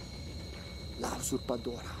 La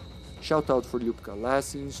Usurpadora. Shout out for Lyupka. Last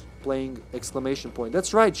scene's playing exclamation point.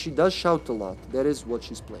 That's right, she does shout a lot. That is what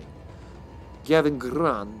she's playing. Gavin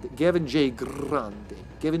Grande. Gavin J. Grande.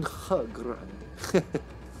 Gavin H. Grande.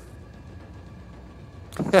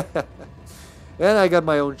 And I got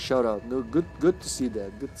my own shout out. No, good to see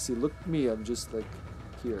that. Good to see. Look at me, I'm just like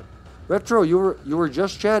here. Retro, you were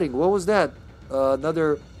just chatting. What was that?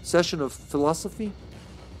 Another session of philosophy?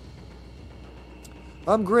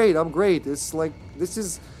 I'm great. It's like this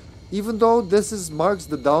is, even though this marks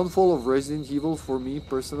the downfall of Resident Evil for me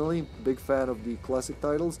personally, big fan of the classic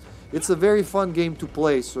titles. It's a very fun game to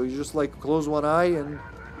play. So you just like close one eye and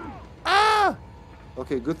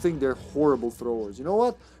okay, good thing they're horrible throwers. You know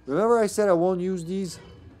what? Remember I said I won't use these?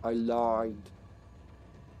 I lied.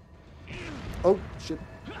 Oh, shit.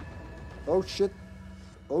 Oh, shit.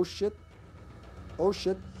 Oh, shit. Oh,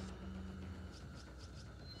 shit.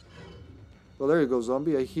 Well, there you go,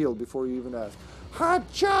 zombie. I healed before you even asked.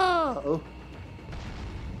 Hacha! Oh.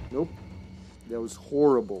 Nope. That was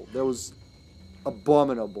horrible. That was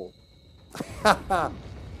abominable. that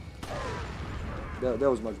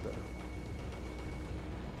was much better.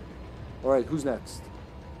 Alright, who's next?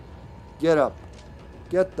 Get up.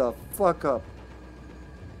 Get the fuck up.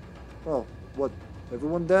 Oh, what?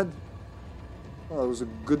 Everyone dead? Oh, it was a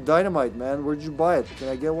good dynamite, man. Where'd you buy it? Can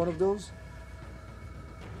I get one of those?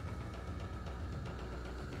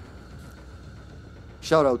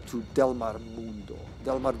 Shout out to Delmar Mundo.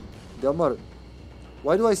 Delmar.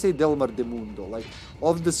 Why do I say Delmar de Mundo? Like,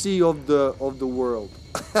 of the sea of the world.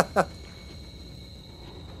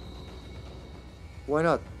 Why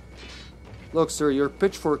not? Look, sir, your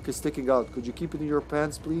pitchfork is sticking out. Could you keep it in your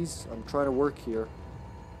pants, please? I'm trying to work here.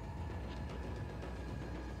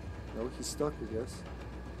 No, he's stuck, I guess.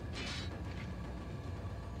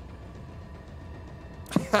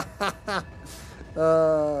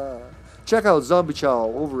 Check out Zombie Chow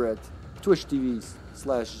over at Twitch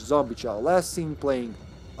TV/Zombie Chow. Last seen playing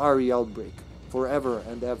RE Outbreak. Forever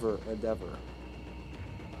and ever and ever.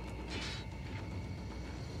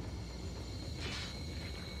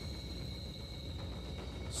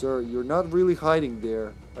 Sir, you're not really hiding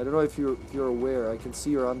there. I don't know if you're aware. I can see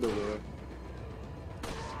your underwear.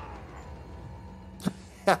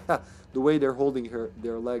 The way they're holding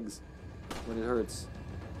their legs when it hurts.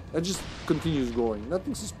 That just continues going.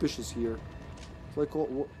 Nothing suspicious here. It's like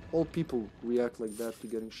all people react like that to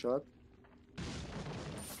getting shot.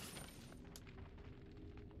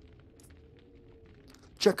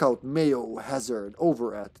 Check out Mayo Hazard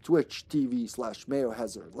over at Twitch TV/Mayo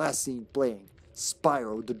Hazard. Last seen playing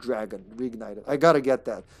Spyro the Dragon Reignited. I gotta get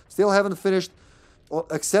that. Still haven't finished,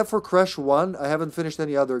 except for Crash 1, I haven't finished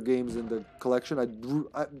any other games in the collection.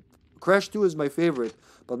 Crash 2 is my favorite,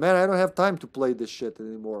 but man, I don't have time to play this shit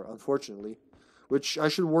anymore, unfortunately. Which I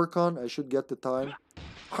should work on. I should get the time.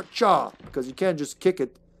 Hacha! Because you can't just kick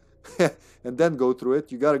it and then go through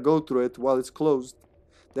it. You gotta go through it while it's closed.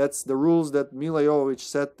 That's the rules that Mila Jovovich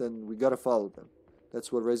set, and we gotta follow them.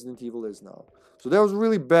 That's what Resident Evil is now. So that was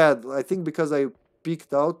really bad. I think because I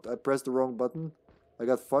peeked out, I pressed the wrong button. I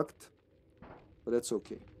got fucked. But that's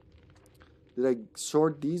okay. Did I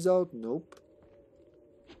sort these out? Nope.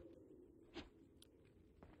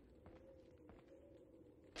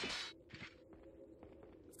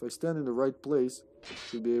 If I stand in the right place,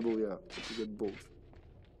 should be able, yeah, to get both.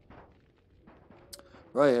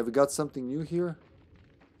 Right, have we got something new here?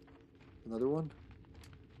 Another one?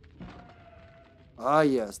 Ah,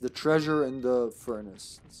 yes, the treasure in the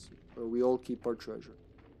furnace. Where we all keep our treasure.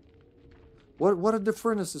 What are the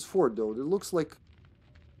furnaces for, though? It looks like...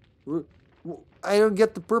 I don't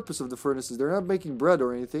get the purpose of the furnaces. They're not making bread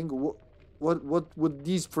or anything. What would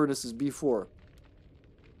these furnaces be for?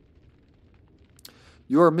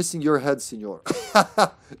 You are missing your head, senor.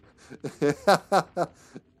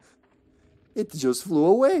 It just flew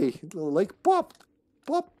away. Like popped.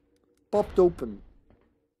 Pop. Popped open.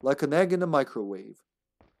 Like an egg in a microwave.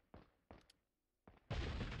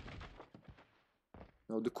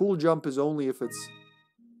 Now the cool jump is only if it's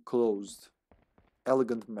closed.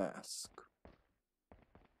 Elegant mask.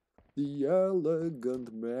 The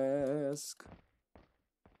elegant mask.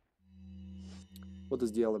 What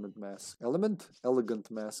does the element mask? Elegant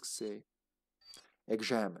mask say.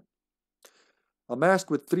 Examine. A mask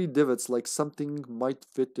with 3 divots like something might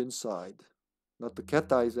fit inside. Not the cat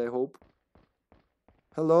eyes, I hope.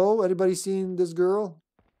 Hello? Anybody seen this girl?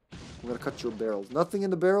 I'm gonna cut your barrels. Nothing in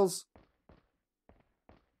the barrels?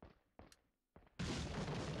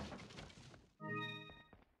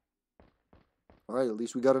 Alright, at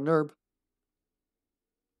least we got a nerve.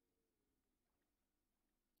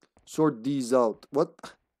 Sort these out.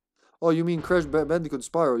 What? Oh, you mean Crash Bandicoot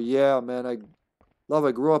Spyro? Yeah, man, I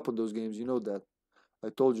grew up on those games, you know that. I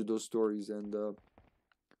told you those stories, and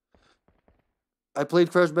I played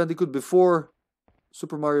Crash Bandicoot before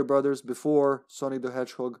Super Mario Brothers, before Sonic the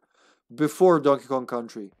Hedgehog, before Donkey Kong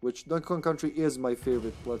Country, which Donkey Kong Country is my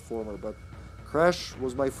favorite platformer, but Crash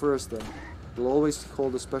was my first and will always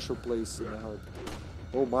hold a special place in my heart.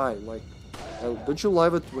 Oh my, like, don't you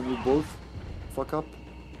love it when you both fuck up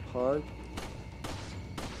hard?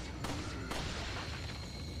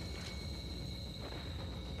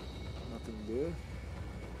 Nothing there.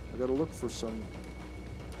 I gotta look for some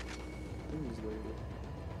things later.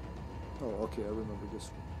 Oh, okay, I remember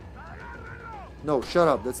this one. No, shut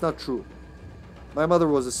up, that's not true. My mother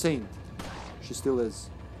was a saint. She still is.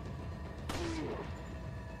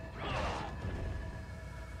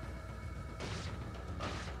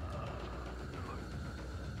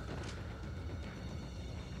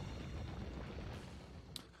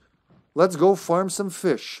 Let's go farm some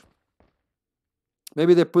fish.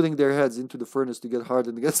 Maybe they're putting their heads into the furnace to get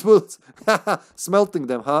hardened against smooth. Smelting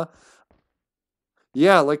them, huh?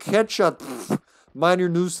 Yeah, like headshot. Pff, minor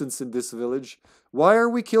nuisance in this village. Why are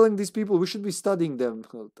we killing these people? We should be studying them.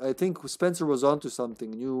 I think Spencer was onto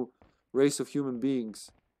something. New race of human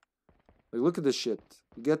beings. Like, look at this shit.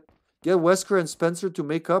 You get Wesker and Spencer to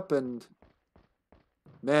make up, and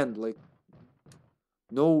man, like,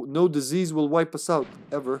 no disease will wipe us out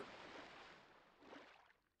ever.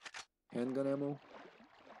 Handgun ammo.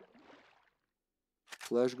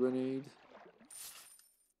 Flash grenade.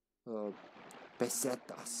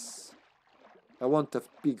 Pesetas. I want a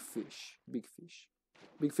big fish. Big fish.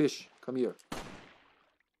 Big fish, come here.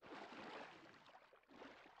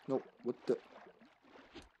 No, what the...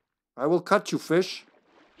 I will cut you, fish.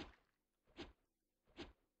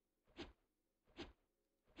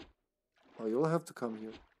 Oh, you'll have to come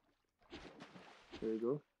here. There you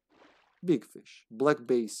go. Big fish. Black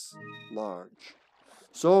base. Large.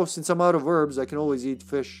 So, since I'm out of herbs, I can always eat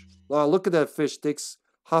fish. Wow, look at that fish. Takes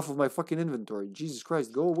half of my fucking inventory. Jesus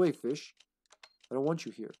Christ, go away, fish. I don't want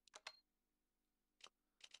you here.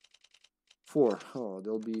 4. Oh,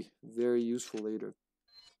 they'll be very useful later.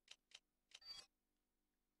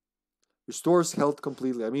 Restores health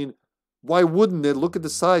completely. I mean, why wouldn't it? Look at the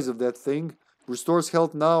size of that thing. Restores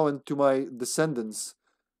health now and to my descendants.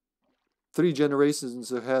 3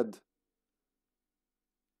 generations ahead.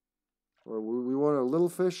 Or we want a little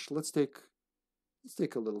fish? Let's take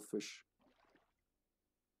a little fish.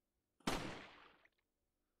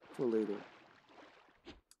 For later.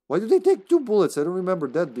 Why do they take 2 bullets? I don't remember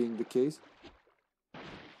that being the case.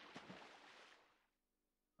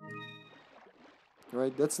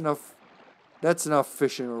 Right, that's enough. That's enough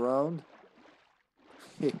fishing around.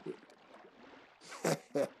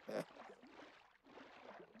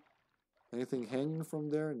 Anything hanging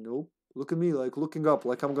from there? Nope. Look at me, like looking up,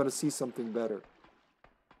 like I'm gonna see something better.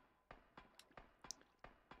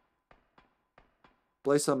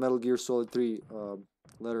 Play some Metal Gear Solid 3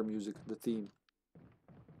 letter music, the theme.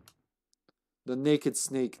 The Naked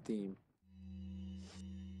Snake theme.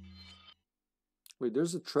 Wait,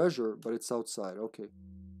 there's a treasure, but it's outside. Okay.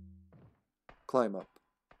 Climb up.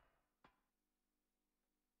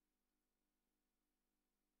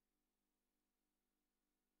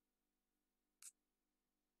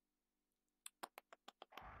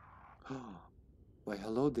 Why,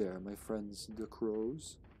 hello there, my friends, the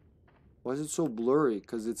crows. Why is it so blurry?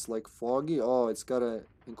 Because it's like foggy? Oh, it's gotta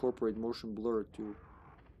incorporate motion blur too.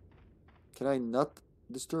 Can I not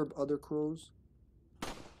disturb other crows? I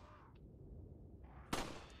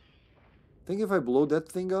think if I blow that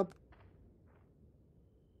thing up,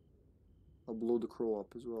 I'll blow the crow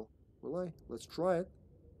up as well. Will I? Let's try it.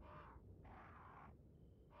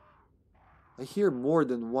 I hear more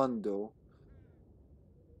than one though.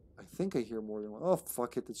 think I hear more than one. Oh,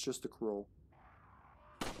 fuck it. It's just a crow.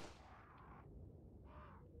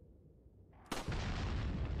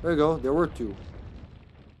 There you go. There were two.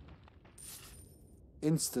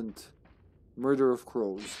 Instant murder of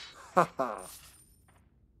crows. Haha.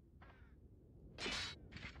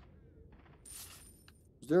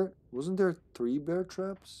 Wasn't there 3 bear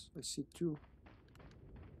traps? I see 2.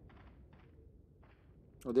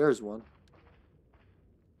 Oh, there's one.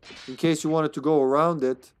 In case you wanted to go around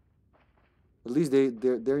it. At least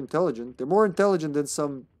they're intelligent. They're more intelligent than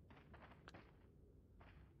some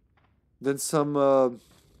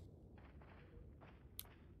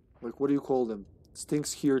like, what do you call them?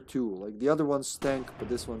 Stinks here too. Like, the other ones stank, but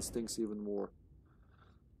this one stinks even more.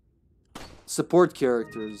 Support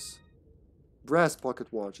characters. Brass pocket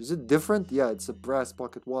watch. Is it different? Yeah, it's a brass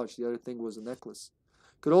pocket watch. The other thing was a necklace.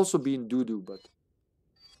 Could also be in doo-doo, but...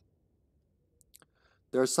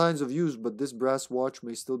 There are signs of use, but this brass watch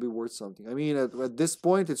may still be worth something. I mean, at this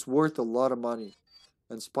point, it's worth a lot of money.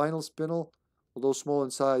 And spinal spindle, although small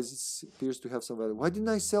in size, it appears to have some value. Why didn't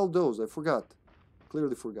I sell those? I forgot.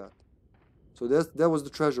 Clearly forgot. So that was the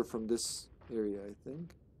treasure from this area, I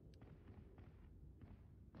think.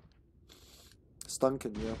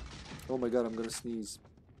 Stunken, yeah. Oh my god, I'm gonna sneeze.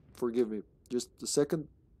 Forgive me. Just a second.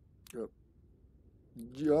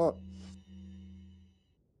 Yeah.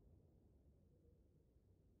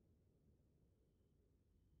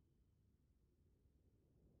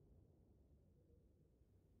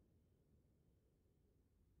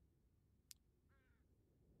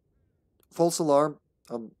 False alarm.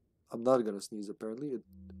 I'm not gonna sneeze apparently. It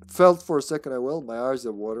felt for a second I will. My eyes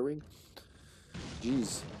are watering.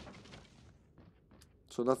 Jeez.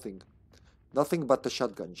 So nothing. Nothing but the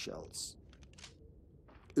shotgun shells.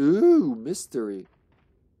 Ooh, mystery.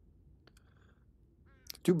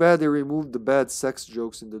 Too bad they removed the bad sex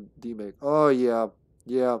jokes in the remake. Oh yeah.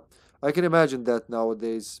 Yeah. I can imagine that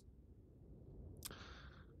nowadays.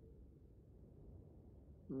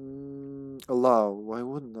 Allow. Why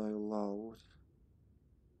wouldn't I allow?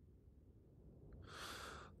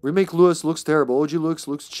 Remake Lewis looks terrible. OG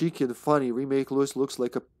looks cheeky and funny. Remake Lewis looks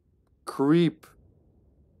like a creep.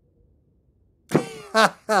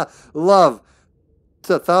 Love. It's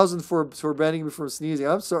 1,000 for banning me from sneezing.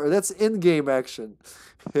 I'm sorry. That's in-game action.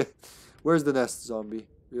 Where's the nest, zombie?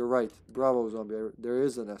 You're right. Bravo, zombie. There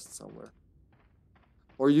is a nest somewhere.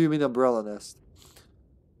 Or you mean umbrella nest?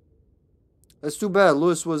 That's too bad.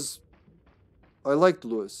 Lewis was... I liked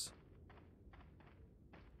Lewis.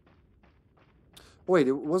 Wait,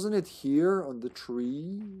 wasn't it here on the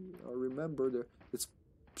tree? I remember there. It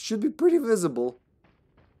should be pretty visible.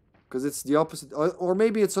 Because it's the opposite. Or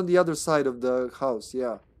maybe it's on the other side of the house.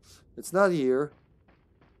 Yeah. It's not here.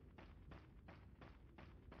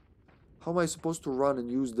 How am I supposed to run and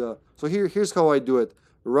use the... So here's how I do it.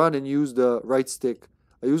 Run and use the right stick.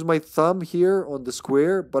 I use my thumb here on the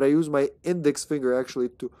square, but I use my index finger actually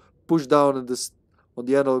to push down on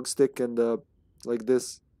the analog stick and like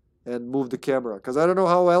this and move the camera. Because I don't know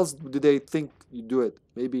how else do they think you do it.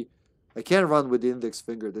 Maybe I can't run with the index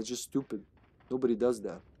finger. That's just stupid. Nobody does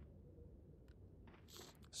that.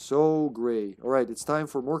 So gray. Alright, it's time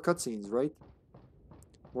for more cutscenes, right?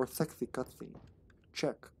 More sexy cutscene.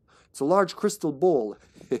 Check. It's a large crystal ball.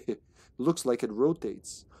 Looks like it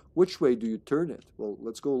rotates. Which way do you turn it? Well,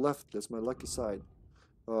 let's go left. That's my lucky side.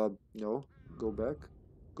 No. Go back.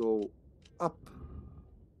 Go up.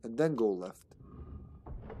 And then go left.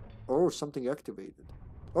 Oh, something activated.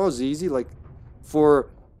 Oh, it's easy. Like,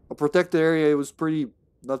 for a protected area, it was pretty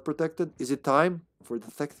not protected. Is it time for the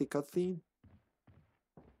sexy cutscene?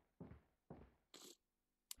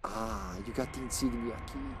 Ah, you got the insignia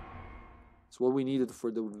key. It's what we needed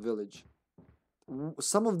for the village.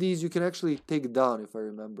 Some of these you can actually take down, if I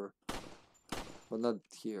remember. Well, not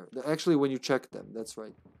here. Actually, when you check them, that's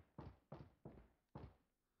right.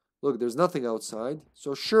 Look, there's nothing outside.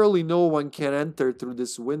 So surely no one can enter through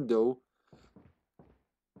this window.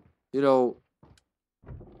 You know,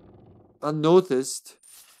 unnoticed,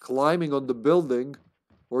 climbing on the building,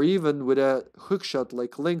 or even with a hookshot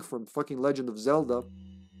like Link from fucking Legend of Zelda.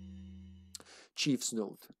 Chief's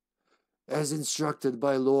note. As instructed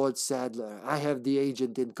by Lord Sadler, I have the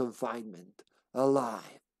agent in confinement.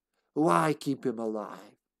 Alive. Why keep him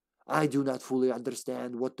alive? I do not fully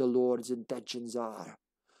understand what the Lord's intentions are.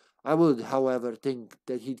 I would, however, think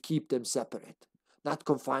that he'd keep them separate, not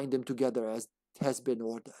confine them together as has been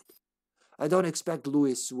ordered. I don't expect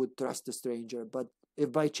Lewis would trust the stranger, but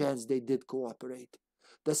if by chance they did cooperate,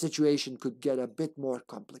 the situation could get a bit more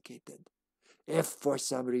complicated. If, for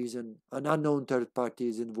some reason, an unknown third party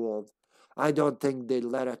is involved, I don't think they'd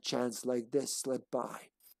let a chance like this slip by.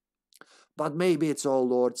 But maybe it's all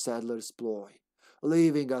Lord Sadler's ploy,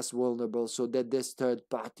 leaving us vulnerable so that this third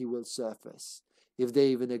party will surface, if they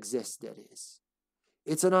even exist, that is.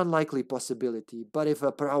 It's an unlikely possibility, but if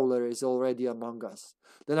a prowler is already among us,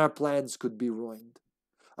 then our plans could be ruined.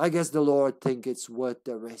 I guess the Lord think it's worth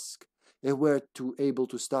the risk, if we're able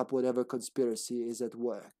to stop whatever conspiracy is at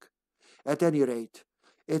work. At any rate,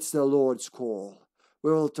 it's the Lord's call.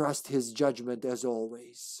 We will trust his judgment as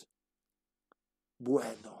always.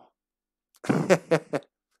 Bueno.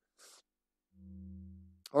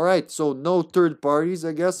 Alright, so no third parties,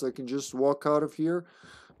 I guess. I can just walk out of here.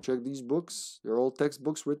 Check these books. They're all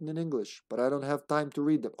textbooks written in English, but I don't have time to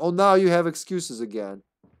read them. Oh, now you have excuses again.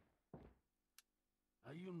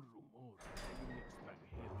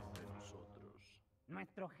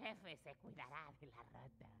 Nuestro jefe se cuidará de la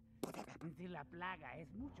rata. Si la plaga es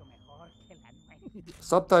mucho mejor que la nuestra.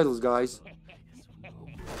 Subtitles, guys.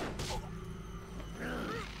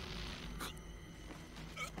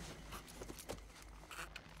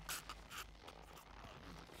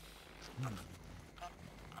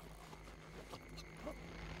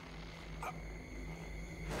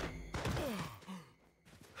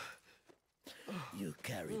 You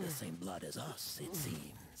carry the same blood as us, it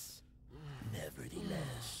seems.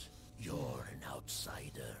 Nevertheless, you're an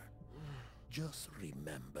outsider. Just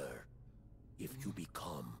remember, if you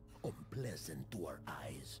become unpleasant to our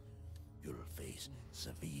eyes, you'll face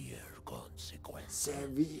severe consequences.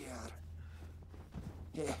 Severe.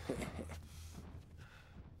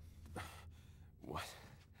 What?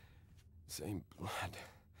 Same blood.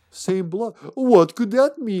 Same blood? What could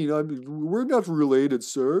that mean? I mean, we're not related,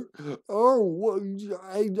 sir. Oh, what?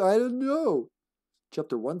 I don't know.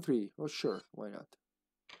 Chapter 1-3. Oh, sure. Why not?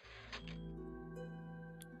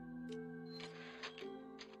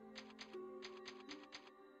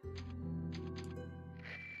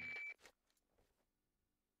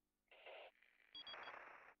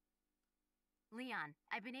 Leon,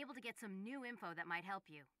 I've been able to get some new info that might help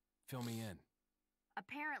you. Fill me in.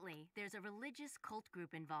 Apparently, there's a religious cult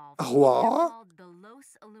group involved. What? They're called the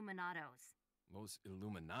Los Illuminados. Los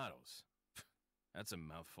Illuminados. That's a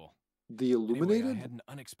mouthful. The Illuminated? Anyway, I had an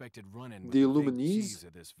unexpected run-in with The the big Illuminese? cheese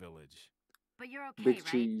of this village. But you're okay, Big right?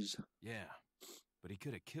 cheese. Yeah, but he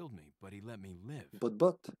could have killed me, but he let me live.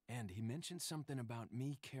 But. And he mentioned something about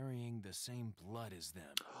me carrying the same blood as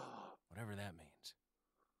them. Whatever that means.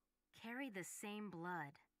 Carry the same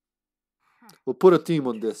blood. Huh. We'll put a team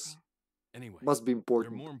on this. Anyway, Must be there are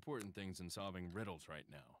important. more important things than solving riddles right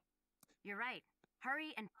now. You're right.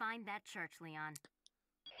 Hurry and find that church, Leon.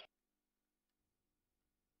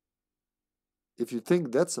 If you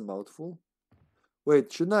think that's a mouthful.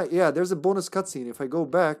 Wait, shouldn't I? Yeah, there's a bonus cutscene. If I go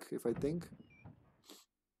back, if I think.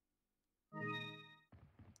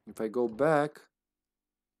 If I go back.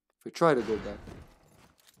 If I try to go back.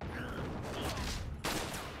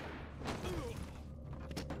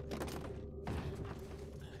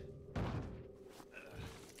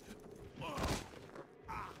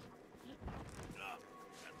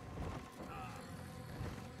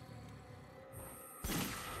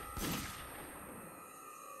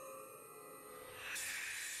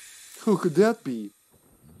 Who could that be?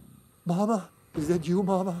 Mama? Is that you,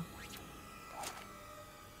 Mama?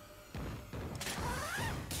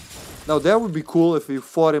 Now that would be cool if you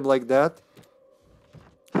fought him like that.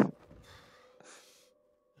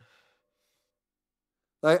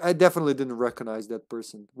 I definitely didn't recognize that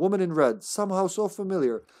person. Woman in red. Somehow so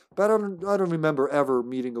familiar. But I don't remember ever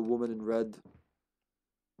meeting a woman in red.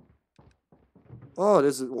 Oh,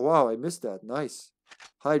 this is... Wow, I missed that. Nice.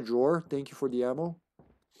 Hi, drawer. Thank you for the ammo.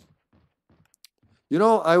 You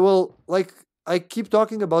know, I keep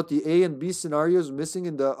talking about the A and B scenarios missing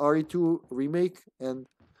in the RE2 remake,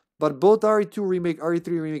 but both RE2 remake, RE3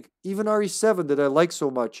 remake, even RE7 that I like so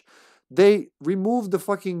much, they removed the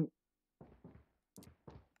fucking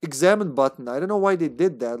examine button. I don't know why they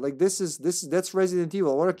did that. Like that's Resident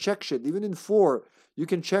Evil. I want to check shit. Even in 4, you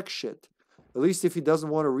can check shit. At least if he doesn't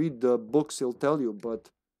want to read the books, he'll tell you. But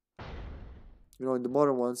you know, in the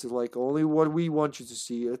modern ones, it's like only what we want you to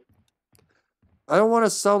see. I don't want to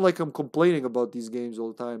sound like I'm complaining about these games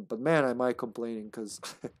all the time, but man, am I complaining because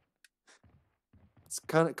it's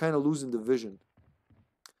kind of losing the vision.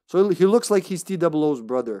 So he looks like he's T-00's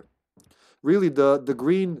brother. Really, the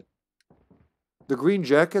green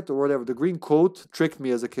jacket or whatever, the green coat tricked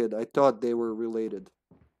me as a kid. I thought they were related.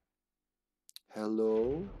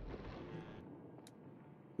 Hello?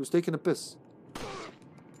 He was taking a piss.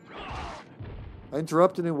 I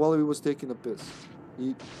interrupted him while he was taking a piss.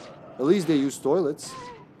 At least they use toilets.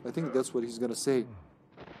 I think that's what he's gonna say.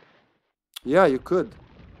 Yeah, you could.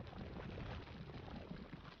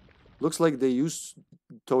 Looks like they use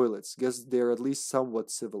toilets. Guess they're at least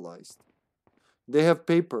somewhat civilized. They have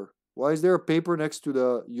paper. Why is there a paper next to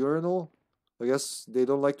the urinal? I guess they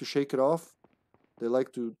don't like to shake it off. They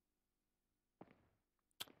like to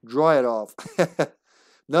dry it off.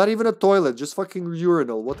 Not even a toilet, just fucking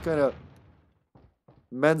urinal. What kind of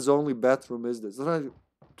men's only bathroom is this? Is that a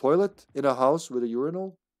toilet in a house with a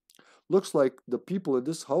urinal? Looks like the people in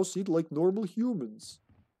this house eat like normal humans.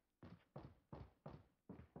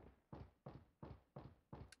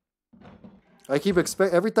 I keep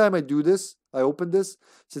every time I do this, I open this,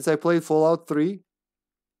 since I played Fallout 3,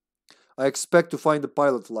 I expect to find the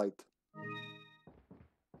pilot light.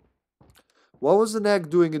 What was an egg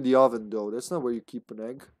doing in the oven, though? That's not where you keep an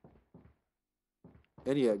egg.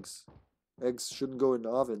 Any eggs. Eggs shouldn't go in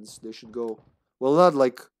ovens. They should go... Well, not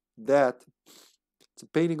like that. It's a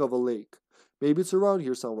painting of a lake. Maybe it's around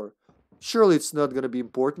here somewhere. Surely it's not going to be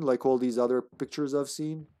important like all these other pictures I've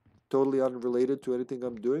seen. Totally unrelated to anything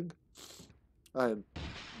I'm doing. I am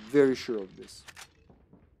very sure of this.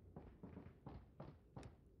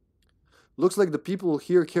 Looks like the people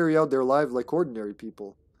here carry out their lives like ordinary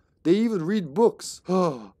people. They even read books.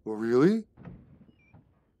 Oh, really?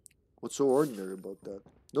 What's so ordinary about that?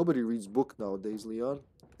 Nobody reads book nowadays, Leon.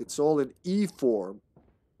 It's all in e-form.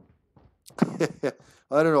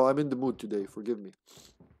 I don't know. I'm in the mood today. Forgive me.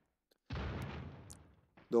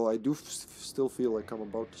 Though I do still feel like I'm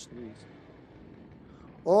about to sneeze.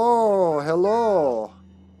 Oh, hello.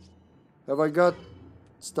 Have I got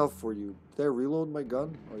stuff for you? Did I reload my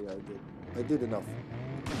gun? Oh yeah, I did. I did enough.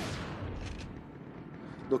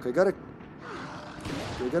 Look, I gotta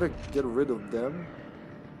get rid of them.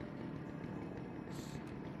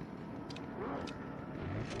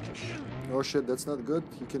 Oh shit, that's not good.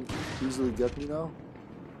 He can easily get me now.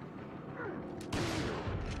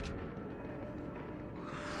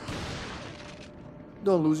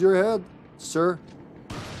 Don't lose your head, sir.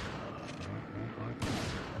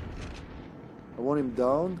 I want him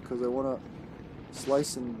down because I want to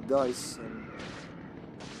slice and dice and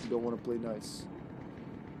don't want to play nice.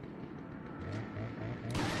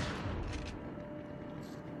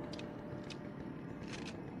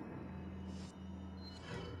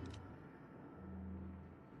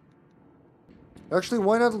 Actually,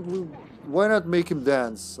 why not make him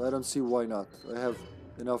dance? I don't see why not. I have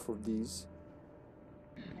enough of these.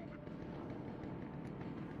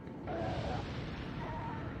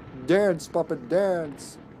 Dance, puppet,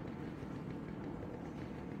 dance.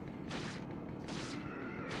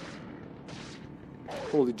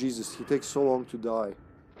 Holy Jesus, he takes so long to die.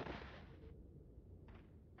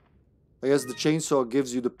 I guess the chainsaw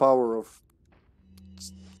gives you the power of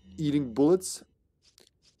eating bullets.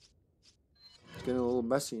 It's getting a little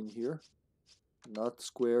messy in here. Not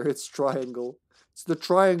square, it's triangle. It's the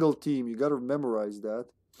triangle team, you gotta memorize that.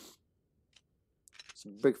 It's a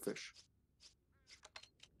big fish.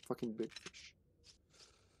 Fucking big fish.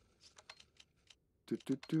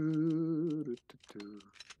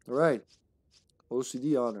 Alright.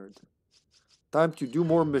 OCD honored. Time to do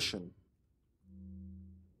more mission.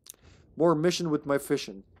 More mission with my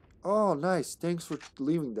fishing. Oh, nice. Thanks for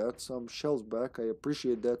leaving that. Some shells back. I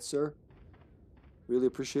appreciate that, sir. Really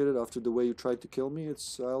appreciate it. After the way you tried to kill me,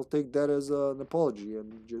 I'll take that as an apology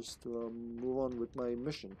and just move on with my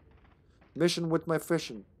mission. Mission with my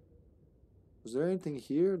fishing. Was there anything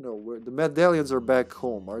here? No, the medallions are back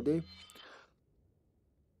home, are they?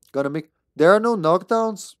 Gonna make... There are no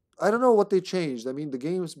knockdowns? I don't know what they changed. I mean, the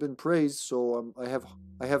game's been praised, so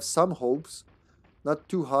I have some hopes. Not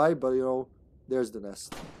too high, but you know, there's the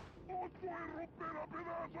nest.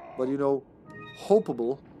 But you know,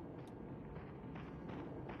 hopeable.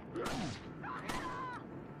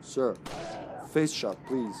 Sir, face shot,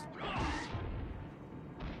 please.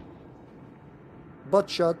 Butt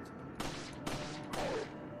shot.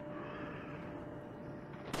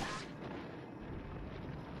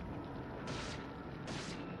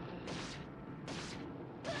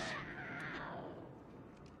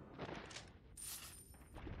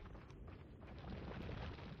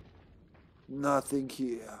 Nothing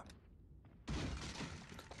here.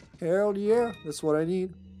 Hell yeah, that's what I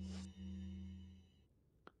need.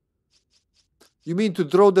 You mean to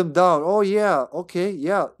throw them down? Oh yeah, okay,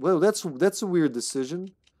 yeah. Well, that's a weird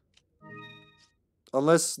decision.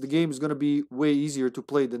 Unless the game is gonna be way easier to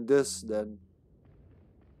play than this, then.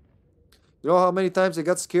 You know how many times I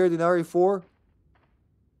got scared in RE4?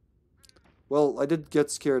 Well, I did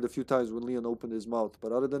get scared a few times when Leon opened his mouth,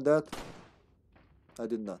 but other than that, I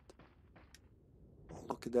did not.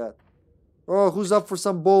 Look at that. Oh, who's up for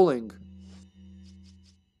some bowling?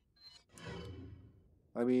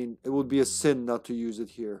 I mean, it would be a sin not to use it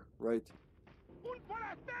here, right?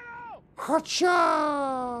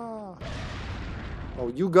 Hacha! Oh,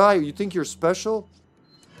 you guy, you think you're special?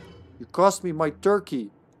 You cost me my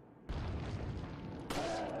turkey.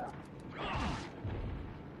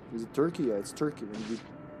 Is it turkey? Yeah, it's turkey.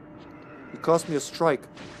 You cost me a strike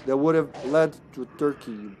that would have led to a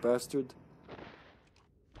turkey, you bastard.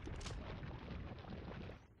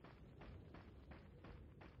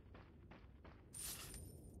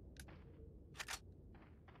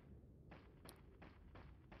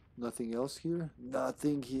 Nothing else here?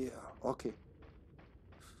 Nothing here. Okay.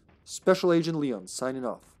 Special Agent Leon, signing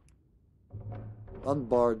off.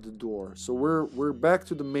 Unbarred the door. So we're back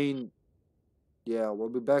to the main. Yeah, we'll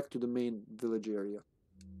be back to the main village area.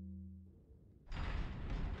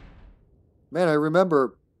 Man, I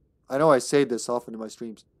remember. I know I say this often in my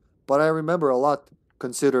streams, but I remember a lot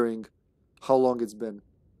considering how long it's been.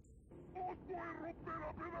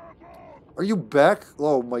 Are you back?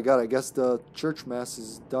 Oh my god, I guess the church mass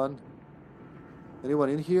is done. Anyone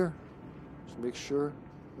in here? Just make sure.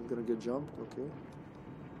 I'm gonna get jumped, okay.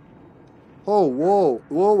 Oh, whoa.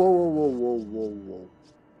 Whoa, whoa, whoa, whoa, whoa, whoa, whoa.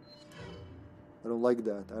 I don't like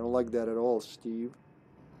that. I don't like that at all, Steve.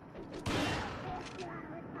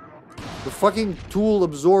 The fucking tool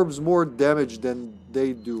absorbs more damage than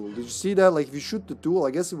they do. Did you see that? Like, if you shoot the tool, I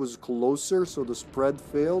guess it was closer, so the spread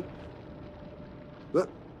failed. But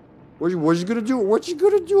what you gonna do? What you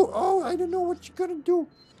gonna do? Oh, I don't know what you gonna do.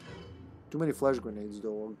 Too many flash grenades,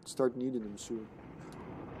 though. I'll start needing them soon.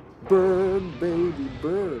 Burn, baby,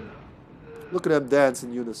 burn. Look at them dance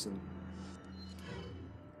in unison.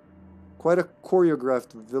 Quite a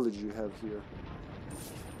choreographed village you have here.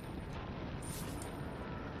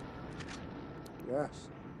 Yes.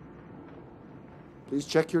 Please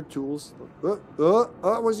check your tools.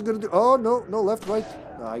 What's he gonna do? Oh, no, no, left, right.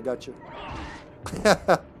 No, I got you.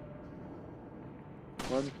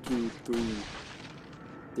 1, 2, 3.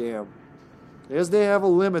 Damn. Yes, they have a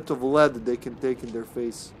limit of lead that they can take in their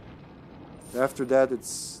face. After that,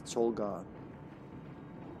 it's all gone.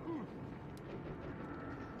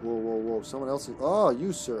 Whoa, whoa, whoa. Someone else is... Oh,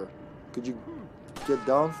 you, sir. Could you get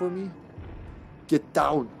down for me? Get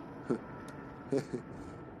down.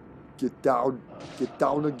 Get down. Get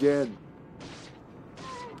down again.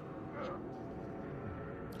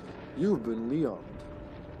 You've been Leon.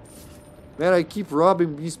 Man, I keep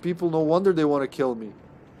robbing these people. No wonder they want to kill me.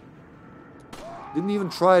 Didn't even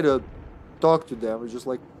try to talk to them. I just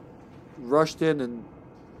like rushed in and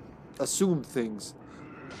assumed things.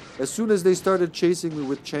 As soon as they started chasing me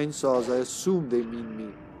with chainsaws, I assumed they mean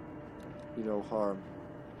me, you know, harm.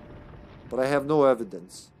 But I have no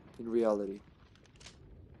evidence in reality.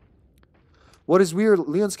 What is weird,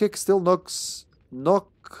 Leon's kick still knocks down,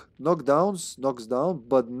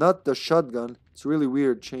 but not the shotgun. It's a really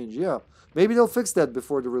weird change. Yeah, maybe they'll fix that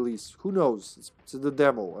before the release. Who knows? It's the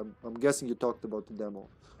demo. I'm guessing you talked about the demo.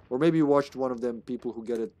 Or maybe you watched one of them people who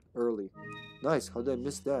get it early. Nice. How did I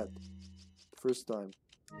miss that? First time.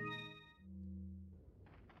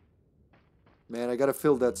 Man, I gotta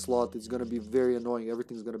fill that slot. It's gonna be very annoying.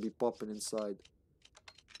 Everything's gonna be popping inside.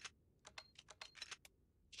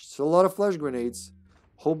 So a lot of flash grenades.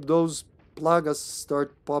 Hope those plagas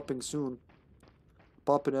start popping soon.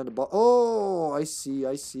 Popping at the bottom. Oh, I see,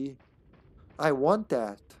 I see. I want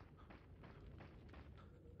that.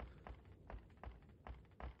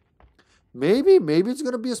 Maybe it's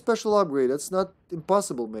gonna be a special upgrade. That's not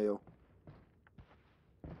impossible, Mayo.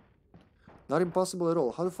 Not impossible at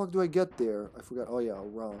all. How the fuck do I get there? I forgot. Oh yeah,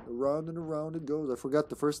 around and around it goes. I forgot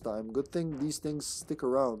the first time. Good thing these things stick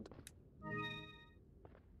around.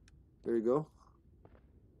 There you go.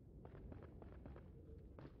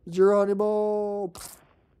 Geronimo!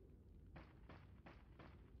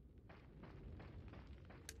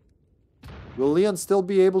 Will Leon still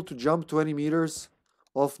be able to jump 20 meters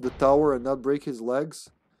off the tower and not break his legs?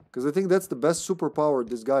 Because I think that's the best superpower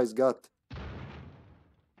this guy's got.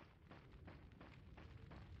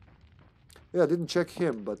 Yeah, I didn't check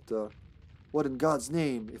him, but what in God's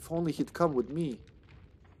name? If only he'd come with me.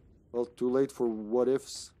 Well, too late for what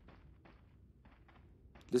ifs.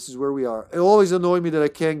 This is where we are. It always annoys me that I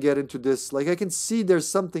can't get into this. Like, I can see there's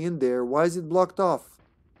something in there. Why is it blocked off?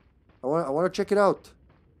 I want to check it out.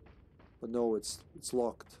 But no, it's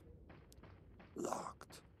locked.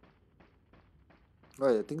 Locked.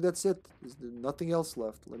 Alright, I think that's it. There's nothing else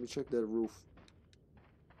left. Let me check that roof.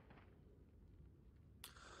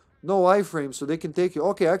 No iframe, so they can take you.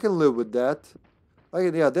 Okay, I can live with that.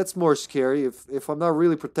 Yeah, that's more scary. If I'm not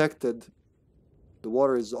really protected, the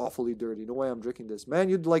water is awfully dirty. No way I'm drinking this. Man,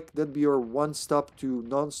 you'd like that be your one stop to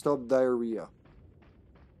non-stop diarrhea.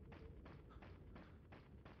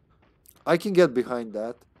 I can get behind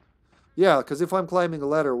that. Yeah, because if I'm climbing a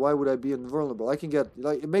ladder, why would I be invulnerable? I can get...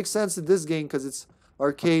 Like, it makes sense in this game because it's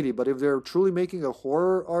arcadey, but if they're truly making a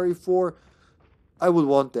horror RE4, I would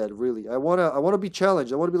want that, really. I wanna be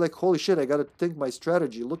challenged. I want to be like, holy shit, I gotta think my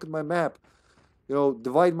strategy. Look at my map. You know,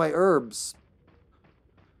 divide my herbs.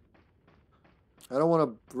 I don't want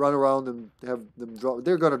to run around and have them drop.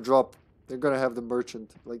 They're gonna drop. They're gonna have the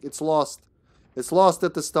merchant. Like, it's lost. It's lost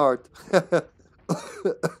at the start.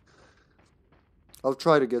 I'll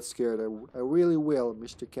try to get scared. I really will,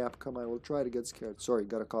 Mr. Capcom. I will try to get scared. Sorry,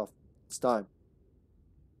 got a cough. It's time.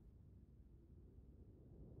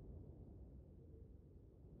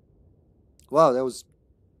 Wow, that was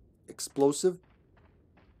explosive.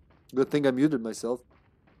 Good thing I muted myself.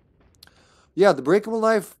 Yeah, the breakable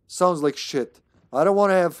knife sounds like shit. I don't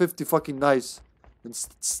want to have 50 fucking knives and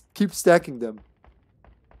keep stacking them.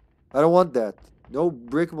 I don't want that. No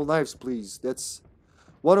breakable knives, please. That's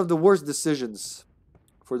one of the worst decisions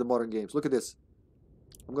for the modern games. Look at this.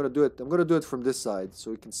 I'm gonna do it. I'm gonna do it from this side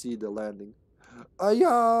so you can see the landing.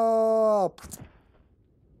 Ayah!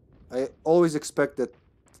 I always expect that,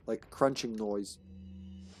 like, crunching noise.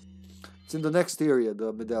 It's in the next area,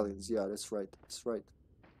 the medallions. Yeah, that's right. That's right.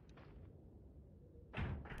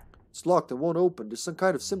 It's locked and won't open. There's some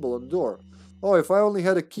kind of symbol on the door. Oh, if I only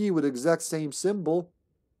had a key with the exact same symbol.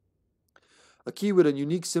 A key with a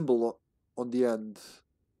unique symbol on the end.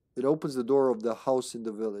 It opens the door of the house in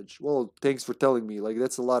the village. Well, thanks for telling me. Like,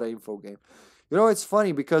 that's a lot of info, game. You know, it's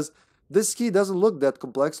funny because this key doesn't look that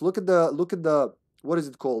complex. Look at the what is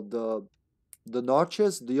it called? The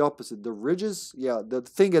notches, the opposite, the ridges. Yeah, the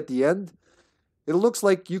thing at the end. It looks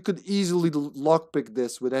like you could easily lockpick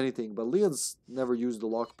this with anything, but Leon's never used a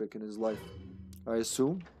lockpick in his life, I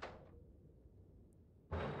assume.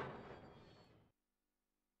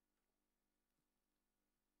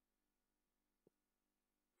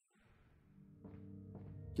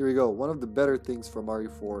 Here we go. One of the better things from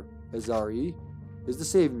RE4 as RE is the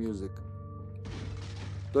save music.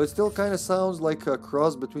 Though it still kind of sounds like a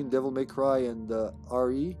cross between Devil May Cry and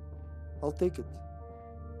RE, I'll take it.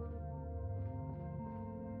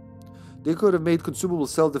 They could have made consumable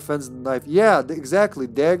self-defense knife. Yeah, exactly.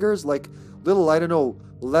 Daggers, like little, I don't know,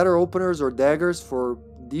 letter openers or daggers for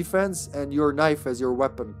defense, and your knife as your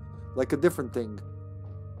weapon. Like a different thing.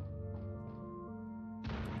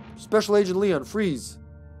 Special Agent Leon, freeze.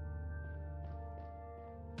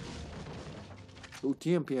 Oh,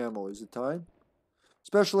 TMP ammo. Is it time?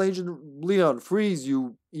 Special Agent Leon, freeze,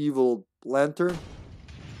 you evil lantern.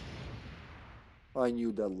 I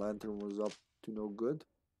knew that lantern was up to no good.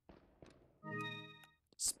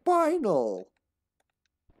 Spinal.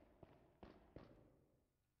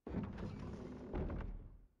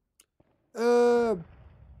 Oh,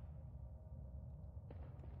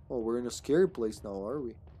 we're in a scary place now, are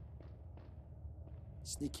we?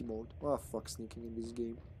 Sneaky mode. Ah, fuck sneaking in this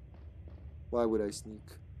game. Why would I sneak?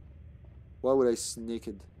 Why would I sneak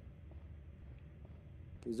it?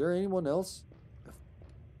 Is there anyone else?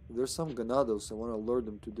 If there's some ganados, I want to lure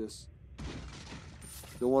them to this.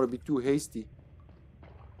 Don't want to be too hasty.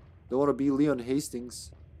 Don't want to be Leon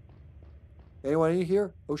Hastings. Anyone in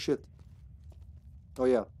here? Oh shit. Oh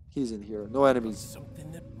yeah, he's in here. No enemies.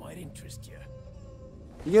 Something that might interest you.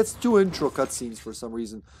 He gets 2 intro cutscenes for some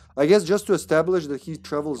reason. I guess just to establish that he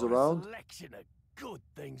travels around. Selection of good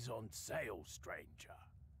things on sale, stranger.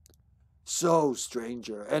 So,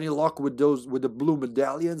 stranger, any luck with those with the blue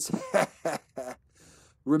medallions?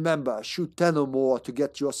 Remember, shoot 10 or more to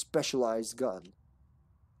get your specialized gun.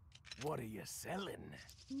 What are you selling?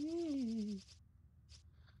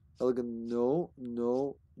 Elegant,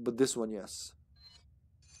 no, but this one, yes.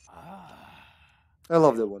 Ah, I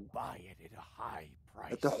love that one. buy it at a high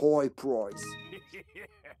price. At the high price.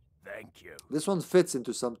 Thank you. This one fits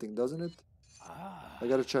into something, doesn't it? Ah, I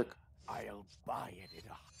gotta check. I'll buy it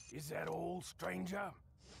at a... Is that all, stranger?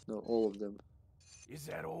 No, all of them. Is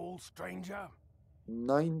that all, stranger?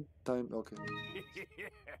 9 times, okay.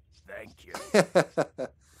 Thank you.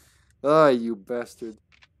 Ah, you bastard.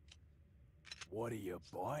 What are you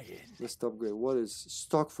buying? Let's upgrade. What is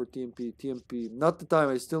stock for TMP? TMP. Not the time.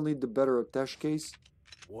 I still need the better attach case.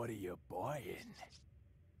 What are you buying?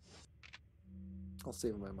 I'll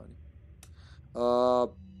save my money.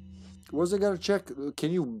 Was I gonna check?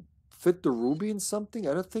 Can you fit the ruby in something?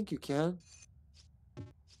 I don't think you can.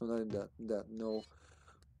 No, not in that. In that, no.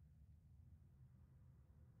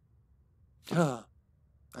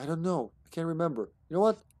 I don't know. I can't remember. You know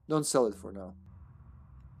what? Don't sell it for now.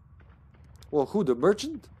 Well, who? The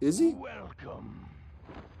merchant? Is he? Welcome.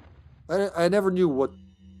 I never knew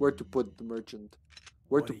where to put the merchant.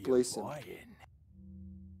 Where to place him.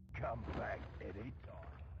 Come back anytime.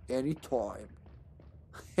 Anytime.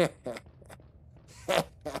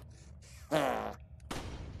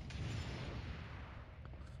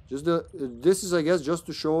 This is, I guess, just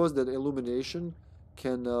to show us that illumination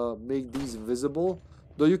can make these visible.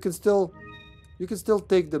 Though you can still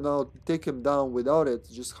take them down without it.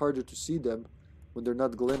 It's just harder to see them when they're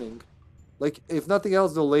not glinting. Like, if nothing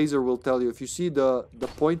else, the laser will tell you. If you see the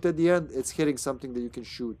point at the end, it's hitting something that you can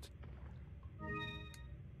shoot.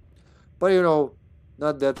 But you know,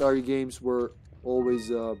 not that RE games were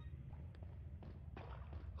always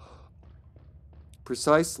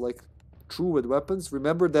precise, like true with weapons.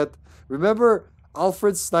 Remember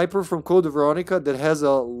Alfred's sniper from Code Veronica that has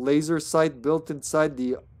a laser sight built inside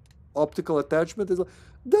the optical attachment? It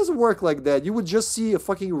doesn't work like that. You would just see a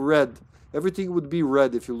fucking red. Everything would be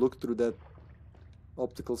red if you looked through that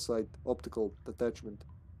optical attachment.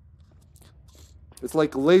 It's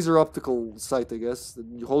like laser optical sight, I guess. A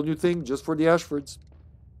whole new thing just for the Ashfords.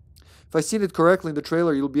 If I seen it correctly in the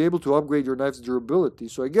trailer, you'll be able to upgrade your knife's durability.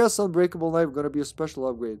 So I guess Unbreakable Knife gonna be a special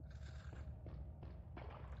upgrade.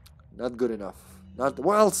 Not good enough.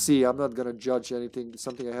 Well, I'll see. I'm not gonna judge anything.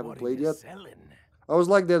 Something I haven't played yet. I was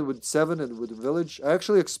like that with 7 and with Village. I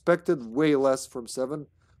actually expected way less from 7.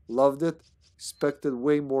 Loved it. Expected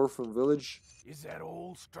way more from Village. Is that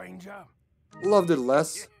all, stranger? Loved it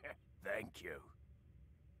less. Thank you.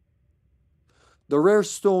 The rare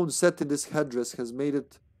stone set in this headdress has made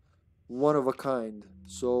it one of a kind.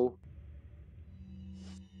 So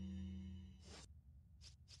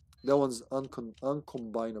that one's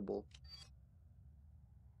uncombinable.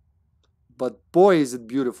 But boy, is it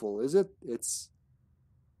beautiful, is it?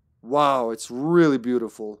 Wow, it's really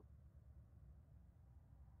beautiful.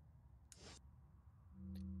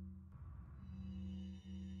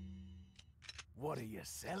 What are you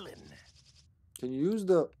selling? Can you use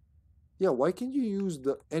the... Yeah, why can't you use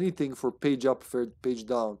anything for page up, page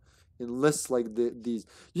down in lists like these?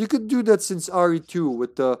 You could do that since RE2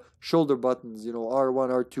 with the shoulder buttons, you know,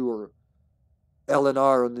 R1, R2, or L and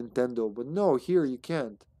R on Nintendo. But no, here you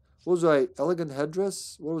can't. What was I? Elegant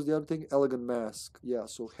headdress? What was the other thing? Elegant mask. Yeah,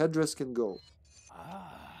 so headdress can go.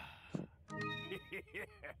 Ah.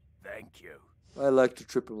 Thank you. I like to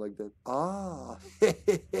trip him like that. Ah.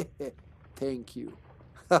 Thank you.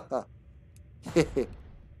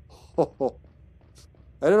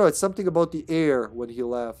 I don't know, it's something about the air when he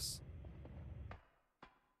laughs.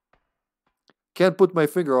 Can't put my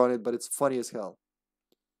finger on it, but it's funny as hell.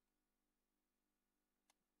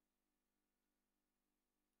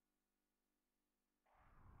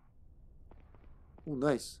 Oh,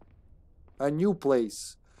 nice. A new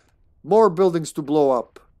place. More buildings to blow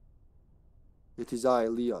up. It is I,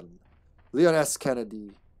 Leon. Leon S.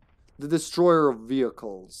 Kennedy. The destroyer of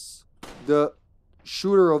vehicles. The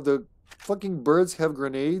shooter of the fucking birds have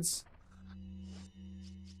grenades.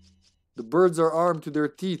 The birds are armed to their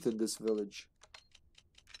teeth in this village.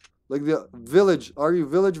 Like the village. Are you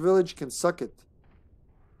village can suck it.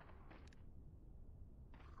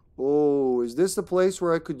 Oh, is this the place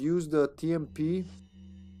where I could use the TMP?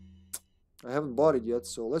 I haven't bought it yet,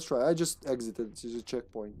 so let's try. I just exited. It's a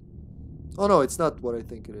checkpoint. Oh no, it's not what I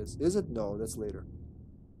think it is. Is it? No, that's later.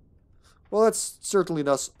 Well, that's certainly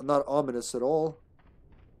not ominous at all.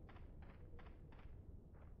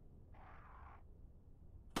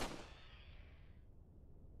 I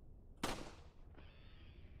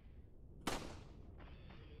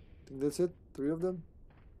think that's it. 3 of them?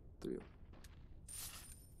 3 of them.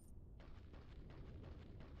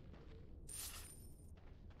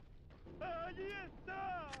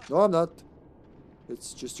 No, I'm not.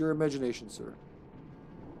 It's just your imagination, sir.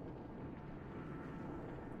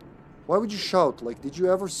 Why would you shout? Like, did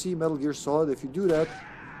you ever see Metal Gear Solid? If you do that,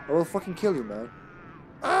 I will fucking kill you, man.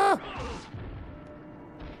 Ah!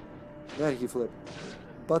 Man, he flipped.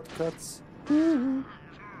 Butt cuts.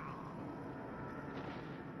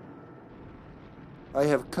 I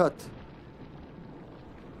have cut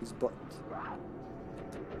his butt.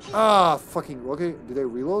 Ah, fucking... Okay, did I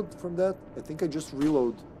reload from that? I think I just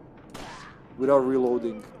reload without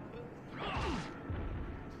reloading.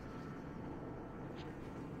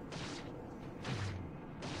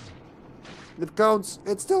 It counts.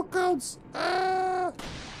 It still counts. Ah!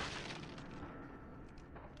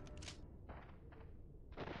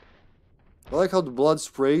 I like how the blood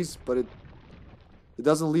sprays, but it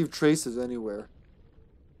doesn't leave traces anywhere.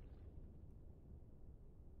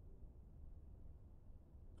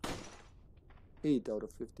 Eight out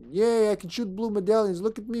of 15. Yay, I can shoot blue medallions.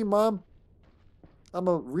 Look at me, Mom. I'm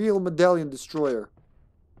a real medallion destroyer.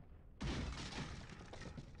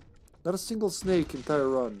 Not a single snake entire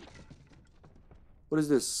run. What is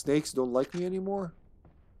this? Snakes don't like me anymore?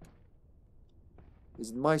 Is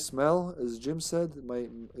it my smell, as Jim said?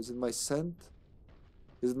 Is it my scent?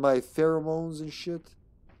 Is it my pheromones and shit?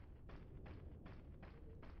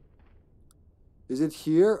 Is it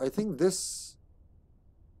here? I think this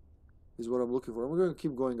is what I'm looking for. I'm going to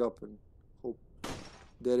keep going up and hope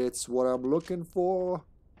that it's what I'm looking for.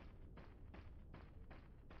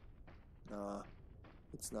 Nah,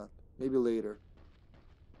 it's not. Maybe later.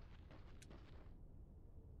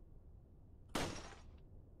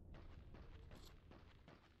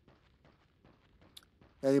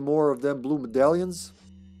 Any more of them blue medallions?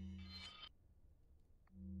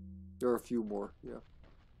 There are a few more, yeah.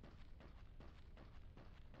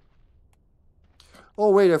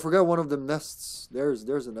 Oh wait, I forgot one of them nests. There's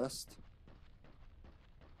a nest.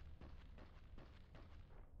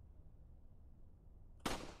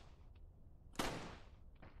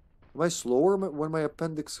 Am I slower when my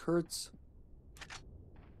appendix hurts?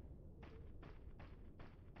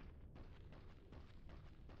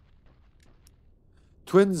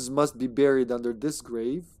 Twins must be buried under this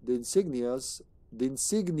grave. The insignia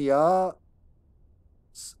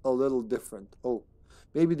a little different. Oh,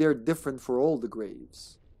 maybe they're different for all the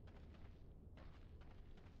graves.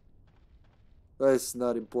 That's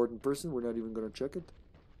not important, person. We're not even gonna check it.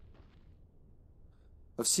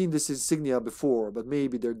 I've seen this insignia before, but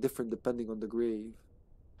maybe they're different depending on the grave.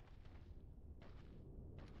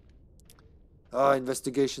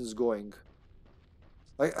 Investigation's going.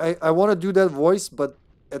 I want to do that voice, but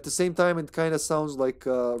at the same time, it kind of sounds like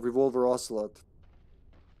Revolver Ocelot.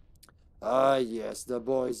 Ah, yes, the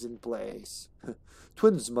boy's in place.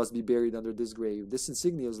 Twins must be buried under this grave. This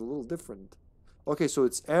insignia is a little different. Okay, so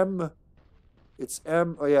it's M. It's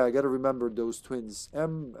M. Oh, yeah, I got to remember those twins.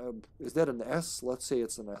 M. Is that an S? Let's say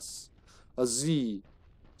it's an S. A Z.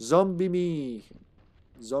 Zombie me.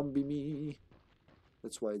 Zombie me.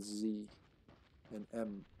 That's why it's Z. And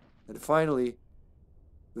M. And finally,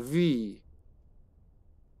 V.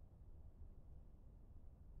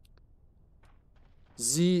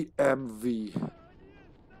 ZMV.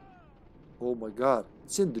 Oh my god,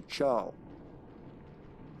 it's in the chow.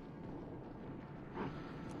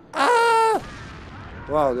 Ah!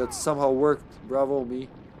 Wow, that somehow worked. Bravo me.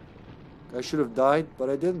 I should have died, but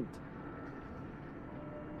I didn't.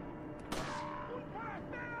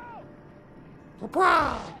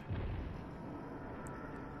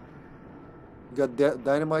 You got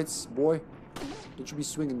dynamites, boy? Don't you be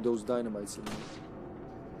swinging those dynamites at me.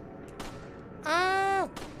 Ah!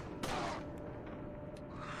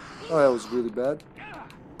 Oh, that was really bad.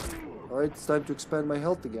 Alright, it's time to expand my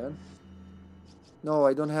health again. No,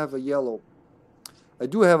 I don't have a yellow. I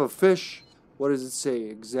do have a fish. What does it say?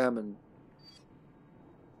 Examine.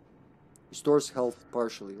 Restores health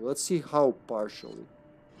partially. Let's see how partially.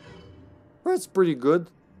 Well, that's pretty good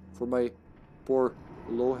for my poor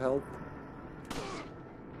low health.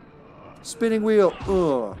 Spinning wheel.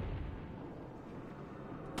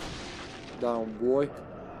 Down, boy.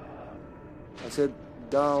 I said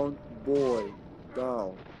down, boy.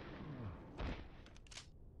 Down.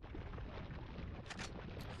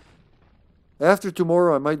 After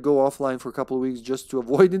tomorrow, I might go offline for a couple of weeks just to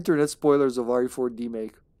avoid internet spoilers of RE4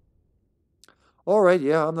 Demake. Alright,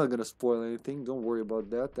 yeah, I'm not gonna spoil anything. Don't worry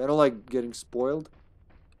about that. I don't like getting spoiled.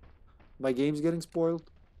 My game's getting spoiled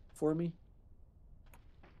for me.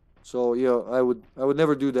 So, yeah, I would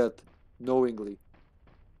never do that knowingly.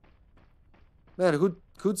 Man,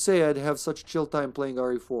 who'd say I'd have such chill time playing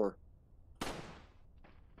RE4?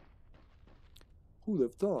 Who'd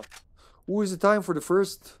have thought? Ooh, is it time for the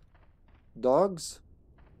first dogs?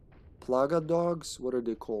 Plaga dogs? What are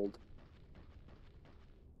they called?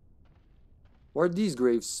 Why are these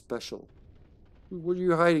graves special? What are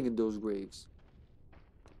you hiding in those graves?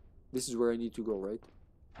 This is where I need to go, right?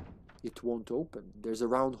 It won't open. There's a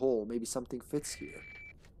round hole. Maybe something fits here.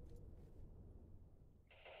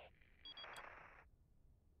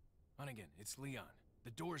 Hunnigan, it's Leon. The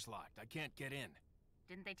door's locked. I can't get in.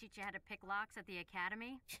 Didn't they teach you how to pick locks at the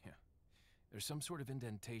academy? Yeah. There's some sort of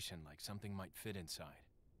indentation, like something might fit inside.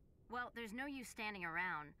 Well, there's no use standing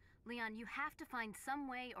around. Leon, you have to find some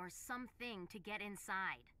way or something to get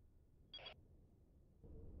inside.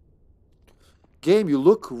 Game, you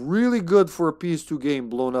look really good for a PS2 game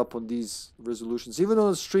blown up on these resolutions. Even on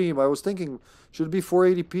the stream, I was thinking, should it be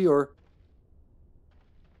 480p or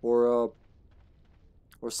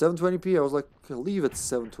 720p? I was like, okay, leave it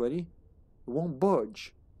 720. It won't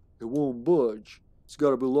budge. It won't budge. It's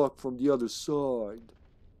gotta be locked from the other side.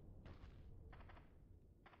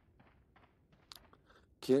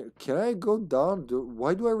 Can I go down?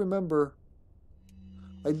 Why do I remember?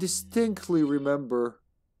 I distinctly remember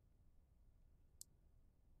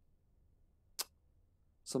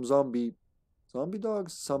some zombie Zombie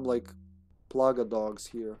dogs? Some like plaga dogs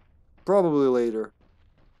here. Probably later.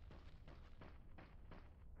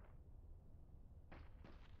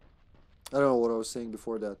 I don't know what I was saying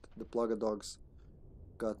before that. The plaga dogs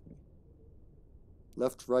got me.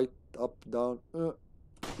 Left, right, up, down. There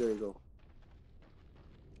you go.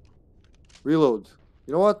 Reload.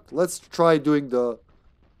 You know what? Let's try doing the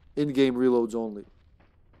in-game reloads only.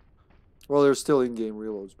 Well, there's still in-game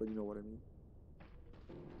reloads, but you know what I mean.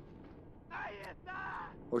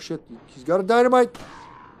 Oh shit, he's got a dynamite!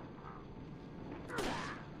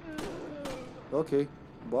 Okay,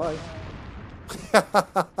 bye.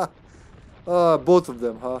 Both of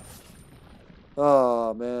them, huh?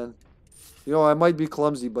 Oh, man. You know, I might be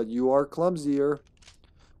clumsy, but you are clumsier.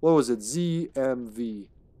 What was it? ZMV.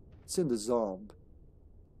 It's in the Zomb.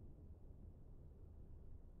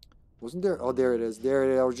 Wasn't there? Oh, there it is. There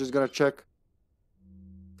it is. I was just gonna check.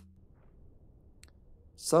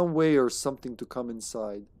 Some way or something to come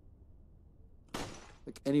inside.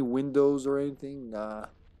 Like any windows or anything? Nah.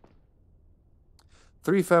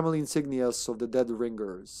 3 family insignias of the dead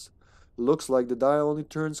ringers. Looks like the dial only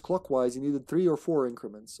turns clockwise. You needed 3 or 4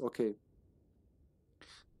 increments. Okay.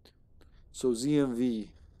 So ZMV.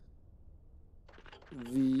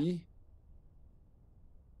 V.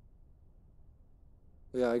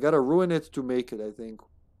 Yeah, I gotta ruin it to make it, I think.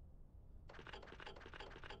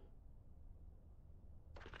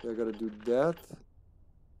 Yeah, I gotta do that.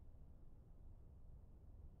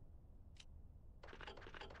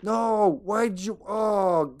 No! Why'd you...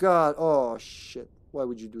 Oh, God. Oh, shit. Why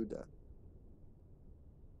would you do that?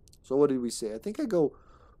 So what did we say? I think I go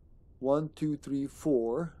 1, 2, 3,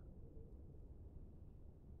 4.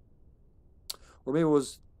 Or maybe it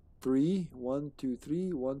was 3. 1, 2,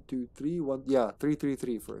 3. 1, 2, 3. 1. Yeah, 3, 3,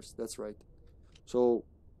 3 first. That's right. So...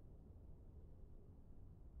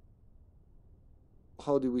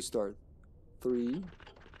 how did we start? 3.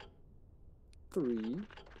 3.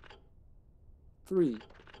 3.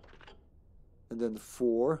 And then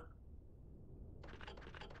 4.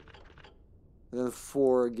 And then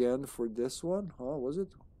 4 again for this one. Huh, was it?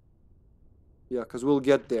 Yeah, because we'll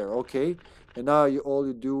get there. Okay. And now all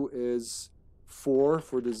you do is 4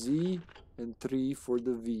 for the Z and 3 for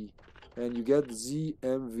the V. And you get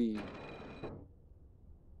ZMV.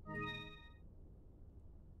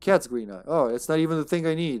 Cat's green eye. Oh, it's not even the thing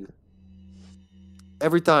I need.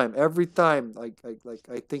 Every time. I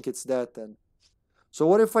think it's that then. So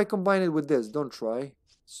what if I combine it with this? Don't try.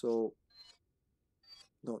 So,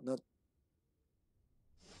 no, not.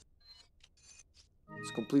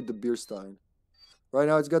 Let's complete the beer stein. Right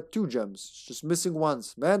now it's got 2 gems. It's just missing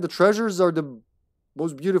ones. Man, the treasures are the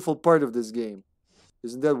most beautiful part of this game.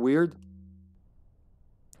 Isn't that weird?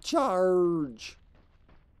 Charge!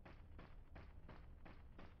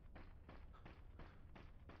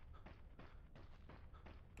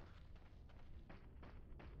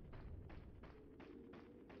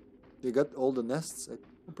 They got all the nests?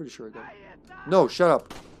 I'm pretty sure I got it. No, shut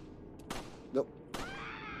up. Nope.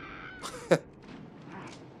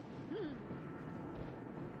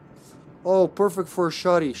 Oh, perfect for a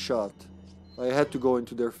shoddy shot. I had to go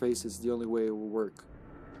into their faces. The only way it will work.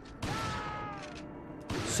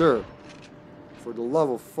 Sir, for the love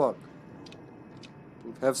of fuck.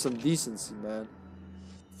 Have some decency, man.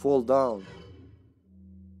 Fall down.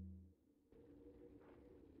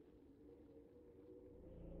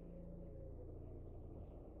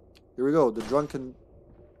 Here we go, the drunken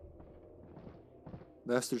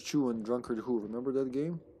Master Chu and Drunkard Who. Remember that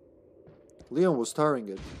game? Leon was starring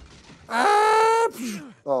it. Ah!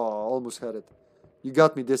 Oh, almost had it. You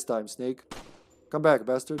got me this time, Snake. Come back,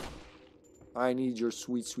 bastard. I need your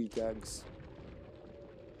sweet, sweet eggs.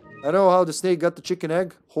 I know how the snake got the chicken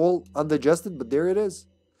egg, whole, undigested, but there it is.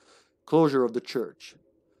 Closure of the church.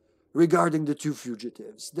 Regarding the 2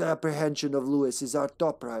 fugitives, the apprehension of Lewis is our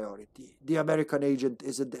top priority. The American agent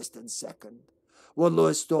is a distant second. What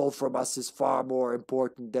Lewis stole from us is far more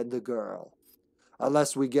important than the girl.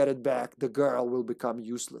 Unless we get it back, the girl will become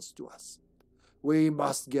useless to us. We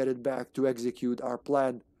must get it back to execute our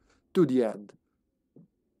plan to the end.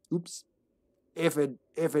 Oops. If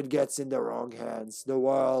it gets in the wrong hands, the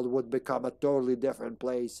world would become a totally different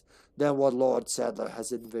place than what Lord Sadler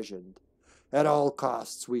has envisioned. At all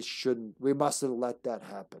costs, we mustn't let that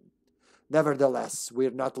happen. Nevertheless,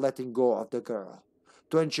 we're not letting go of the girl.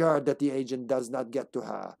 To ensure that the agent does not get to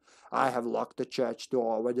her, I have locked the church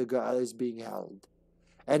door where the girl is being held.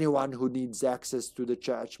 Anyone who needs access to the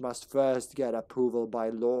church must first get approval by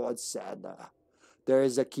Lord Sadler. There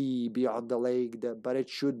is a key beyond the lake, but it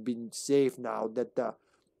should be safe now that the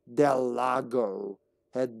Del Lago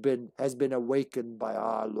has been awakened by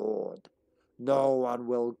our Lord. No one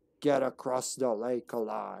will get across the lake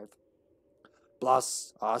alive.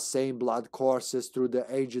 Plus, our same blood courses through the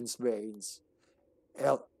agent's veins.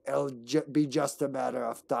 It'll be just a matter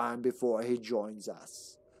of time before he joins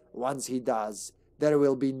us. Once he does, there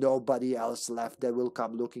will be nobody else left that will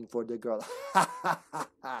come looking for the girl.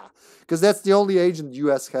 Because that's the only agent the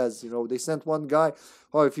U.S. has. You know, they sent one guy.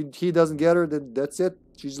 Oh, if he doesn't get her, then that's it.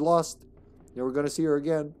 She's lost. Never gonna see her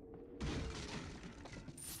again.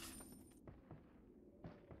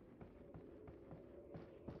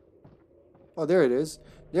 Oh, there it is.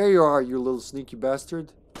 There you are, you little sneaky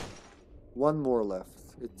bastard. One more left.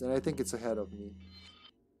 And I think it's ahead of me.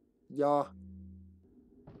 Yeah.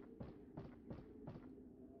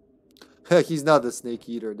 He's not a snake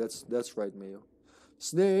eater. That's right, Mayo.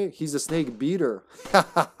 Snake. He's a snake beater.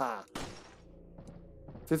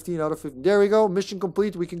 15 out of 15. There we go. Mission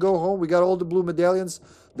complete. We can go home. We got all the blue medallions.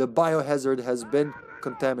 The biohazard has been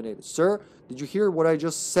contaminated. Sir, did you hear what I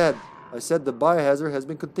just said? I said the biohazard has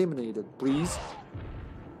been contaminated. Please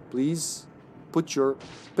put your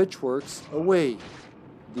pitchforks away,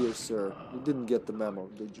 dear sir. You didn't get the memo,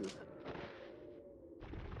 did you?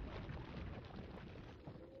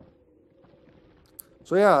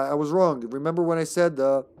 So yeah, I was wrong. Remember when I said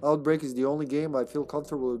Outbreak is the only game I feel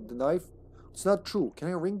comfortable with the knife? It's not true. Can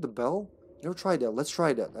I ring the bell? I never tried that. Let's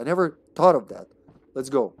try that. I never thought of that. Let's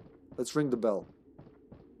go. Let's ring the bell.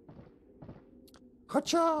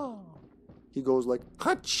 Hacha! He goes like,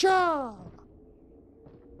 Hacha!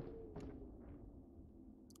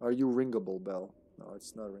 Are you ringable, bell? No,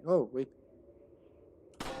 it's not ring. Oh, wait.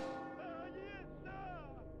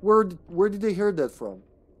 Where did they hear that from?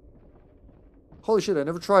 Holy shit, I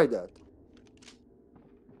never tried that.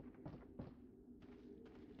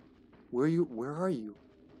 Where are you?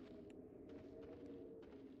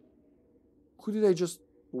 Who did I just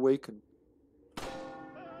awaken?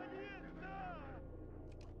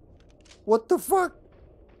 What the fuck?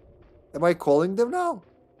 Am I calling them now?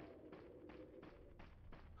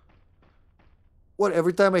 What,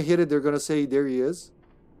 every time I hit it, they're gonna say, there he is?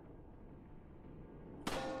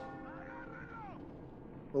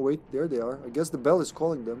 Oh wait, there they are. I guess the bell is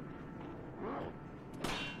calling them.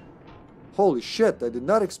 Holy shit, I did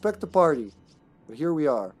not expect a party. But here we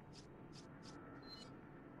are.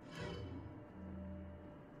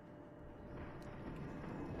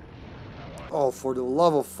 Oh, for the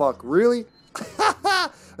love of fuck. Really?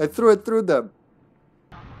 I threw it through them.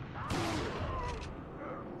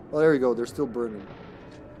 Oh, there you go. They're still burning.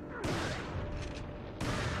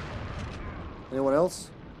 Anyone else?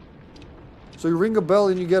 So you ring a bell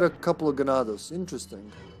and you get a couple of granados.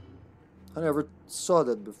 Interesting. I never saw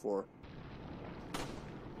that before.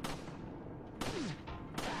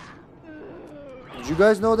 Did you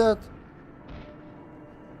guys know that?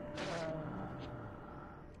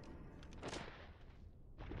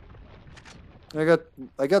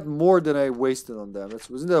 I got more than I wasted on them.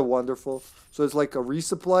 Wasn't that wonderful? So it's like a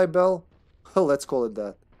resupply bell? Oh, let's call it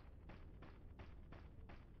that.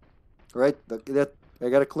 Right? I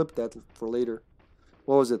gotta clip that for later.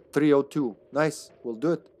 What was it? 302. Nice. We'll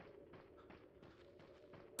do it.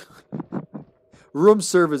 Room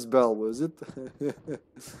service bell, was it?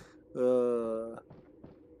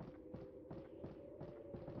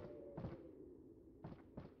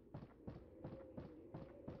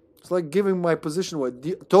 It's like giving my position away.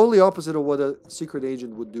 Totally opposite of what a secret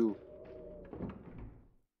agent would do.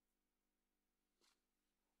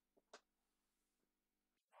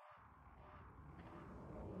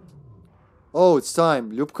 Oh, it's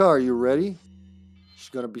time. Lyubka, are you ready? She's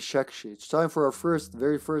gonna be sexy. It's time for our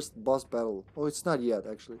very first boss battle. Oh, it's not yet,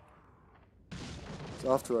 actually. It's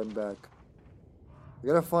after I'm back. I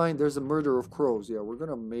gotta find, there's a murder of crows. Yeah, we're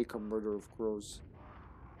gonna make a murder of crows.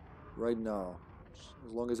 Right now.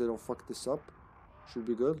 As long as I don't fuck this up. Should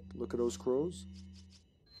be good. Look at those crows.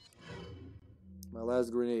 My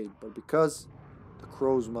last grenade. But because the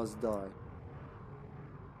crows must die.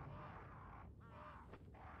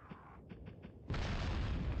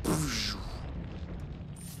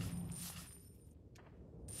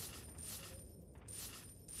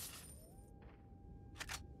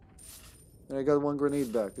 And I got one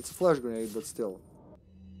grenade back. It's a flash grenade, but still.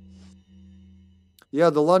 Yeah,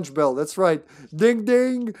 the lunch bell. That's right. Ding,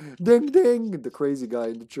 ding, ding, ding. The crazy guy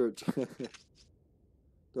in the church.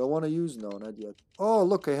 Do I want to use? No, not yet. Oh,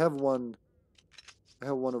 look, I have one. I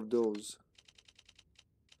have one of those.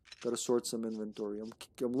 Gotta sort some inventory.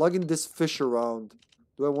 I'm lugging this fish around.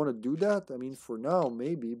 Do I want to do that? I mean, for now,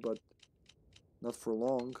 maybe, but not for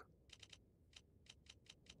long.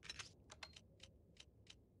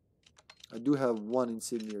 I do have one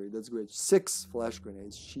incendiary. That's great. 6 flash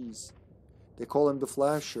grenades. Jeez. They call him the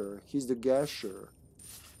Flasher. He's the Gasher.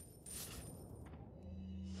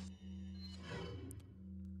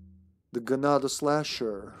 The Ganado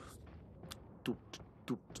Slasher.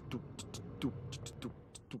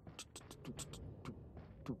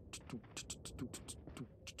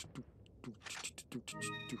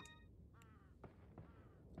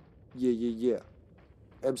 Yeah.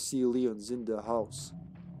 MC Leon's in the house.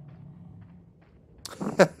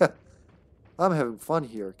 I'm having fun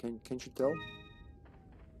here. Can't you tell?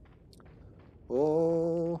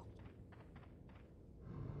 Oh.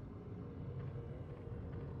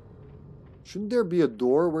 Shouldn't there be a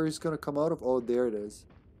door where he's gonna come out of? Oh, there it is.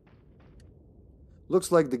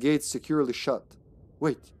 Looks like the gate's securely shut.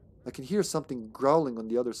 Wait, I can hear something growling on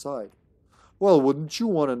the other side. Well, wouldn't you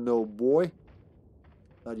want to know, boy?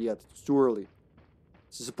 Not yet. It's too early.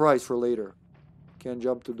 It's a surprise for later. Can't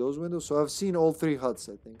jump to those windows. So I've seen all 3 huts,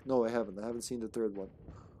 I think. No, I haven't. I haven't seen the 3rd one.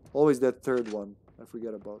 Always that 3rd one I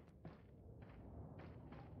forget about.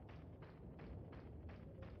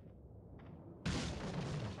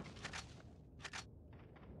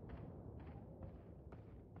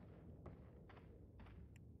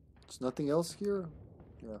 There's nothing else here?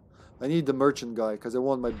 Yeah. I need the merchant guy because I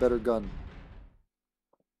want my better gun.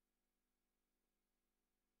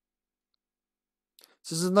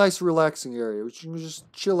 This is a nice relaxing area. You can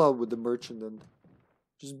just chill out with the merchant and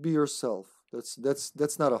just be yourself.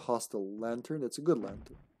 That's not a hostile lantern. That's a good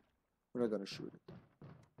lantern. We're not gonna shoot it.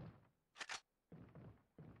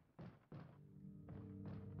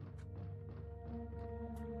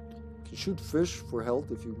 You can shoot fish for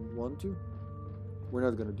health if you want to. We're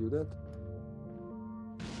not gonna do that.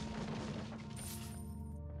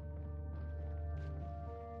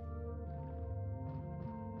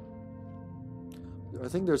 I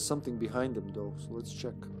think there's something behind them though, so let's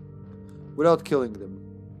check. Without killing them.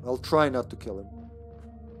 I'll try not to kill him.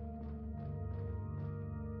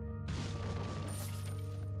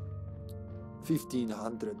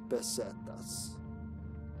 $1,500 pesetas.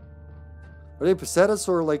 Are they pesetas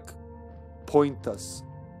or like pointas?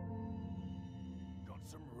 Got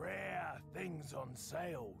some rare things on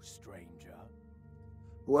sale, stranger.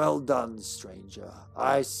 Well done, stranger.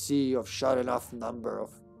 I see you've shot enough number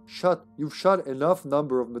of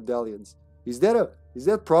medallions. Is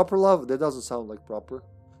that proper love? That doesn't sound like proper.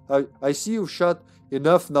 I see you've shot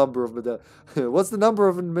enough number of medallions. What's the number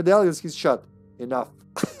of medallions he's shot? Enough.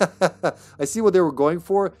 I see what they were going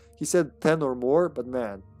for. He said 10 or more, but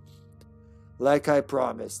man. Like I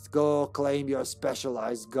promised, go claim your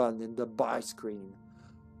specialized gun in the buy screen.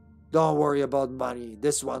 Don't worry about money.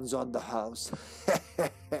 This one's on the house.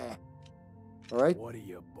 Alright? What are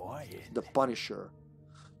you buying? The Punisher.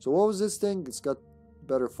 So what was this thing? It's got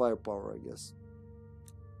better firepower, I guess.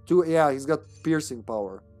 Yeah, he's got piercing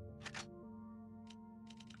power.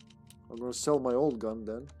 I'm gonna sell my old gun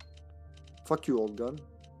then. Fuck you, old gun.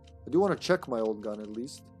 I do want to check my old gun at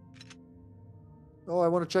least. Oh, I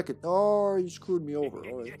want to check it. Oh, you screwed me over.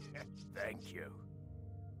 All right. Thank you.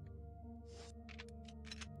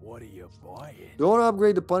 What are you buying? Do you want to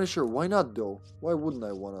upgrade the Punisher? Why not, though? Why wouldn't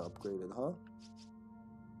I want to upgrade it, huh?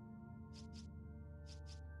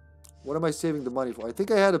 What am I saving the money for? I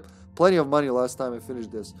think I had plenty of money last time I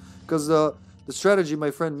finished this. Because the strategy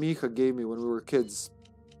my friend Micha gave me when we were kids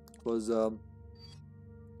was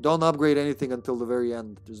don't upgrade anything until the very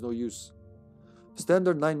end. There's no use.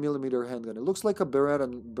 Standard 9mm handgun. It looks like a Beretta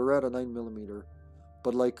 9mm.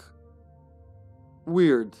 But like,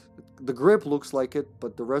 weird. The grip looks like it,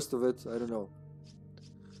 but the rest of it, I don't know.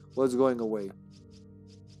 Well, it's going away.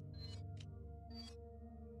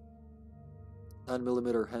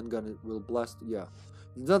 9mm handgun, it will blast. Yeah.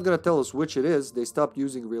 It's not gonna tell us which it is. They stopped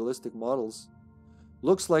using realistic models.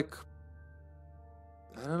 Looks like,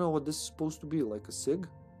 I don't know what this is supposed to be. Like a SIG?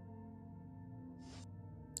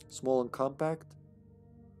 Small and compact.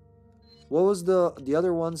 What was the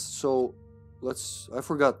other ones? So I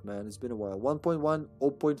forgot, man. It's been a while. 1.1,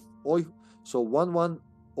 0.0, so 11,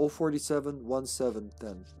 047, 17,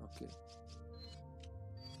 10. Okay.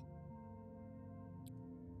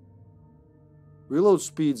 Reload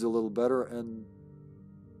speed's a little better and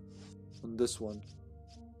on this one.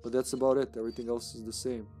 But that's about it. Everything else is the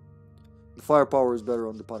same. The firepower is better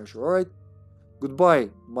on the Punisher. Alright. Goodbye,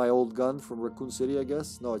 my old gun from Raccoon City, I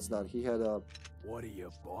guess. No, it's not. He had a... What are you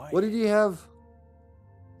buying? What did he have?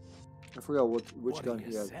 I forgot which gun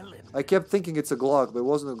he had. Selling? I kept thinking it's a Glock, but it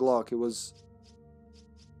wasn't a Glock. It was...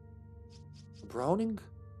 a Browning?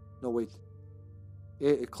 No, wait.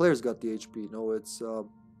 Claire's got the HP. No, it's...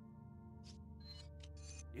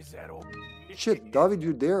 Is that all? Shit, David,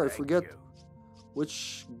 you there? I forget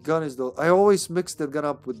which gun is the... I always mix that gun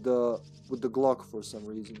up with the Glock for some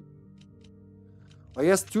reason. I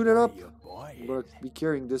guess tune it up. I'm gonna be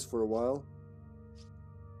carrying this for a while.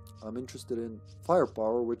 I'm interested in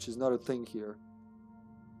firepower, which is not a thing here.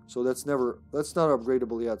 So that's not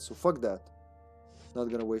upgradable yet, so fuck that. Not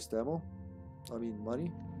gonna waste ammo. I mean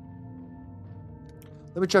money.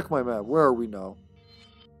 Let me check my map. Where are we now?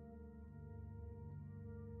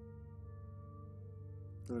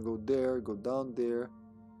 Gonna go there, go down there,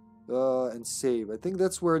 and save. I think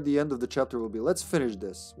that's where the end of the chapter will be. Let's finish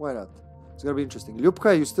this. Why not? It's gonna be interesting. Lyubka,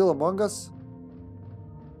 are you still among us?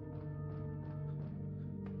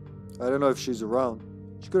 I don't know if she's around.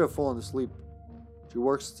 She could have fallen asleep. She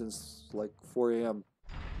works since like 4 a.m.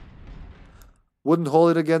 Wouldn't hold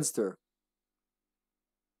it against her.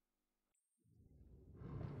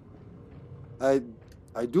 I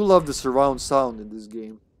do love the surround sound in this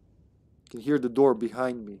game. You can hear the door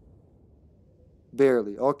behind me.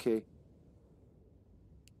 Barely. Okay.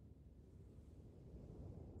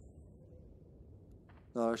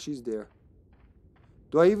 No, she's there.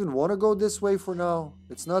 Do I even want to go this way for now?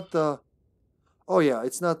 It's not the... Oh yeah,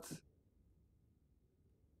 it's not...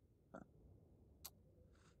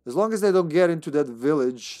 As long as they don't get into that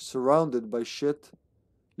village surrounded by shit,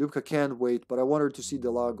 Lyubka can't wait, but I want her to see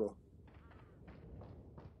the lago.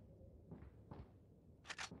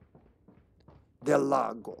 Del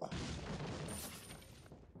lago.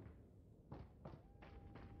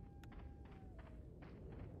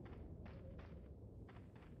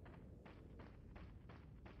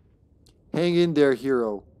 Hang in there,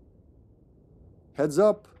 hero. Heads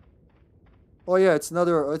up. Oh yeah, it's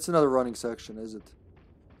another running section, is it?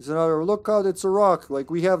 It's another look out, it's a rock. Like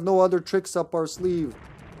we have no other tricks up our sleeve.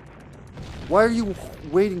 Why are you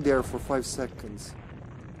waiting there for 5 seconds?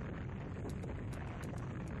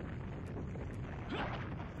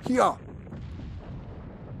 Here.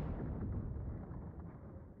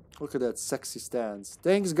 Look at that sexy stance.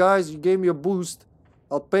 Thanks guys, you gave me a boost.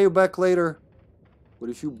 I'll pay you back later with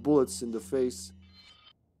a few bullets in the face.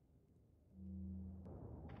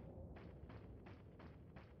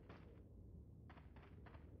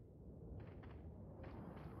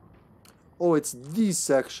 Oh, it's this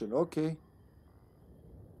section. Okay.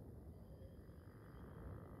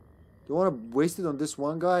 Do you want to waste it on this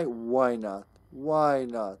one guy? Why not? Why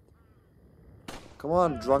not? Come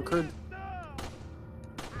on, drunkard.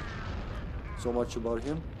 So much about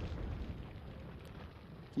him.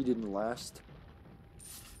 He didn't last.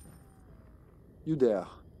 You there.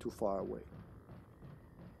 Too far away.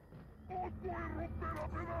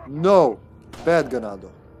 No! Bad ganado.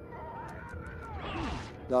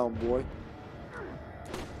 Down, boy.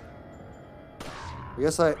 I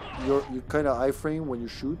guess you kind of iframe when you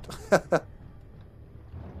shoot.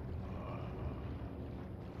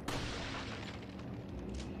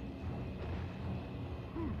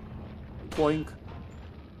 Boink.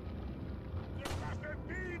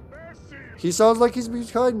 He sounds like he's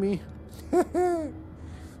behind me.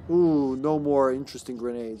 Ooh, no more interesting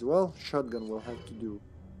grenades. Well, shotgun will have to do.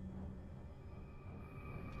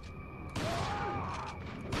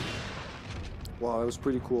 Wow, that was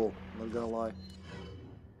pretty cool. Not gonna lie.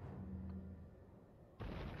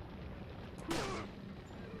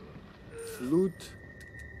 Loot.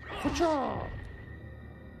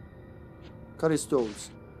 Cut his toes.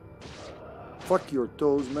 Fuck your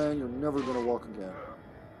toes, man. You're never gonna walk again.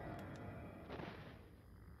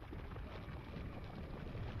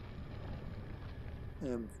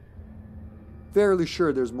 I'm fairly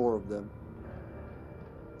sure there's more of them.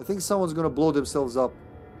 I think someone's gonna blow themselves up.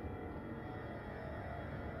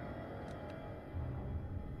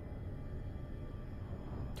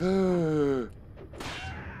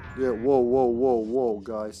 Yeah, whoa,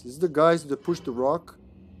 guys. Is the guys that pushed the rock?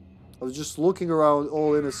 I was just looking around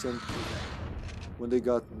all innocent when they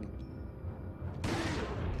got me.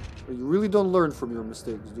 But you really don't learn from your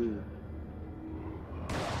mistakes, do you?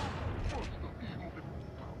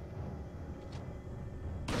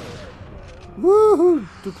 Woohoo!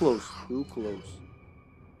 Too close, too close.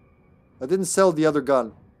 I didn't sell the other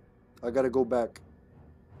gun. I gotta go back.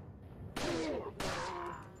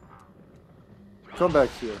 Come back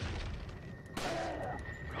here.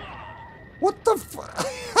 What the fuck?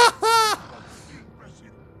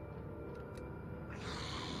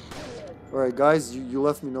 Alright guys, you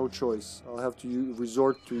left me no choice. I'll have to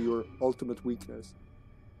resort to your ultimate weakness.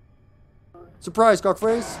 Surprise,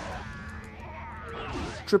 cockface!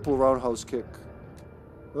 Triple roundhouse kick.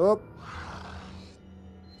 Up.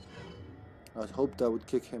 I hoped that would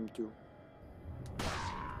kick him too.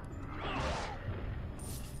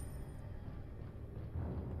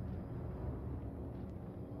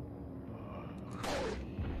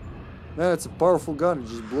 Man, it's a powerful gun. It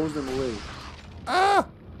just blows them away. Ah!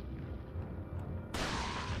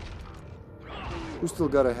 Who still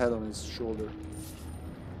got a head on his shoulder?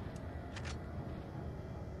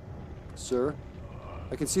 sir.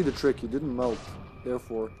 I can see the trick. You didn't melt.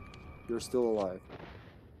 Therefore, you're still alive.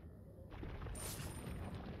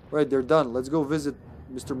 Right, they're done. Let's go visit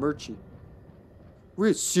Mr. Murchie.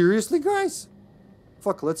 Really? Seriously, guys?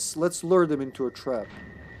 Fuck, let's lure them into a trap.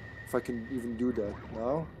 If I can even do that.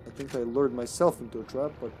 Now, I think I lured myself into a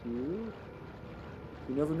trap, but you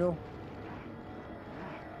never know.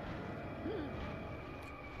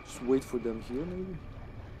 Just wait for them here, maybe?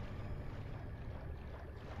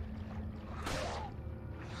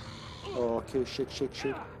 Oh, okay, shake.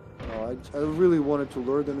 Oh, I really wanted to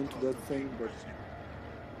lure them into that thing, but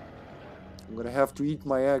I'm gonna have to eat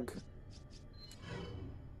my egg.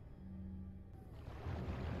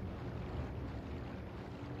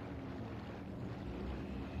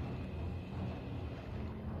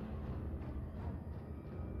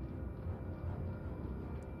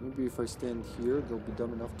 Maybe if I stand here, they'll be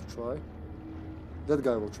dumb enough to try. That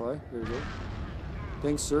guy will try. There you go.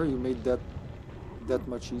 Thanks, sir. You made that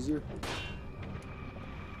much easier.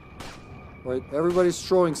 Right, everybody's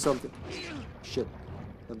throwing something. Shit.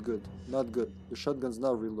 Not good. Not good. The shotgun's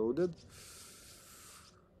now reloaded.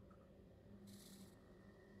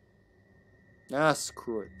 Ah,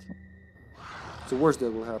 screw it. It's the worst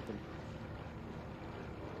that will happen.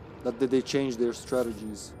 Not that they change their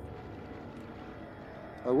strategies.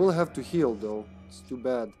 I will have to heal, though. It's too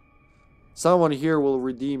bad. Someone here will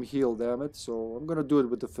redeem heal, damn it. So I'm gonna do it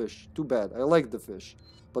with the fish. Too bad. I like the fish.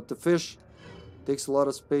 But the fish takes a lot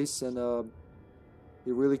of space and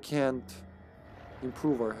it really can't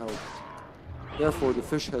improve our health. Therefore, the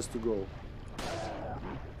fish has to go.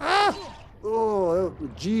 Ah! Oh,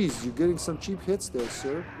 jeez. You're getting some cheap hits there,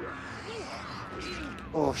 sir.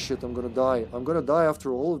 Oh, shit. I'm gonna die. I'm gonna die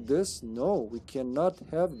after all of this? No, we cannot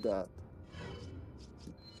have that.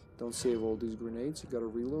 Don't save all these grenades. You gotta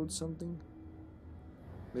reload something.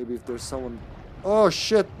 Maybe if there's someone... Oh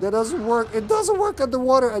shit, that doesn't work. It doesn't work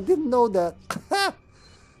underwater. I didn't know that.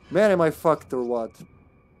 Man, am I fucked or what?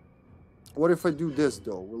 What if I do this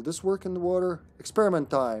though? Will this work in the water?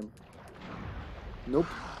 Experiment time. Nope.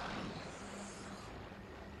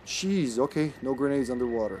 Jeez, okay. No grenades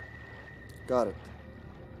underwater. Got it.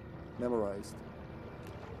 Memorized.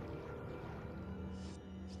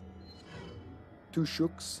 2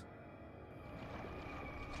 shooks.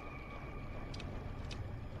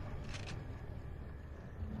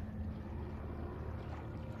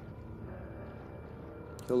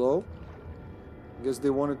 Hello? I guess they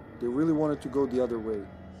really wanted to go the other way.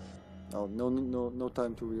 Oh, no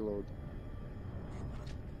time to reload.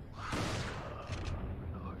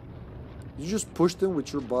 You just pushed them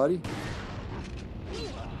with your body?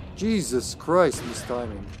 Jesus Christ, this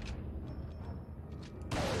timing.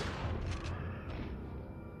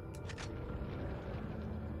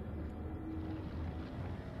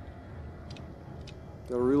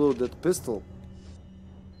 Gotta reload that pistol.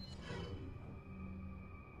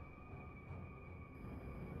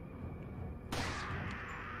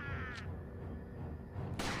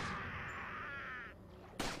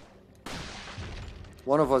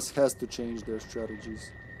 One of us has to change their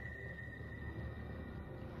strategies.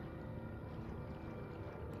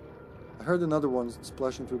 I heard another one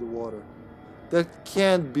splashing through the water. There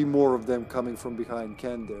can't be more of them coming from behind,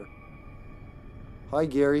 can there? Hi,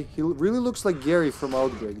 Gary. He really looks like Gary from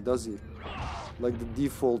Outbreak, does he? Like the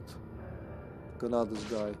default Ganadas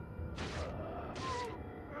guy.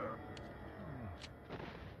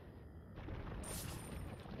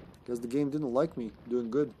 Guess the game didn't like me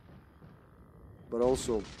doing good. But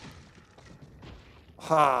also...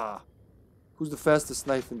 Ha! Who's the fastest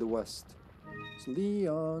knife in the West? It's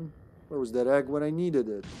Leon. Where was that egg when I needed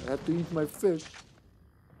it? I had to eat my fish.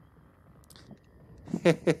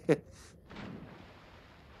 I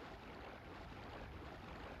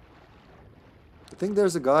think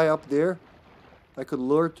there's a guy up there. I could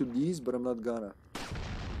lure to these, but I'm not gonna.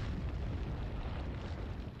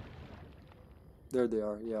 There they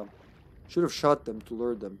are, yeah. Should have shot them to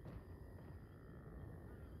lure them.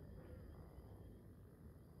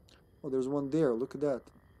 Oh, there's one there. Look at that.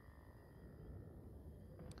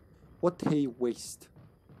 What a waste.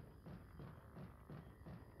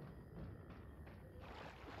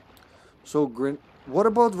 So, what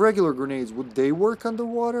about regular grenades? Would they work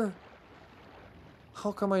underwater?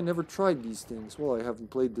 How come I never tried these things? Well, I haven't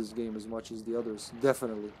played this game as much as the others.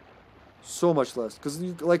 Definitely. So much less. Because,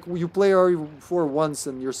 you play RE4 once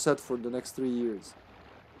and you're set for the next 3 years.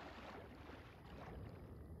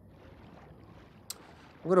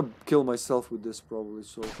 I'm gonna kill myself with this probably,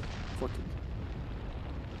 so fuck it.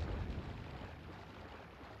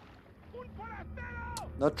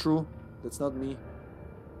 Not true. That's not me.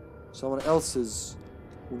 Someone else is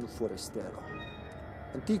un forastero.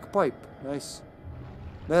 Antique pipe. Nice.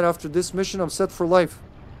 Man, after this mission, I'm set for life.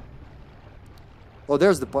 Oh,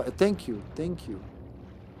 there's the pipe. Thank you. Thank you.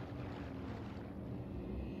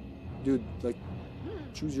 Dude, like,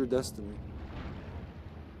 choose your destiny.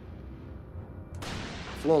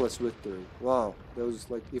 Flawless victory. Wow. That was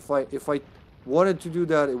like, if I wanted to do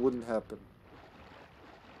that, it wouldn't happen.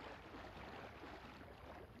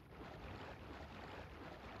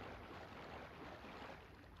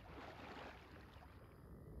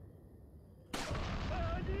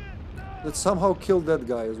 Let's somehow kill that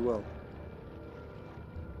guy as well.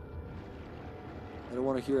 I don't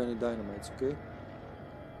want to hear any dynamites, okay?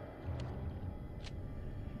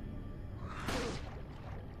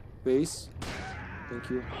 Base. Thank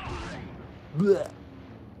you. Blech.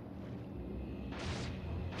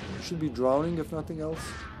 You should be drowning if nothing else.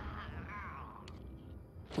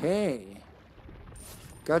 Hey.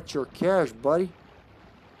 Got your cash, buddy.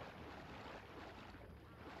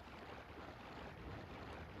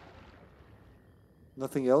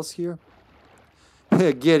 Nothing else here?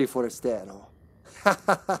 Get it for a stano.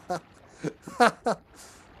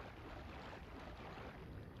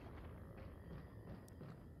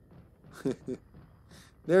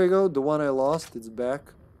 There you go, the one I lost, it's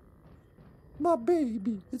back. My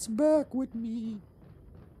baby, it's back with me.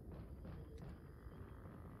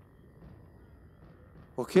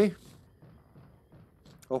 Okay.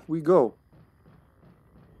 Off we go.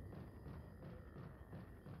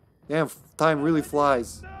 Damn, time really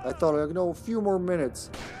flies. I thought, like, no, a few more minutes.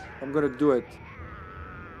 I'm gonna do it.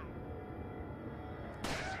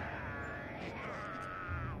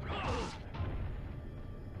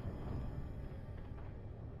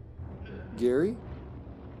 Gary?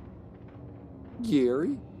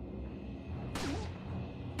 Gary?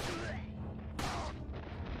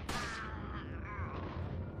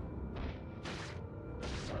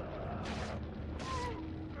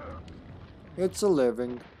 It's a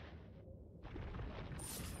living.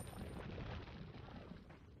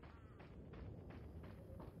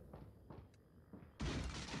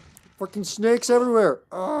 Fucking snakes everywhere.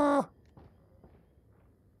 Ah!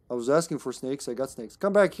 I was asking for snakes. I got snakes.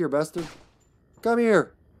 Come back here, bastard. Come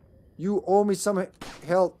here. You owe me some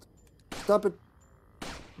help. Stop it.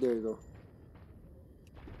 There you go.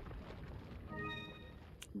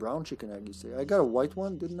 Brown chicken egg, you say? I got a white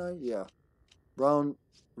one, didn't I? Yeah. Brown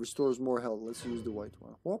restores more health. Let's use the white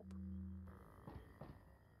one. Whoop.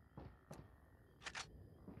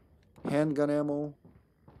 Handgun ammo.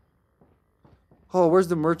 Oh, where's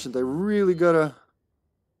the merchant? I really gotta...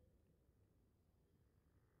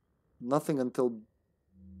 Nothing until...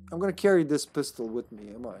 I'm gonna carry this pistol with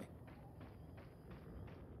me, am I?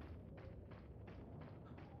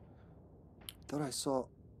 Thought I saw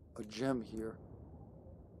a gem here.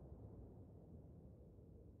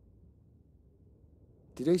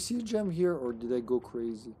 Did I see a gem here or did I go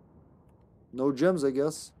crazy? No gems, I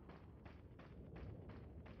guess.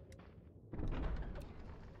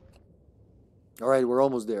 Alright, we're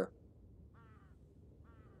almost there.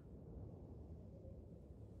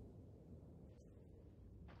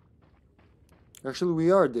 Actually, we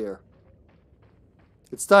are there.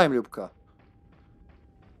 It's time, Lubka.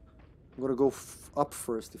 I'm gonna go up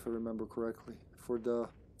first, if I remember correctly, for the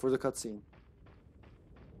cutscene.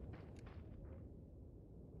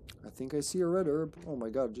 I think I see a red herb. Oh my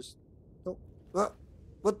god, just... Oh. Ah!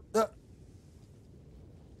 What the...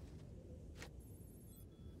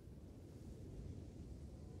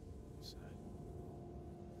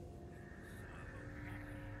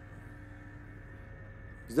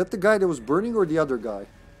 Is that the guy that was burning or the other guy?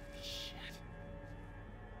 Shit.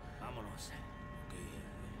 Vámonos. Okay,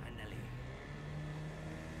 ándale.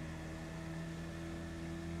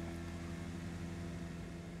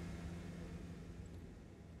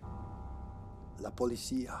 La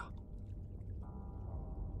policía.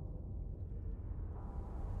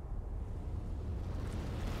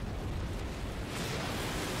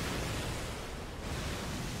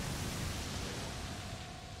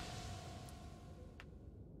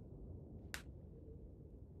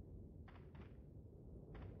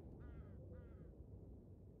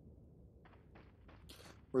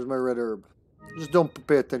 Where's my red herb? Just don't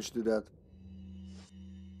pay attention to that.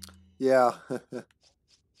 Yeah.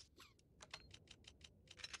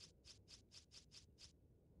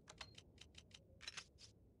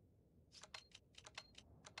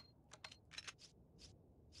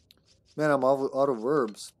 Man, I'm out of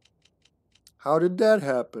herbs. How did that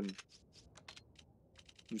happen?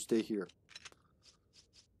 You stay here.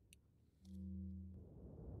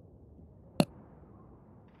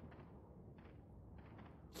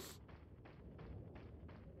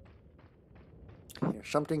 There's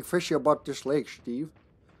something fishy about this lake, Steve.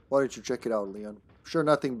 Why don't you check it out, Leon? I'm sure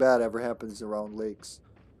nothing bad ever happens around lakes.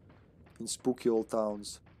 In spooky old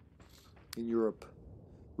towns. In Europe.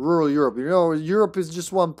 Rural Europe. You know, Europe is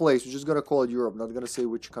just one place. We're just gonna call it Europe. Not gonna say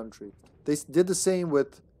which country. They did the same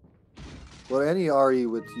with... Well, any RE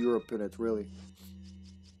with Europe in it, really.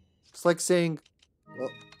 It's like saying...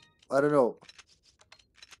 Well, I don't know.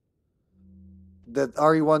 That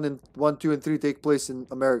RE1 and 1, 2, and 3 take place in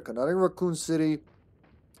America. Not in Raccoon City.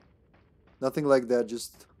 Nothing like that.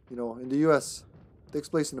 Just, you know, in the US. Takes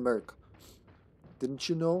place in America. Didn't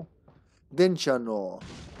you know? Didn't you know?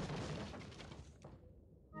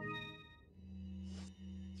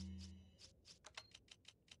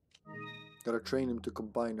 Gotta train him to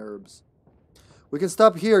combine herbs. We can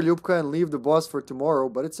stop here, Lyubka, and leave the boss for tomorrow,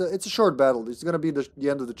 but it's a short battle. It's gonna be the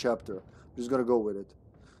end of the chapter. I'm just gonna go with it.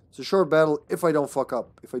 It's a short battle if I don't fuck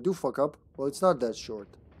up. If I do fuck up, well, it's not that short.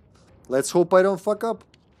 Let's hope I don't fuck up.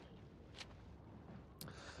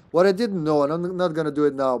 What I didn't know, and I'm not gonna do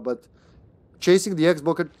it now, but chasing the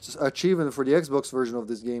Xbox achievement for the Xbox version of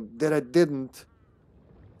this game that I didn't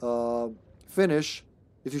finish.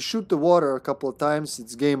 If you shoot the water a couple of times,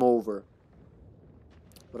 it's game over.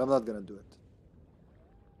 But I'm not gonna do it.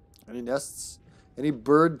 Any nests? Any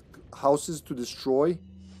bird houses to destroy?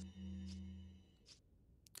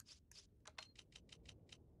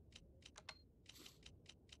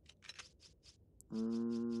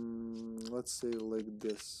 Let's say like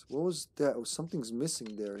this. What was that? Oh, something's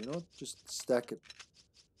missing there, you know? Just stack it.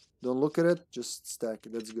 Don't look at it, just stack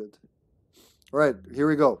it. That's good. Alright, here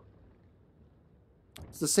we go.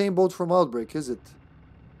 It's the same boat from Outbreak, is it?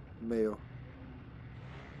 Mayo.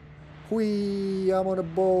 Whee! I'm on a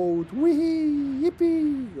boat. Whee!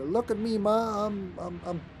 Yippee! Look at me, ma.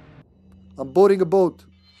 I'm boating a boat.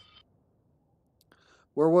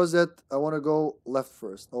 Where was that? I want to go left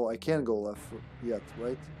first. Oh, I can't go left yet,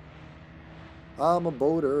 right? I'm a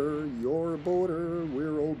boater. You're a boater.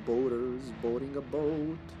 We're all boaters boating a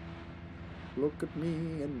boat. Look at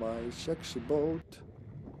me and my sexy boat.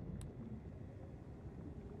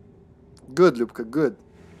 Good, Lupka, good.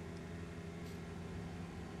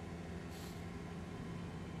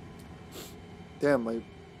 Damn, my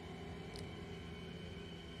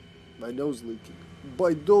nose leaking.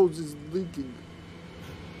 My nose is leaking.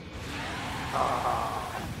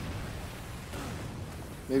 Ah.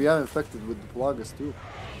 Maybe I'm infected with the plagas too.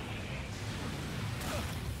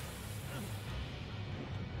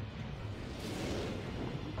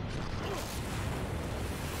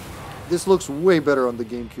 This looks way better on the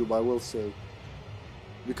GameCube, I will say.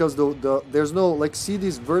 Because there's no, like, see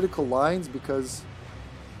these vertical lines because...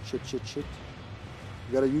 Shit. You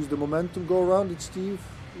gotta use the momentum, go around it, Steve.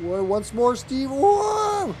 Once more, Steve.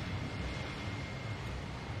 Whoa!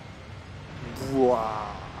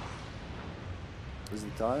 Wow. Is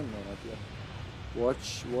it time? No, not yet.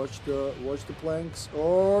 Watch the planks.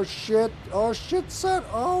 Oh shit, son.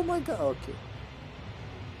 Oh my god. Okay.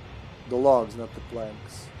 The logs, not the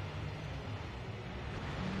planks.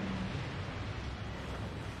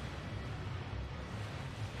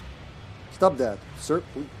 Stop that, sir.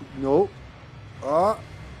 No. Ah.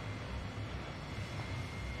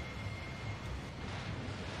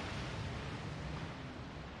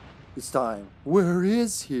 It's time. Where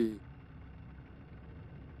is he?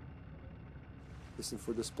 Listen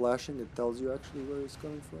for the splashing. It tells you actually where it's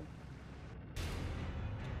coming from.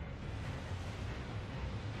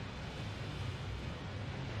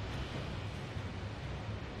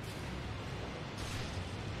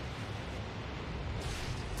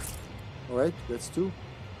 Alright, that's two.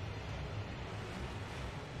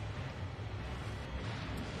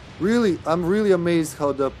 Really, I'm really amazed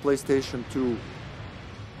how the PlayStation 2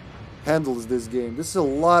 handles this game. This is a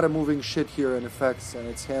lot of moving shit here and effects, and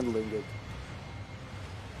it's handling it.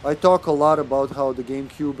 I talk a lot about how the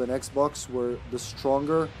GameCube and Xbox were the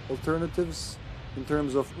stronger alternatives in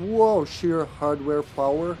terms of, whoa, sheer hardware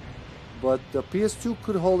power, but the PS2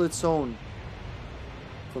 could hold its own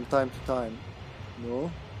from time to time. No?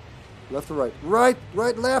 Left or right?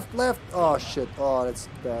 Right, left. Oh shit. Oh, that's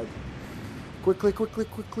bad. Quickly. Okay,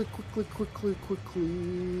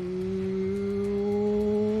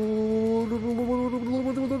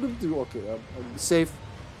 I'm safe.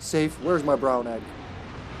 Where's my brown egg?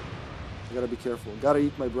 I gotta be careful. Gotta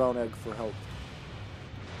eat my brown egg for health.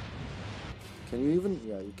 Can you even?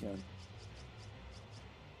 Yeah, you can.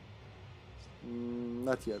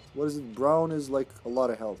 Not yet. What is it? Brown is like a lot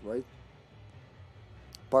of health, right?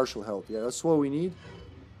 Partial health. Yeah, that's what we need.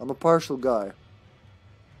 I'm a partial guy.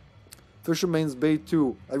 Fisherman's Bay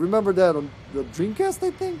 2. I remember that on the Dreamcast,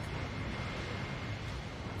 I think.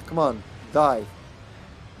 Come on, dive.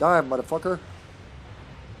 Dive, motherfucker.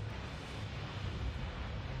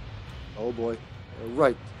 Oh boy.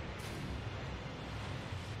 Right.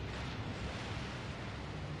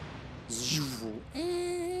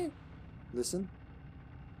 Listen.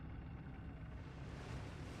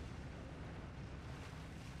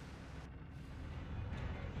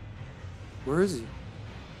 Where is he?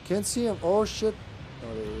 Can't see him. Oh shit.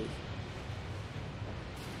 Oh, there he is.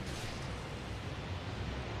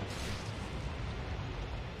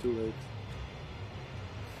 Too late.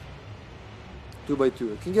 2 by 2.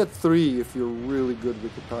 You can get 3 if you're really good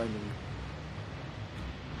with the timing.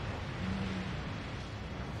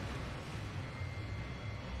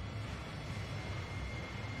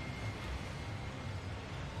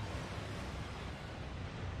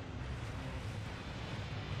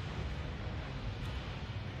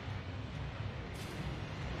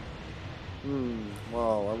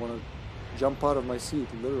 Wow, I want to jump out of my seat,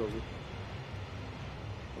 literally.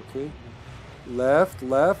 Okay. Left,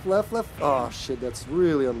 left, left, left. Oh shit, that's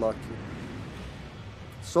really unlucky.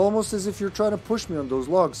 It's almost as if you're trying to push me on those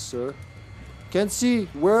logs, sir. Can't see.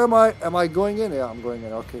 Where am I? Am I going in? Yeah, I'm going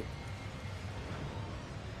in. Okay.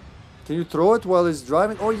 Can you throw it while he's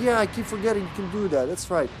driving? Oh yeah, I keep forgetting you can do that. That's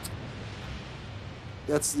right.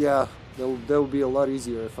 That's, yeah. That'll be a lot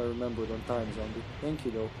easier if I remember it on time, zombie. Thank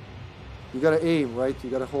you, though. You gotta aim, right? You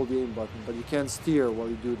gotta hold the aim button, but you can't steer while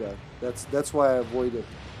you do that. That's why I avoid it.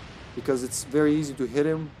 Because it's very easy to hit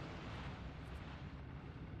him.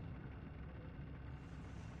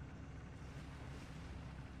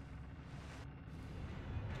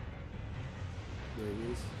 There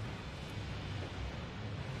he is.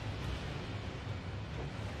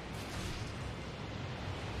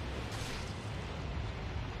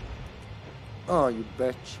 Oh, you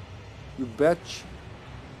betch. You betch.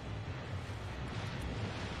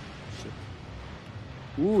 Shit.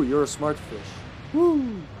 Ooh, you're a smart fish.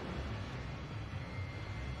 Woo!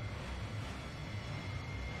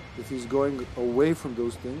 If he's going away from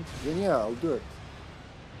those things, then yeah, I'll do it.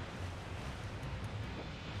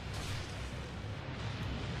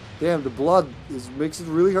 Damn, the blood makes it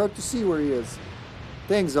really hard to see where he is.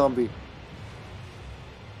 Thanks, zombie.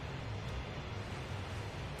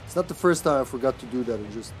 It's not the first time I forgot to do that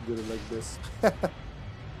and just did it like this.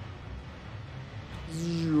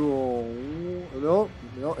 No,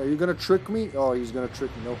 no, are you gonna trick me? Oh, he's gonna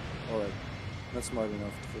trick me. No, alright. Not smart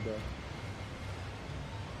enough for that.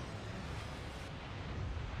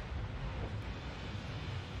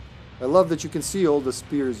 I love that you can see all the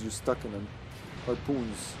spears you stuck in them.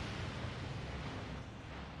 Harpoons.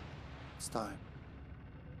 It's time.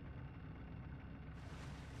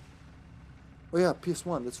 Oh yeah,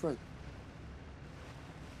 PS1, that's right.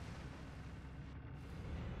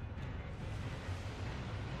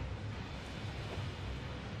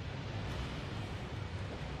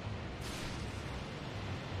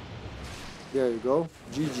 There you go.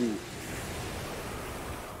 GG.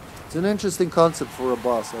 It's an interesting concept for a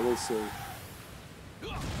boss, I will say.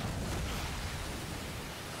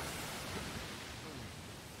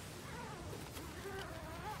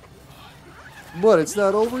 But it's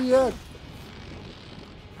not over yet.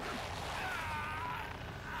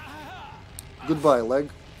 Goodbye, leg.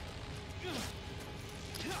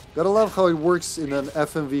 Gotta love how it works in an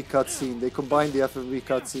FMV cutscene. They combine the FMV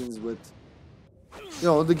cutscenes with... You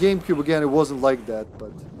know, on the GameCube, again, it wasn't like that,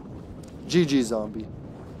 but... GG, zombie.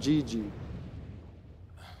 GG.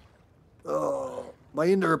 Oh, my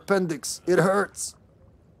inner appendix. It hurts.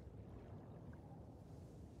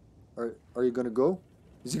 Are you gonna go?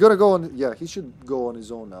 Is he gonna go on... Yeah, he should go on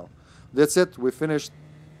his own now. That's it. We finished...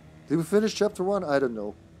 Did we finish chapter 1? I don't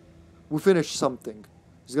know. We finished something.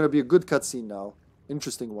 It's gonna be a good cutscene now.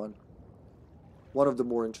 Interesting one. One of the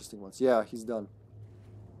more interesting ones. Yeah, he's done.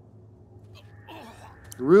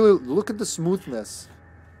 Really, look at the smoothness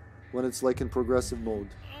when it's like in progressive mode.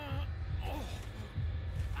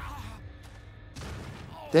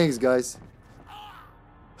 Thanks, guys.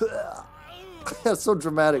 That's so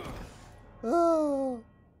dramatic. Oh.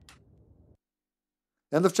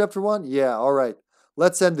 End of chapter 1? Yeah, alright.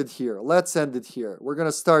 Let's end it here. Let's end it here. We're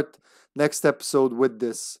gonna start next episode with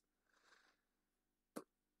this.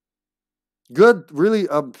 Good, really.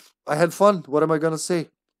 I had fun. What am I gonna say?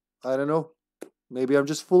 I don't know. Maybe I'm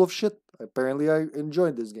just full of shit. Apparently, I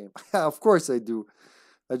enjoyed this game. Of course I do.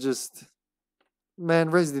 Man,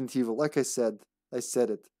 Resident Evil. Like I said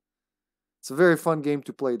it. It's a very fun game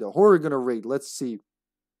to play, though. Who are we gonna rate? Let's see.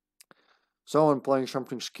 Someone playing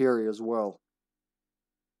something scary as well.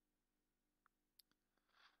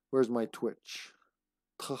 Where's my Twitch?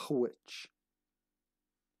 Twitch.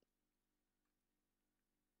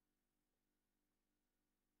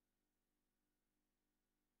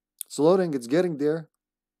 It's loading, it's getting there.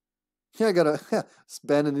 Yeah, I gotta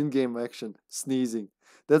ban an in-game action. Sneezing.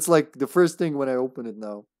 That's like the first thing when I open it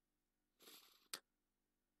now.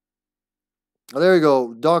 Oh, there you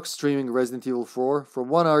go. Doc streaming Resident Evil 4 from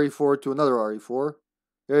one RE4 to another RE4.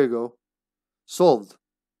 There you go. Solved.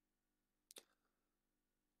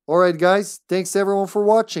 Alright guys, thanks everyone for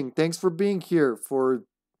watching. Thanks for being here for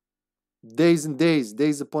days and days,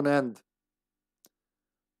 days upon end.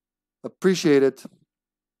 Appreciate it.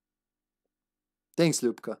 Thanks,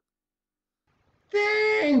 Lupka.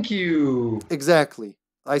 Thank you. Exactly.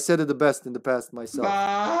 I said it the best in the past myself.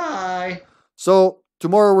 Bye. So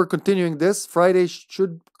tomorrow we're continuing this. Friday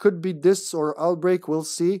could be this or Outbreak. We'll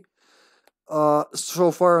see.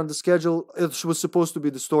 So far on the schedule, it was supposed to be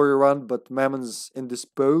the story run, but Mammon's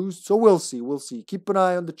indisposed. So we'll see. We'll see. Keep an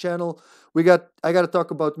eye on the channel. I gotta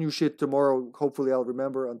talk about new shit tomorrow. Hopefully I'll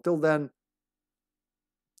remember. Until then,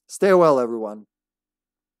 stay well, everyone.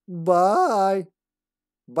 Bye.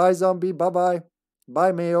 Bye, zombie. Bye-bye.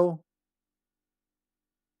 Bye, Mayo.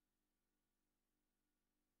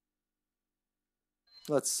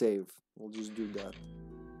 Let's save. We'll just do that.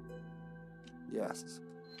 Yes.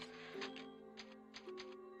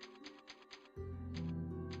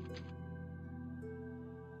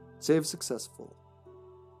 Save successful.